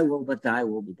not my will, but thy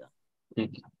will be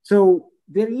done. So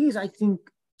there is, I think,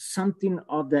 something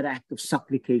of that act of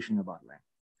supplication about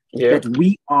language, that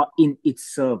we are in its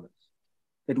service,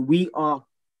 that we are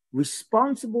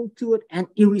responsible to it and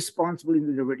irresponsible in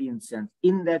the Derridian sense,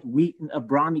 in that we, in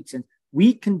Abrahamic sense,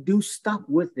 we can do stuff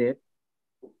with it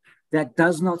that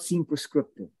does not seem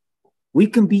prescriptive. We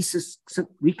can be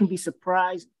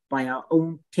surprised by our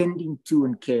own tending to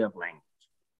and care of language.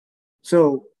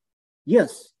 So,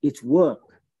 yes, it's work,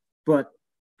 but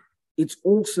it's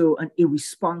also an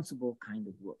irresponsible kind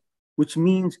of work, which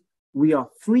means we are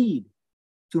freed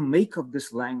to make of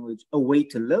this language a way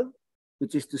to live,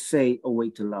 which is to say, a way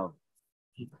to love.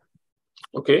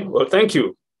 Okay, well, thank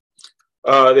you.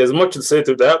 There's much to say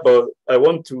to that, but I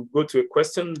want to go to a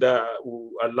question that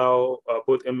will allow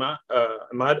both Emad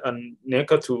and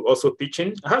Nienke to also pitch in.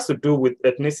 It has to do with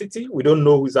ethnicity. We don't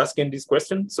know who's asking this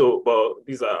question, but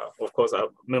these are, of course,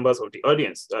 members of the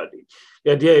audience.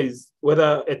 The idea is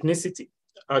whether ethnicity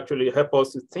actually help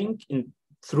us to think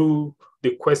through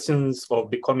the questions of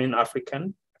becoming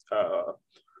African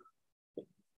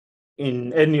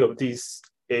in any of these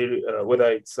areas,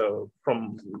 whether it's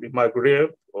from the Maghreb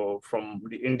or from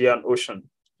the Indian Ocean.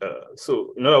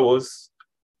 So in other words,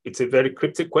 it's a very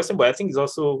cryptic question, but I think it's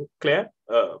also clear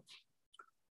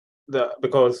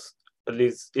because at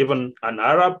least even an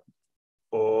Arab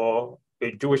or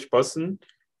a Jewish person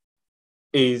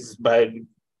is by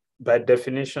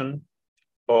definition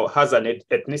or has an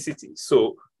ethnicity.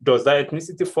 So does that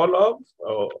ethnicity follow?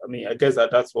 I mean, I guess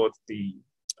that's what the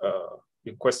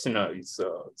questioner is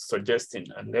suggesting,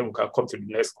 and then we can come to the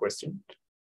next question.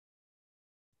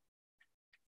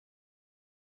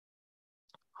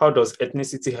 How does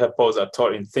ethnicity help us at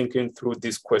all in thinking through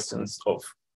these questions of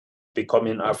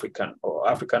becoming African or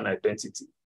African identity?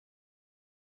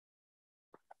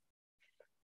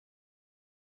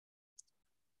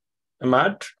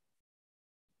 Emad,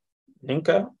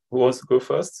 Nienke, who wants to go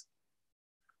first?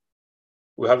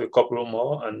 We have a couple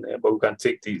more, but we can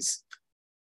take these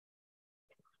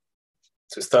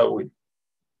to start with.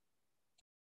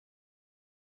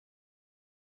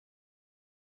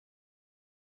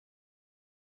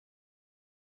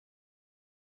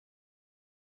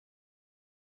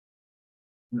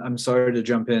 I'm sorry to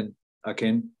jump in,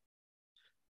 Akin.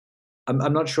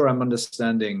 I'm not sure I'm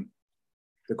understanding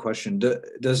the question.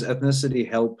 Does ethnicity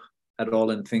help at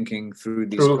all in thinking through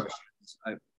these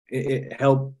questions? It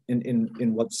help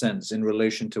in what sense? In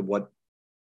relation to what?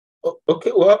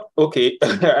 Okay, well, okay.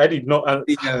 I did not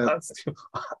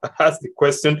ask the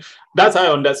question. That's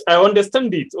how I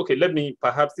understand it. Okay,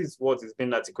 perhaps this is what is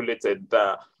being articulated,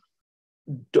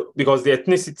 because the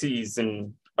ethnicity is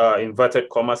in inverted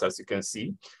commas, as you can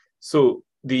see. So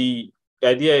the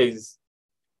idea is,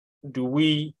 do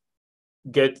we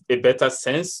get a better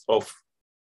sense of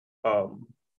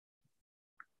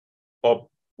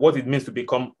what it means to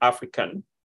become African,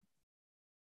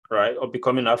 right? Or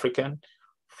becoming African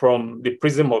from the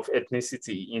prism of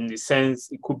ethnicity, in the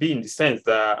sense, it could be in the sense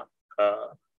that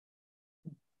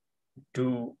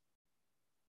do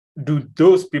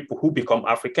those people who become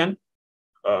African,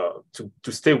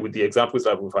 to stay with the examples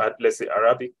that we've had, let's say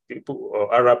Arabic people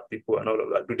or Arab people and all of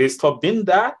that, do they stop being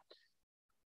that?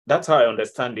 That's how I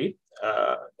understand it.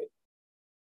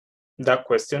 That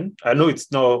question. I know it's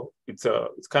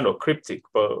kind of cryptic,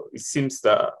 but it seems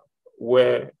that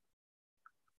where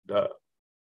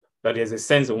there's a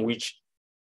sense in which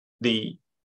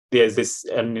there's this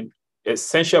an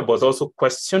essential but also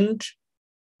questioned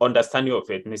understanding of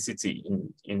ethnicity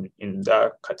in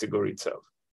that category itself.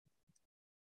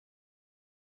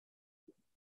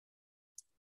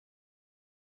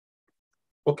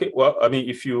 Okay, well, I mean,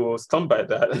 if you stand by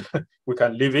that, we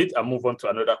can leave it and move on to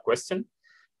another question.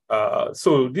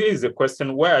 So this is a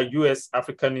question: why are US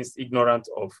Africanists ignorant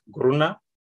of Gurnah?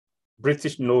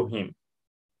 British know him,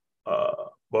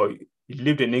 but he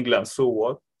lived in England, so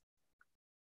what?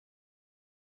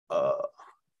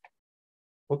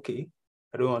 Okay,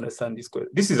 I don't understand this question.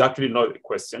 This is actually not a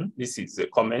question. This is a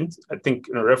comment, I think,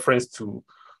 in reference to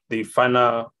the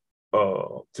final,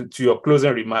 to your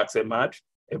closing remarks, Emad,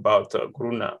 about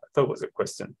Gurnah. I thought it was a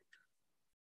question.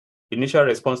 Initial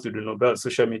response to the Nobel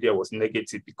social media was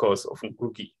negative because of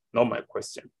Ngugi, not my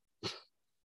question.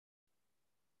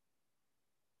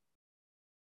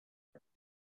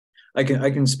 I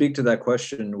can speak to that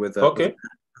question with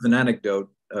an anecdote,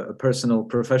 a personal,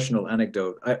 professional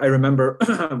anecdote. I remember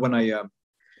when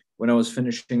I was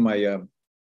finishing my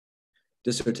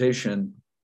dissertation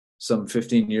some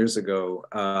 15 years ago,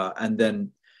 and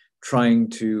then trying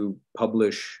to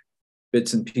publish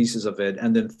bits and pieces of it,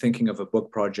 and then thinking of a book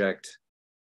project.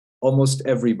 Almost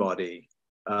everybody,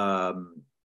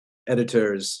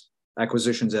 editors,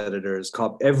 acquisitions editors,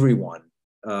 everyone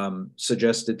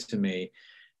suggested to me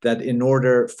that in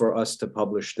order for us to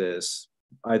publish this,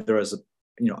 either as a,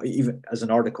 even as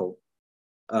an article,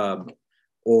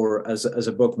 or as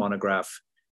a book monograph,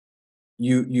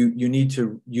 you need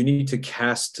to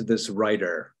cast this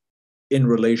writer in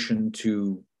relation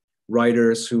to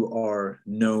writers who are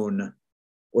known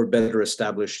or better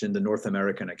established in the North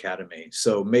American Academy.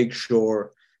 So make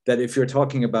sure that if you're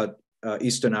talking about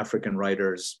Eastern African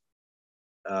writers,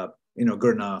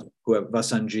 Gurnah,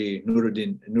 Vasanji,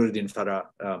 Nuruddin Farah,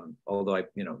 although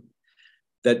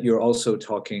that you're also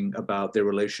talking about their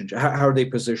relationship. How are they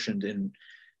positioned in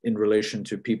relation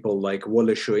to people like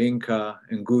Wole Soyinka,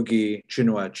 Ngugi,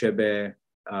 Chinua Achebe?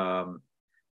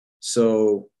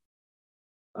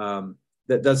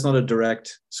 That's not a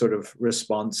direct sort of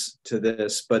response to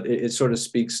this, but it sort of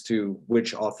speaks to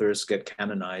which authors get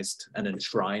canonized and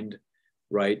enshrined,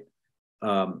 right?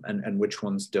 And which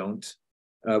ones don't.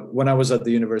 When I was at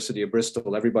the University of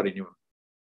Bristol, everybody knew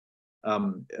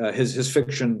him. His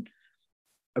fiction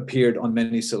appeared on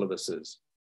many syllabuses.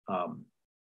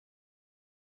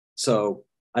 So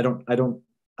I don't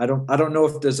know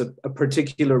if there's a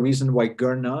particular reason why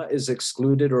Gurnah is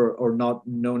excluded or not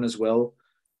known as well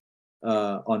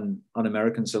on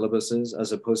American syllabuses,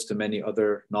 as opposed to many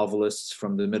other novelists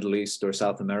from the Middle East or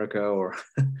South America, or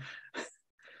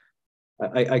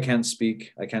I can't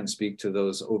speak to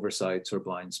those oversights or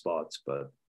blind spots,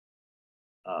 but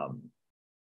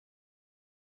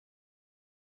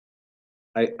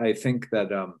I think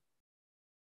that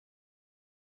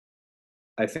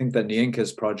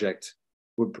Nienke's project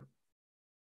would,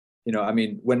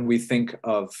 when we think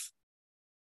of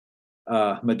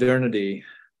modernity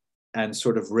and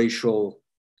sort of racial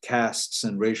castes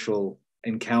and racial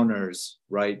encounters,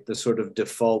 right? The sort of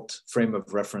default frame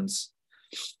of reference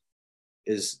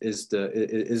is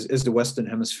the Western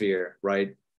Hemisphere,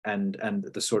 right? And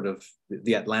the sort of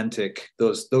the Atlantic,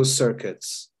 those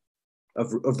circuits of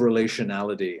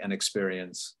relationality and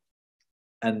experience,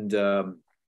 and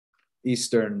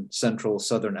Eastern, Central,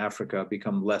 Southern Africa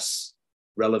become less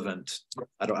relevant.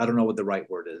 I don't know what the right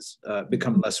word is.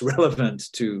 Become less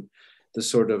relevant to the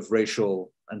sort of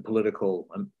racial and political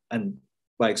and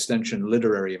by extension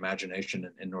literary imagination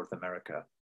in North America.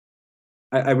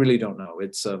 I really don't know.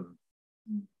 It's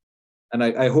and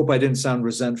I hope I didn't sound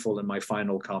resentful in my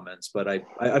final comments, but I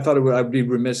thought I'd be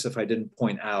remiss if I didn't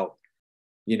point out,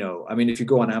 if you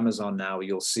go on Amazon now,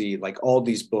 you'll see like all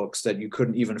these books that you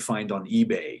couldn't even find on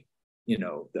eBay.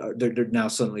 They're now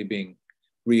suddenly being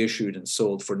reissued and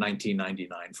sold for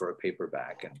 $19.99 for a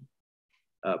paperback. And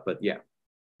but yeah.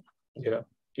 Yeah,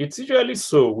 it's usually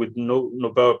so with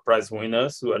Nobel Prize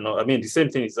winners who are not. The same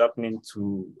thing is happening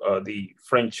to the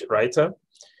French writer.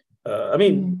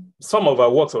 Some of our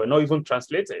works were not even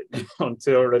translated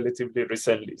until relatively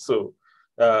recently. So,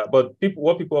 but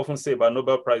what people often say about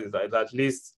Nobel Prize is that it at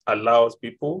least allows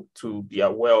people to be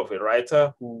aware of a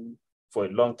writer who, for a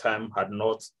long time, had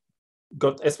not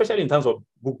got, especially in terms of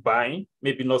book buying,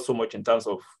 maybe not so much in terms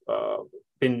of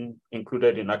being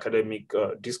included in academic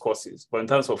discourses, but in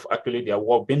terms of actually their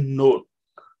work being known.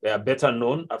 They are better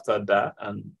known after that,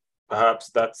 and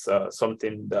perhaps that's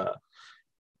something that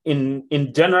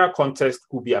in general context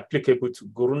could be applicable to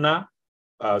Gurnah,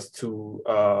 as to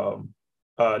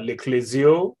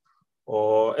Leclésio,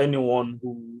 or anyone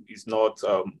who is not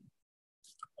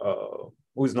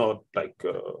like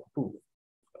a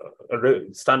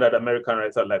standard American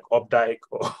writer like Updike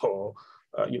or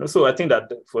so I think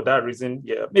that for that reason,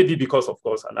 yeah, maybe because of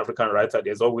course an African writer,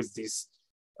 there's always this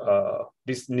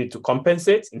need to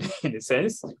compensate in a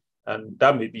sense, and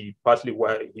that may be partly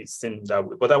why he's seen that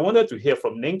way. But I wanted to hear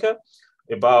from Nienke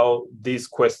about this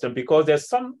question, because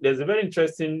there's a very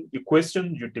interesting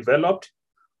equation you developed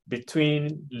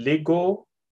between legal,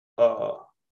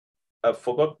 I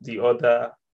forgot the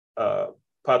other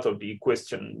part of the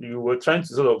equation. You were trying to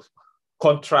sort of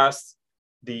contrast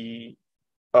the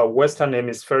Western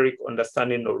hemispheric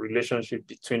understanding of relationship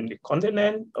between the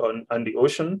continent and the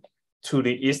ocean to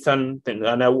the Eastern thing.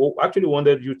 And I actually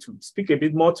wanted you to speak a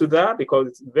bit more to that, because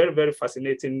it's a very, very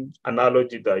fascinating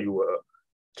analogy that you were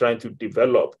trying to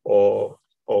develop or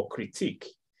critique.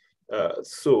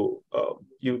 So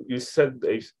you said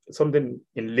something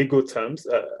in legal terms.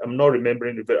 I'm not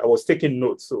remembering it, but I was taking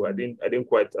notes, so I didn't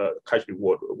quite catch the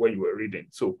word when you were reading.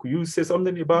 So could you say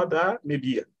something about that?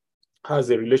 Maybe has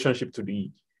a relationship to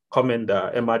the comment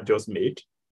that Emad just made.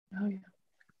 Oh yeah.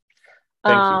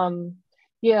 Thank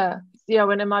you. Yeah.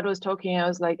 When Emad was talking, I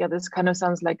was like, yeah, this kind of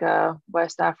sounds like a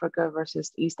West Africa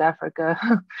versus East Africa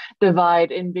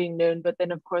divide in being known. But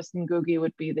then, of course, Ngugi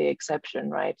would be the exception,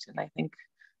 right? And I think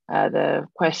the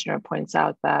questioner points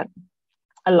out that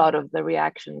a lot of the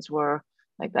reactions were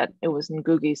like that. It was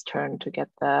Ngugi's turn to get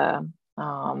the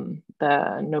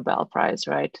Nobel Prize,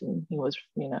 right? And he was,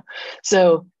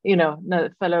 so,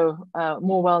 fellow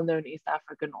more well-known East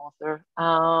African author.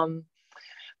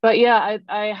 But yeah,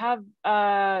 I have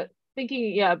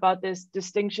thinking, about this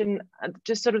distinction,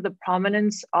 just sort of the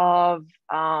prominence of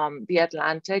the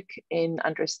Atlantic in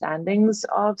understandings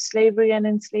of slavery and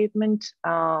enslavement,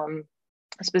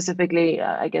 specifically,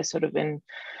 I guess, sort of in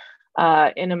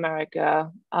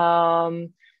America.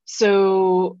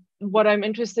 So what I'm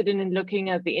interested in looking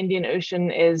at the Indian Ocean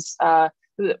is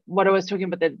what I was talking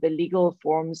about, the legal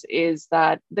forms, is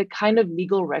that the kind of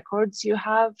legal records you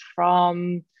have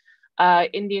from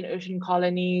Indian Ocean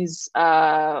colonies,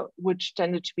 which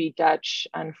tended to be Dutch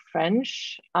and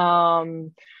French,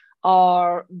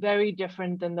 are very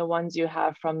different than the ones you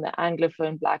have from the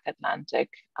Anglophone Black Atlantic,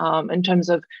 in terms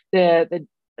of the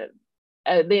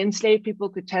enslaved people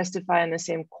could testify in the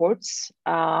same courts,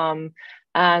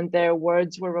 and their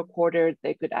words were recorded.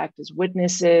 They could act as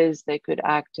witnesses. They could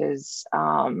act as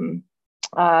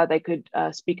they could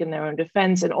speak in their own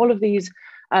defense, and all of these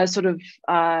sort of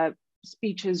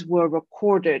speeches were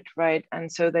recorded, right?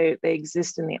 And so they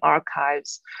exist in the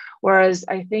archives. Whereas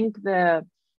I think the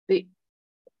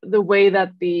way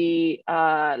that the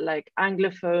like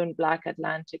Anglophone Black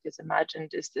Atlantic is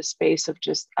imagined is the space of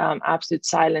just absolute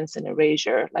silence and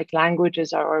erasure. Like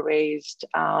languages are erased,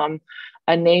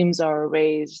 names are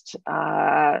erased,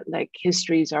 like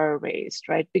histories are erased,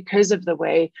 right? Because of the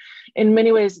way, in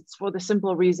many ways, it's for the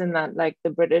simple reason that like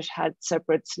the British had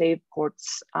separate slave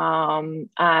courts,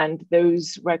 and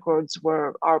those records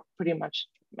are pretty much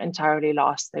entirely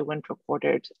lost. They weren't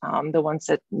recorded. The ones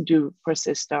that do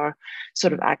persist are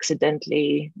sort of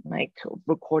accidentally like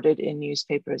recorded in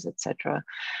newspapers, etc.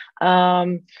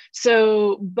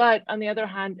 But on the other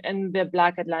hand, in the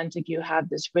Black Atlantic, you have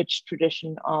this rich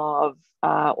tradition of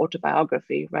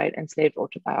autobiography, right? Enslaved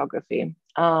autobiography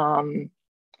from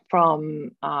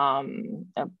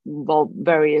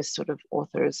various sort of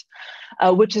authors,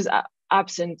 which is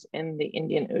absent in the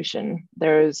Indian Ocean.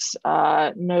 There's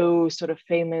no sort of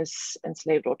famous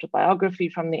enslaved autobiography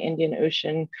from the Indian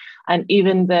Ocean. And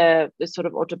even the sort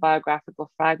of autobiographical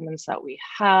fragments that we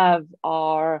have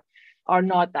are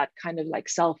not that kind of like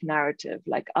self-narrative,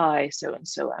 like I,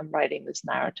 so-and-so, I'm writing this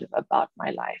narrative about my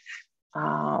life.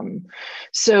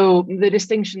 So the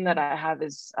distinction that I have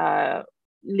is the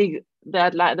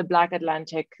Black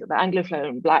Atlantic, the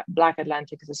Anglophone Black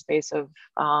Atlantic is a space of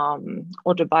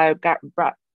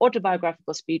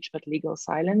autobiographical speech, but legal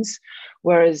silence,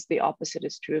 whereas the opposite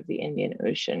is true of the Indian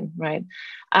Ocean, right?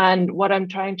 And what I'm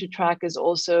trying to track is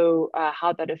also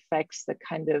how that affects the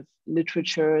kind of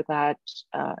literature that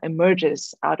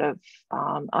emerges out of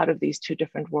these two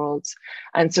different worlds.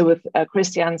 And so with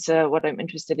Christianse, what I'm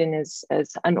interested in is,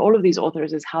 and all of these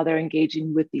authors, is how they're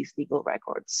engaging with these legal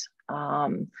records,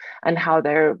 and how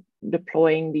they're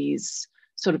deploying these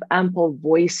sort of ample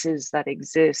voices that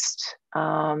exist,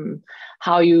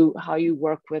 how you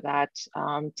work with that,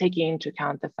 taking into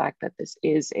account the fact that this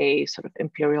is a sort of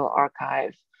imperial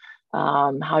archive.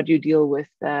 How do you deal with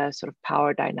the sort of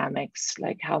power dynamics?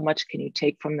 Like how much can you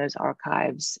take from those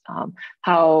archives?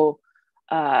 To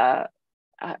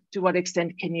what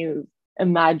extent can you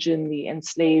imagine the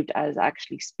enslaved as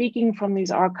actually speaking from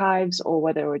these archives, or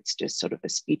whether it's just sort of a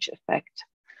speech effect.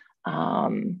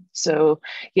 So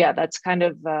yeah, that's kind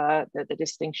of the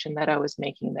distinction that I was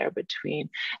making there between.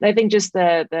 And I think just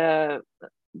the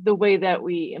way that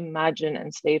we imagine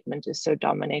enslavement is so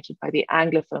dominated by the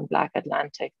Anglophone Black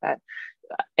Atlantic that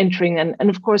entering, and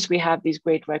of course we have these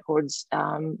great records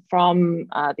from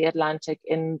the Atlantic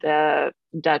in the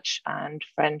Dutch and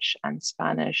French and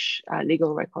Spanish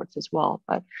legal records as well,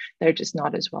 but they're just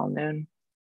not as well known.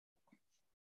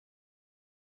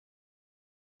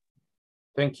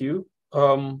 Thank you.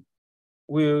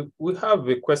 We have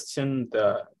a question that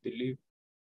I believe,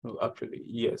 no, actually,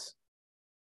 yes.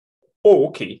 Oh,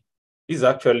 okay. It's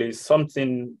actually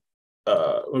something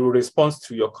in response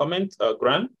to your comment,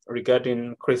 Grant,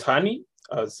 regarding Chris Hani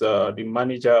as the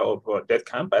manager of Death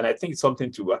Camp. And I think it's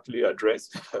something to actually address.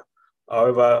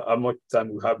 However, how much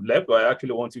time we have left, but I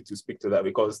actually want you to speak to that,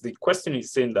 because the question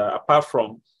is saying that apart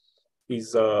from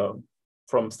his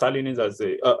from Stalinist as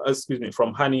a,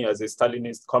 from Hani as a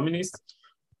Stalinist communist,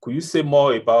 could you say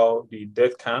more about the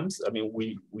death camps? I mean,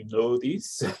 we know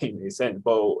this in a sense,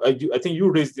 but I think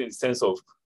you raised it in the sense of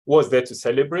what's there to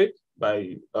celebrate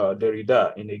by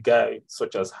Derrida in a guy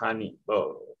such as Hani.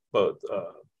 So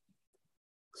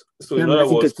in other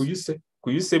words,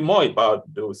 could you say more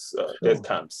about those death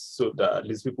camps so that at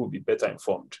least people will be better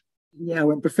informed? Yeah,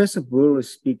 when Professor Boer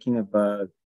was speaking about,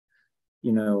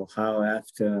 you know, how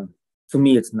after, for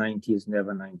me, it's 90, it's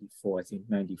never 94. I think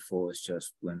 94 is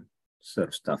just when sort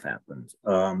of stuff happens.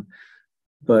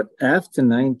 But after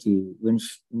 90, when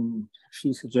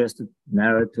she suggested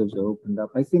narratives opened up,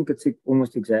 I think it's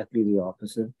almost exactly the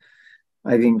opposite.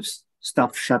 I think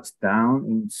stuff shuts down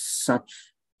in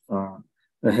such a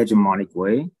hegemonic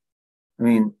way. I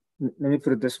mean, let me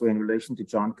put it this way in relation to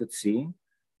John Coetzee.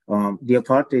 The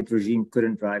apartheid regime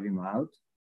couldn't drive him out,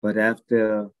 but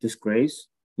after disgrace,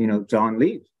 you know, John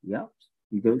leaves. Yeah,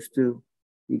 he goes to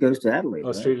Adelaide,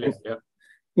 Australia. Right? Yeah.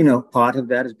 You know, part of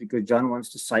that is because John wants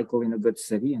to cycle in a good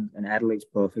city, and Adelaide's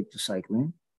perfect for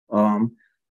cycling.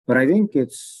 But I think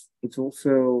it's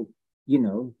also, you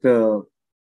know, the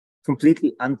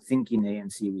completely unthinking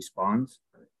ANC response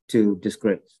to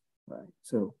disgrace, right?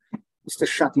 So it's the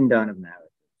shutting down of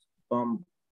narratives.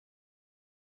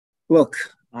 Look,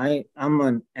 I'm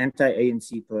an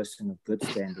anti-ANC person of good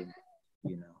standing,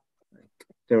 you know, like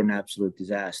they're an absolute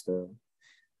disaster.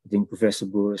 I think Professor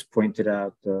Boer has pointed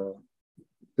out the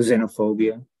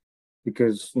xenophobia,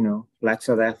 because, you know, Black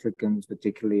South Africans,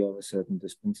 particularly of a certain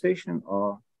dispensation,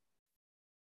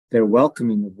 they're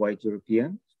welcoming of white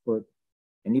Europeans, but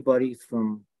anybody who's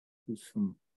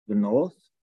from the North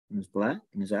and is Black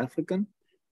and is African,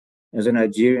 as a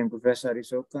Nigerian, Professor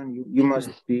Arisokan, you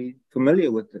must be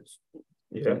familiar with this.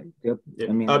 Yeah. Right? Yeah.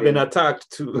 I mean, I've been attacked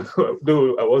too,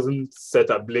 though I wasn't set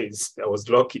ablaze. I was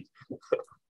lucky.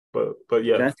 but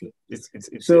yeah, exactly.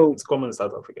 It's common in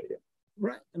South Africa, yeah.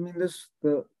 Right. I mean,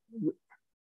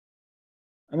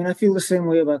 I feel the same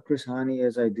way about Chris Hani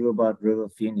as I do about River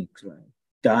Phoenix, right?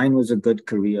 Dying was a good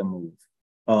career move.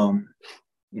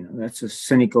 You know, that's a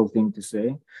cynical thing to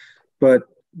say. But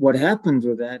what happens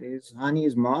with that is Hani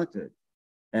is martyred,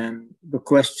 and the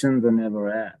questions are never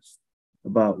asked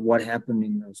about what happened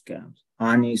in those camps,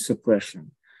 Hani's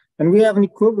suppression. And we have an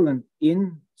equivalent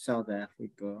in South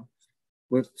Africa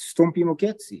with Stompie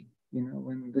Moketsi, you know,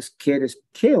 when this kid is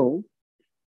killed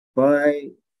by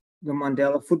the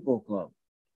Mandela Football Club.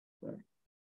 Right?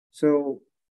 So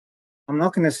I'm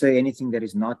not going to say anything that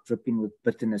is not dripping with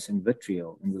bitterness and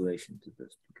vitriol in relation to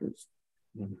this, because,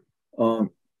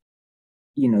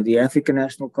 you know, the African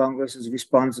National Congress is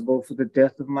responsible for the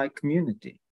death of my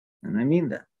community. And I mean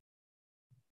that.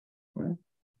 Right?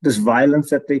 This violence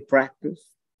that they practice,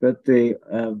 that they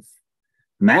have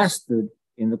mastered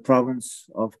in the province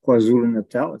of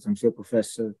KwaZulu-Natal, as I'm sure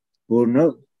Professor Boer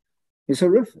knows, is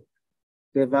horrific.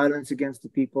 Their violence against the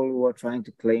people who are trying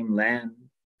to claim land.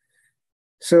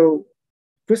 So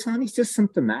Chris Hani is just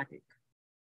symptomatic.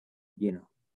 You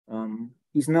know,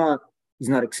 he's not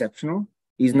exceptional.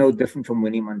 He's no different from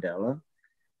Winnie Mandela.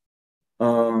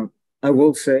 I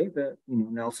will say that, you know,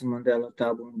 Nelson Mandela,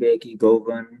 Thabo Mbeki,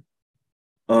 Govan,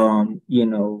 you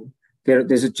know,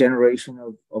 there's a generation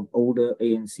of older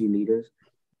ANC leaders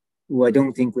who I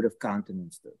don't think would have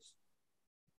countenanced this.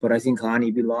 But I think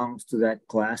Hani belongs to that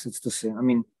class. It's the same. I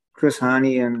mean, Chris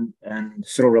Hani and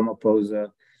Cyril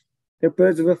Ramaphosa, they're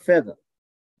birds of a feather.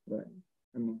 Right?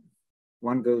 I mean,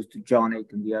 one goes to John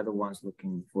Aiken and the other one's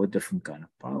looking for a different kind of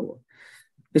power.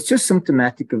 It's just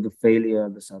symptomatic of the failure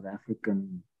of the South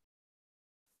African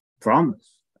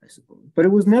promise, I suppose. But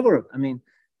it was never, I mean,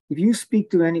 if you speak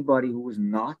to anybody who was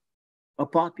not a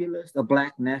populist, a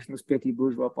black nationalist, petty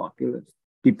bourgeois populist,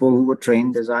 people who were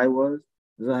trained as I was,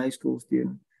 as a high school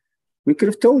student, we could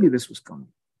have told you this was coming.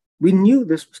 We knew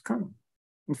this was coming.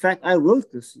 In fact, I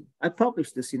wrote this, I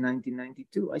published this in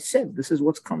 1992. I said, this is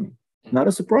what's coming. Not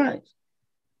a surprise.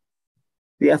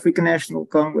 The African National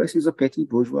Congress is a petty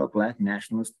bourgeois black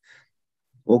nationalist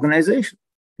organization.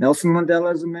 Nelson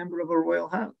Mandela is a member of a royal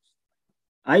house.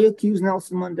 I accuse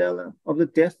Nelson Mandela of the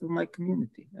death of my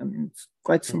community. I mean, it's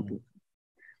quite simple.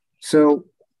 So,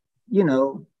 you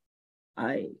know,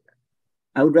 I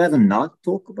would rather not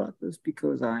talk about this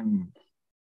because I'm,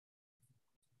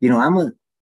 you know,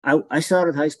 I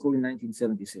started high school in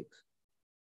 1976.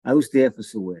 I was there for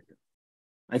Soweto.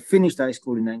 I finished high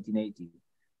school in 1980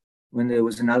 when there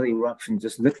was another eruption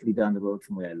just literally down the road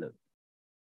from where I lived.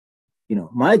 You know,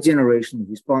 my generation is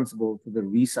responsible for the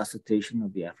resuscitation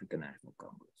of the African National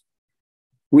Congress.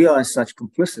 We are as such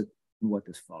complicit in what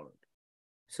has followed.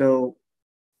 So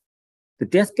the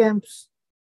death camps,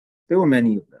 there were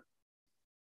many of them.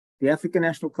 The African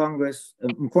National Congress,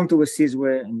 Mkhonto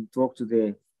Wesizwe, and talk to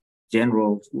their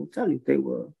generals will tell you they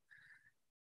were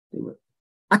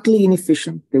utterly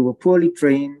inefficient, they were poorly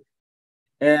trained,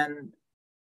 and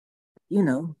you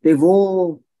know, they've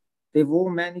all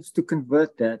managed to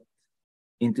convert that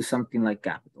into something like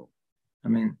capital. I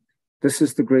mean, this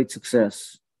is the great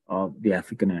success of the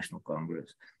African National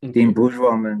Congress, the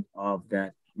embourgeoisement of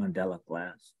that Mandela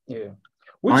class. Yeah.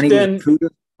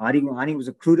 Ani was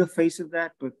a cruder face of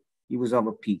that, but he was of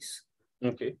a piece.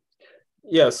 Okay.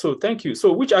 Yeah, so thank you.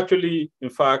 So which actually, in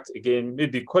fact, again,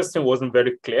 maybe the question wasn't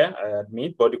very clear, I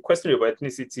admit, but the question of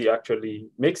ethnicity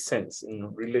actually makes sense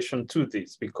in relation to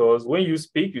this, because when you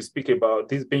speak about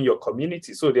this being your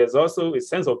community. So there's also a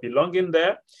sense of belonging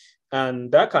there,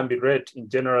 and that can be read in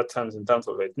general terms in terms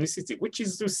of ethnicity, which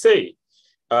is to say,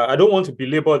 I don't want to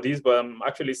belabor this, but I'm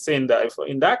actually saying that if,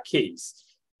 in that case,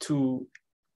 to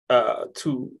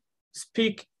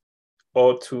speak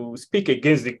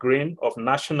against the grain of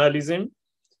nationalism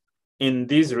in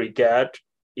this regard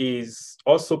is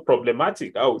also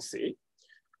problematic, I would say,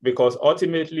 because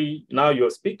ultimately now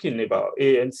you're speaking about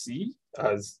ANC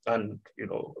and you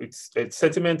know, it's a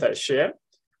sentiment I share,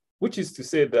 which is to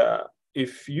say that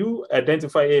if you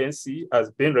identify ANC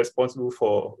as being responsible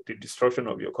for the destruction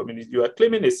of your community, you are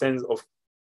claiming a sense of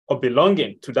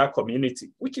belonging to that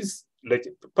community, which is like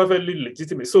perfectly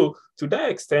legitimate. So to that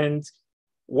extent,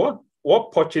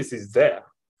 what purchase is there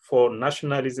for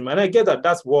nationalism? And I get that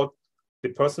that's what the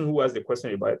person who has the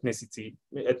question about ethnicity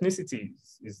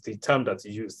is the term that's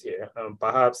used here.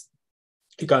 Perhaps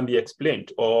it can be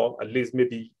explained, or at least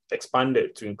maybe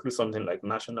expanded to include something like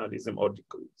nationalism or the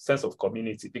sense of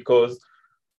community, because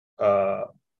I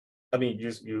mean,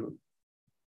 you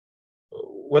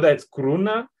whether it's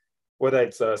Gurnah, whether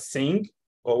it's Singh,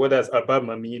 or whether it's Abba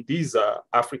Mami, these are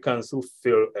Africans who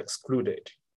feel excluded.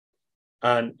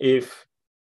 And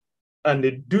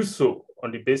they do so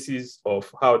on the basis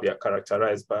of how they are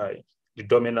characterized by the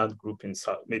dominant group in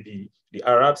South, maybe the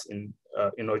Arabs in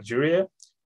Algeria,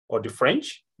 or the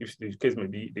French, if the case may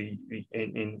be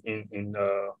in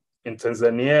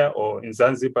Tanzania or in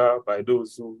Zanzibar, by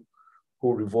those who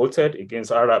revolted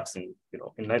against Arabs in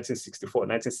 1964,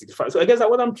 1965. So I guess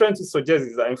what I'm trying to suggest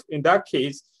is that in that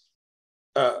case,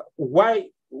 why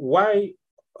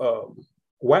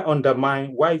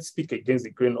undermine, why speak against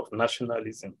the grain of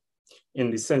nationalism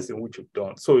in the sense in which you've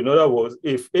done? So in other words,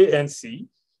 if ANC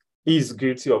is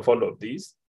guilty of all of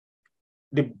this,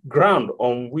 the ground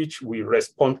on which we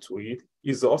respond to it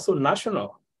is also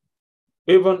national,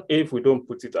 even if we don't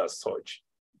put it as such.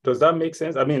 Does that make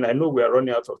sense? I mean, I know we are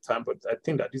running out of time, but I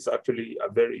think that these are actually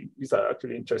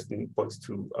interesting points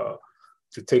to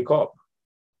take up.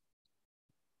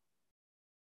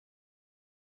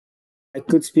 I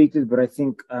could speak to it, but I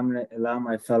think I'm going to allow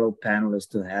my fellow panelists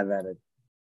to have at it.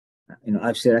 You know,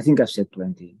 I think I've said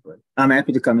plenty, but I'm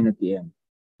happy to come in at the end.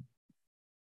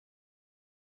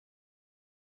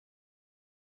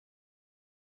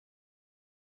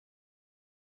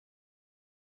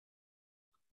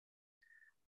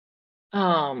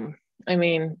 I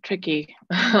mean, tricky.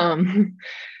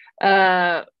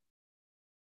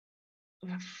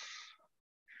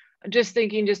 Just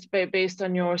thinking, based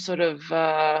on your sort of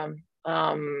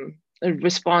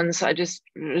response, it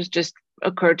just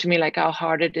occurred to me like how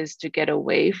hard it is to get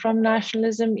away from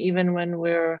nationalism, even when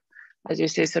we're, as you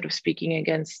say, sort of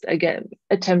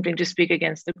attempting to speak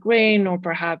against the grain, or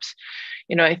perhaps,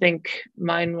 I think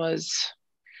mine was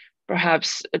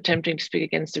perhaps attempting to speak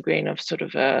against the grain of sort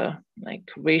of like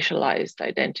racialized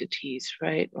identities,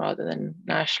 right, rather than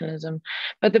nationalism.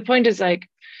 But the point is, like,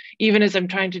 even as I'm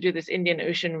trying to do this Indian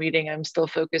Ocean reading, I'm still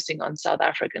focusing on South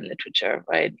African literature,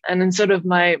 right? And then sort of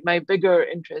my bigger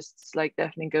interests like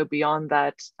definitely go beyond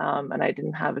that. And I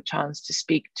didn't have a chance to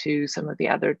speak to some of the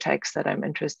other texts that I'm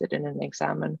interested in and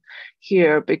examine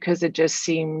here, because it just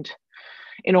seemed,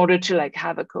 in order to like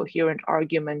have a coherent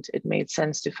argument, it made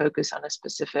sense to focus on a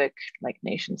specific like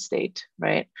nation state,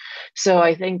 right? So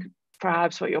I think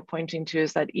perhaps what you're pointing to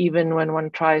is that even when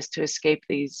one tries to escape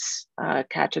these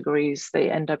categories, they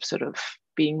end up sort of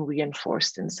being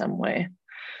reinforced in some way.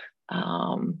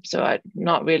 So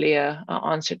not really an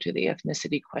answer to the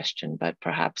ethnicity question, but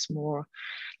perhaps more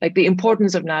like the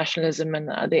importance of nationalism and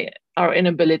our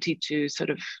inability to sort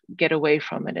of get away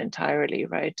from it entirely,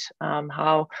 right?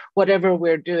 How whatever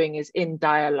we're doing is in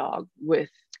dialogue with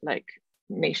like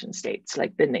nation states,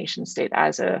 like the nation state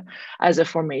as a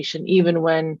formation, even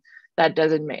when that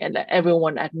doesn't make, and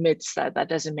everyone admits that that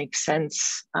doesn't make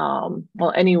sense,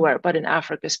 well, anywhere, but in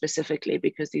Africa specifically,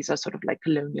 because these are sort of like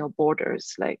colonial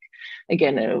borders. Like,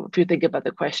 again, if you think about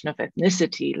the question of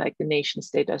ethnicity, like the nation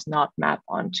state does not map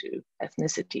onto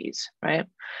ethnicities, right?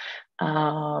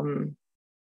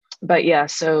 But yeah,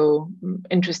 so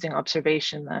interesting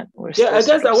observation that we're still I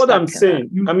guess that what I'm saying,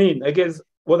 that.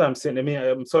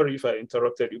 I'm sorry if I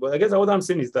interrupted you, but I guess what I'm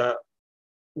saying is that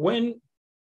when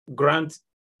Grant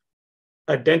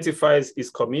identifies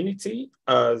his community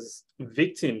as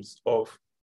victims of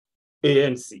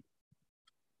ANC,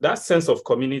 that sense of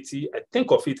community, I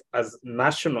think of it as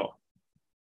national,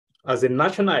 as a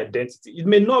national identity. It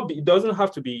may not be, it doesn't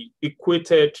have to be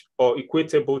equated or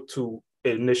equatable to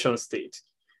a nation state,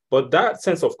 but that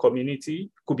sense of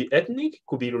community could be ethnic,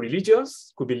 could be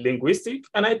religious, could be linguistic,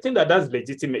 and I think that that's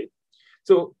legitimate.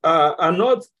 So I'm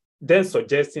not then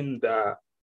suggesting that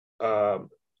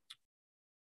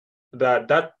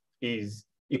that is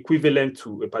equivalent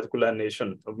to a particular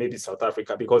nation, or maybe South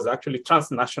Africa, because it's actually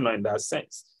transnational in that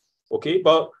sense, okay?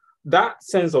 But that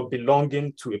sense of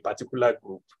belonging to a particular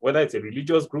group, whether it's a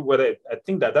religious group, I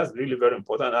think that that's really very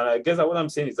important. And I guess what I'm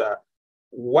saying is that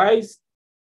why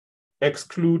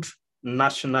exclude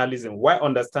nationalism? Why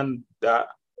understand that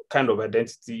kind of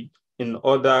identity in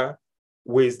other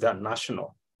ways than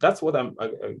national? That's what I'm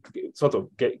sort of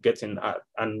getting at.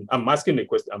 And I'm asking a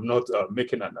question. I'm not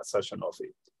making an assertion of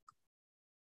it.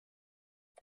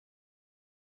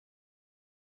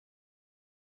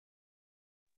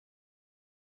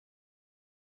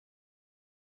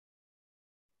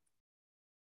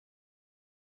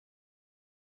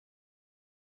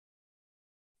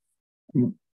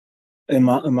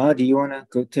 Emad, do you want to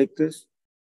go take this?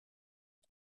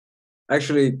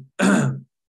 Actually,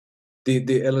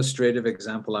 the illustrative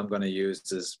example I'm going to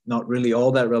use is not really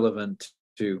all that relevant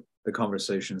to the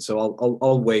conversation. So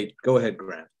I'll wait. Go ahead,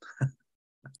 Grant.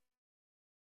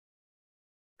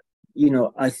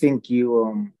 I think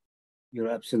you're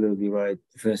absolutely right,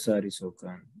 Professor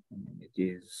Arisokan. I mean,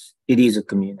 it is a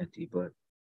community, but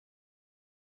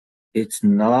it's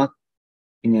not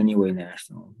in any way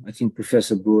national. I think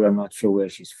Professor Boer, I'm not sure where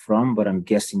she's from, but I'm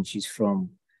guessing she's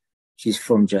from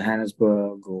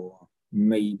Johannesburg or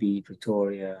maybe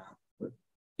Pretoria. But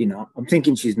I'm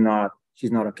thinking she's not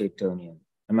a Cape Townian.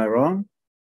 Am I wrong?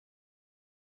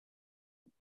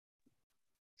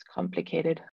 It's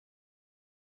complicated.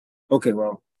 Okay,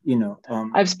 well,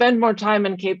 I've spent more time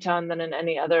in Cape Town than in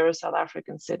any other South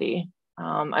African city.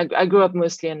 I grew up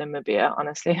mostly in Namibia,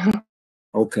 honestly.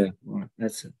 Okay, well,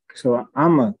 that's it. So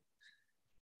I'm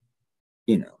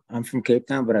from Cape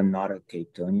Town, but I'm not a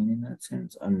Cape Townian in that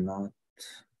sense.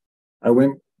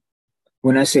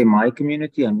 When I say my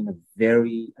community, I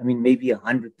mean maybe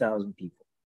 100,000 people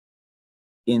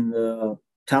in the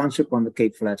township on the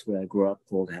Cape Flats where I grew up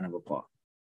called Hanover Park.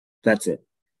 That's it.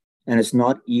 And it's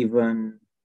not even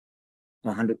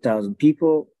 100,000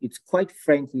 people. It's quite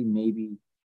frankly, maybe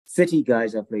 30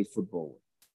 guys I played football with.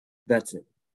 That's it.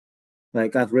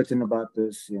 Like I've written about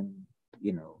this in,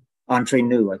 Entre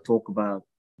Nous, I talk about,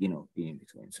 being in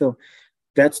between. So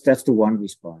that's the one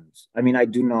response. I mean, I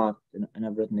do not, and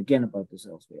I've written again about this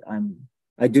elsewhere,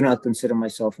 I do not consider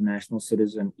myself a national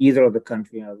citizen, either of the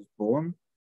country I was born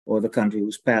or the country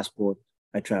whose passport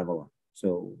I travel on.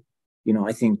 So,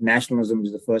 I think nationalism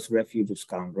is the first refuge of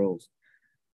scoundrels.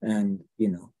 And,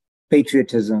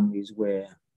 patriotism is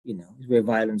where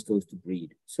violence goes to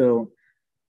breed. So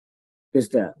there's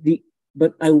that.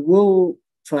 But I will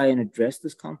try and address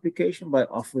this complication by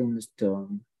offering this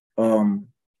term.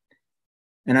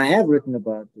 And I have written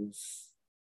about this,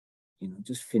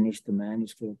 just finished the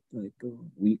manuscript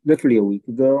literally a week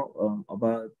ago,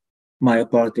 about my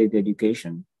apartheid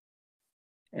education.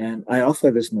 And I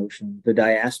offer this notion, the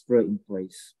diaspora in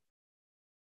place.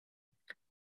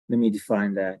 Let me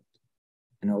define that,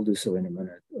 and I'll do so in a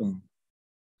minute.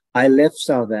 I left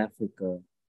South Africa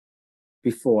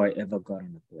before I ever got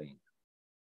on a plane.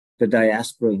 The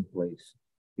diaspora in place.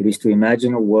 It is to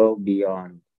imagine a world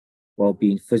beyond while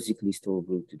being physically still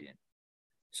rooted in.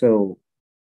 So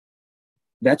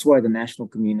that's why the national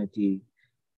community,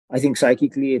 I think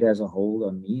psychically it has a hold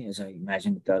on me, as I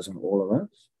imagine it does on all of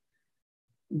us.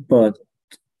 But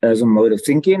as a mode of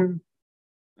thinking,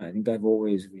 I think I've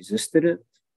always resisted it.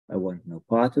 I want no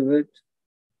part of it.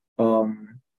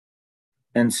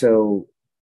 And so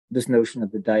this notion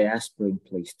of the diaspora in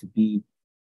place, to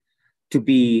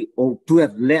be, or to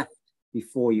have left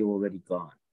before you're already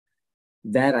gone,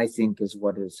 that I think is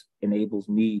what has enabled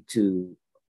me to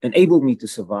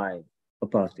survive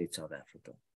apartheid South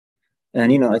Africa.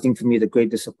 And, I think for me, the great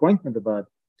disappointment about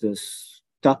this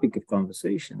topic of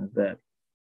conversation is that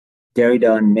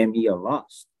Derrida and Memi are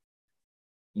lost.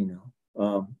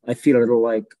 I feel a little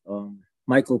like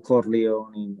Michael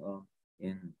Corleone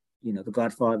in The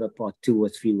Godfather Part 2 or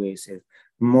 3, where he says,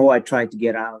 the more I try to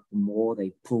get out, the more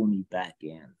they pull me back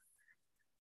in.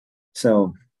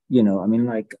 So,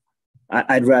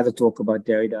 I'd rather talk about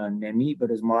Derrida and Memi,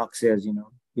 but as Marx says,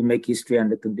 we make history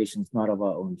under conditions not of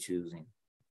our own choosing.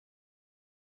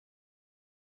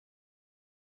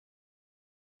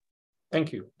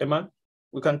 Thank you. Emad,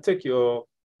 we can take your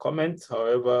comments,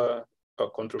 however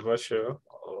controversial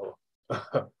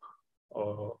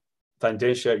or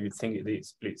tangential you think it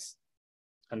is, please.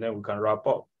 And then we can wrap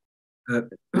up.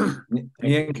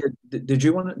 Nienke, did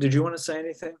you want to say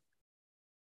anything?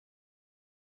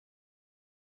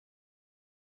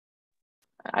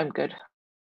 I'm good.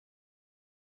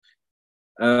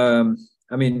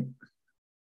 I mean,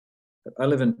 I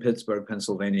live in Pittsburgh,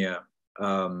 Pennsylvania.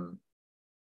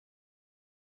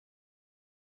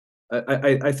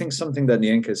 I think something that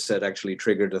Nienke said actually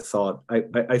triggered a thought.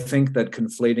 I think that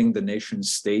conflating the nation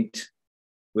state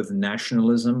with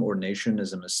nationalism or nation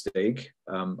is a mistake.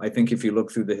 I think if you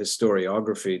look through the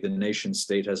historiography, the nation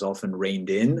state has often reined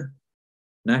in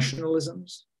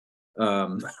nationalisms.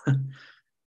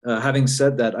 Having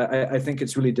said that, I think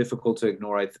it's really difficult to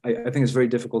ignore. I think it's very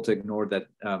difficult to ignore that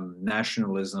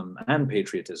nationalism and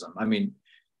patriotism. I mean,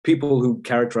 people who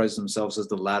characterize themselves as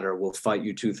the latter will fight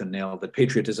you tooth and nail that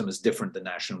patriotism is different than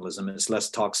nationalism. It's less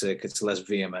toxic, it's less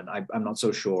vehement. I'm not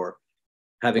so sure,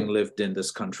 having lived in this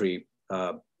country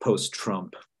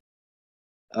post-Trump,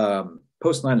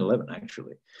 post 9/11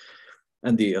 actually,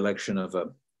 and the election of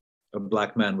a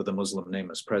Black man with a Muslim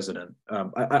name as president.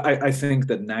 I think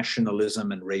that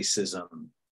nationalism and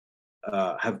racism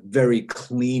have very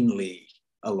cleanly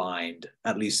aligned,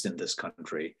 at least in this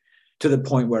country, to the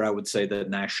point where I would say that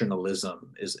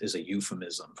nationalism is a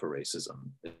euphemism for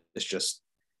racism. It's just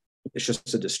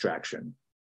a distraction,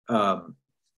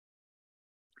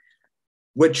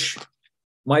 which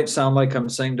might sound like I'm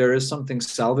saying there is something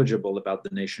salvageable about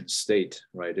the nation state,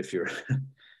 right? If you're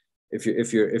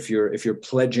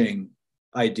pledging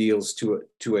ideals to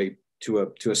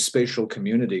a spatial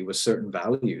community with certain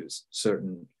values,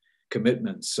 certain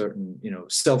commitments, certain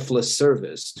selfless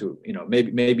service to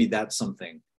maybe that's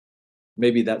something.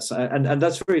 Maybe that's and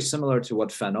that's very similar to what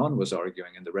Fanon was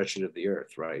arguing in The Wretched of the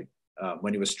Earth, right?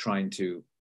 When he was trying to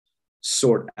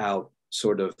sort out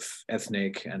sort of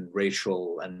ethnic and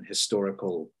racial and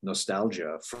historical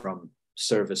nostalgia from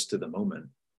service to the moment.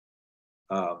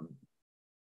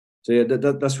 So yeah,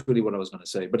 that's really what I was going to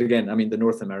say. But again, I mean, the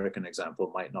North American example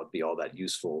might not be all that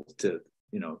useful to,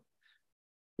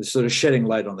 sort of shedding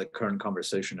light on the current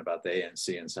conversation about the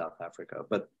ANC in South Africa.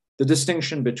 But the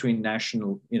distinction between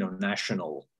national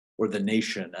or the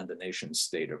nation and the nation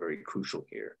state are very crucial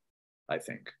here, I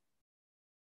think.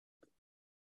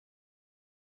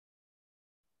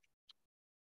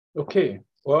 Okay,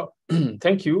 well,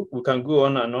 thank you. We can go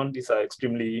on and on. These are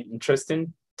extremely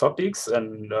interesting topics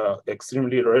and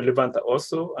extremely relevant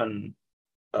also, and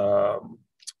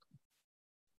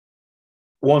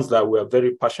ones that we are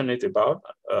very passionate about,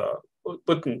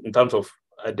 both in terms of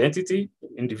identity,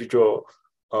 individual,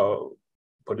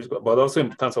 political, but also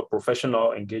in terms of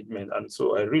professional engagement. And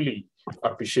so I really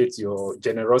appreciate your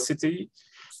generosity,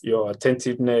 your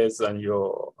attentiveness, and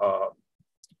your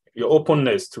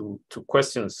openness to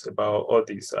questions about all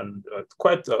this, and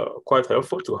quite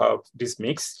helpful to have this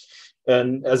mix.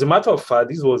 And as a matter of fact,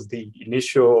 this was the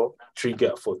initial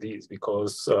trigger for this,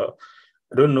 because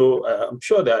I don't know, I'm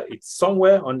sure that it's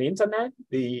somewhere on the internet,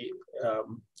 the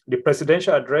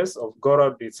presidential address of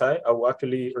Gaurav Desai. I will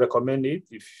actually recommend it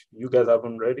if you guys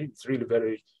haven't read it. It's really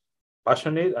very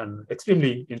passionate and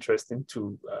extremely interesting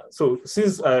too. So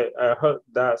since I heard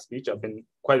that speech, I've been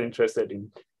quite interested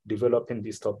in developing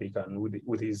this topic, and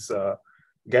with his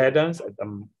guidance,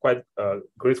 I'm quite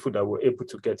grateful that we're able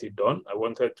to get it done. I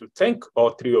wanted to thank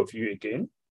all three of you again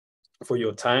for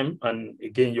your time and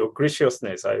again your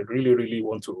graciousness. I really, really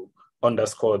want to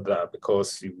underscore that,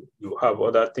 because you have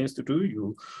other things to do.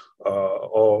 You are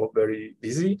all very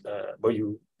busy, but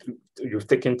you've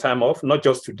taken time off, not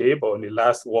just today, but in the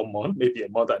last 1 month, maybe a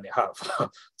month and a half,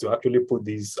 to actually put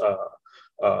these,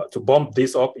 to bump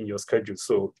this up in your schedule.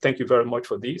 So thank you very much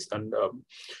for this, and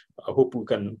I hope we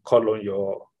can call on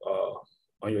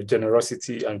your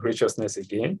generosity and graciousness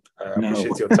again. I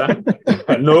appreciate your time.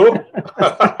 No?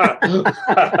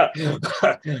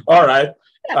 All right.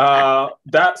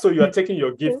 So you are taking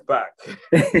your gift back.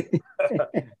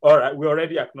 All right, we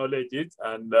already acknowledge it,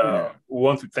 and we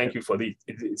want to thank you for this.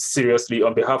 Seriously,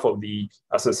 on behalf of the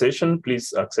association,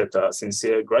 please accept our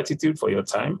sincere gratitude for your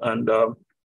time, and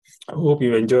I hope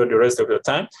you enjoy the rest of your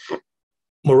time.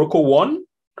 Morocco won,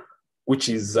 which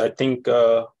is, I think,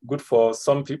 good for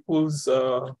some people's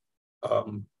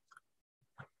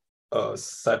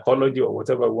psychology, or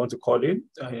whatever we want to call it,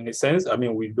 in a sense. I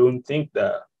mean, we don't think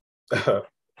that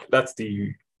that's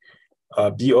the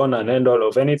be on and end all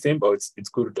of anything, but it's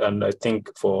good. And I think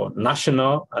for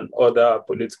national and other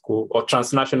political or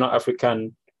transnational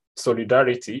African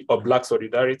solidarity or Black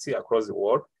solidarity across the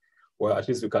world, well, at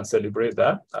least we can celebrate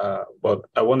that. But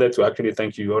I wanted to actually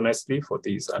thank you honestly for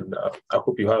this, and I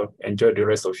hope you have enjoyed the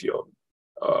rest of your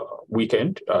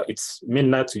weekend. It's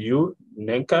midnight to you,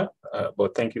 Nienke,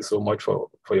 but thank you so much for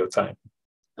your time.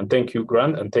 And thank you,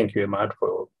 Grant, and thank you, Emad,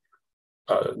 for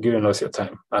giving us your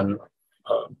time. And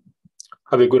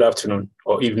have a good afternoon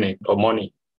or evening or morning.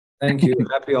 Thank you.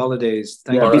 Happy holidays.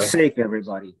 Thank Yeah, you. be safe,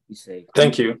 everybody. Be safe.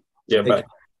 Thank you. Yeah, bye.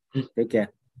 Take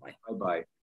care. Bye-bye.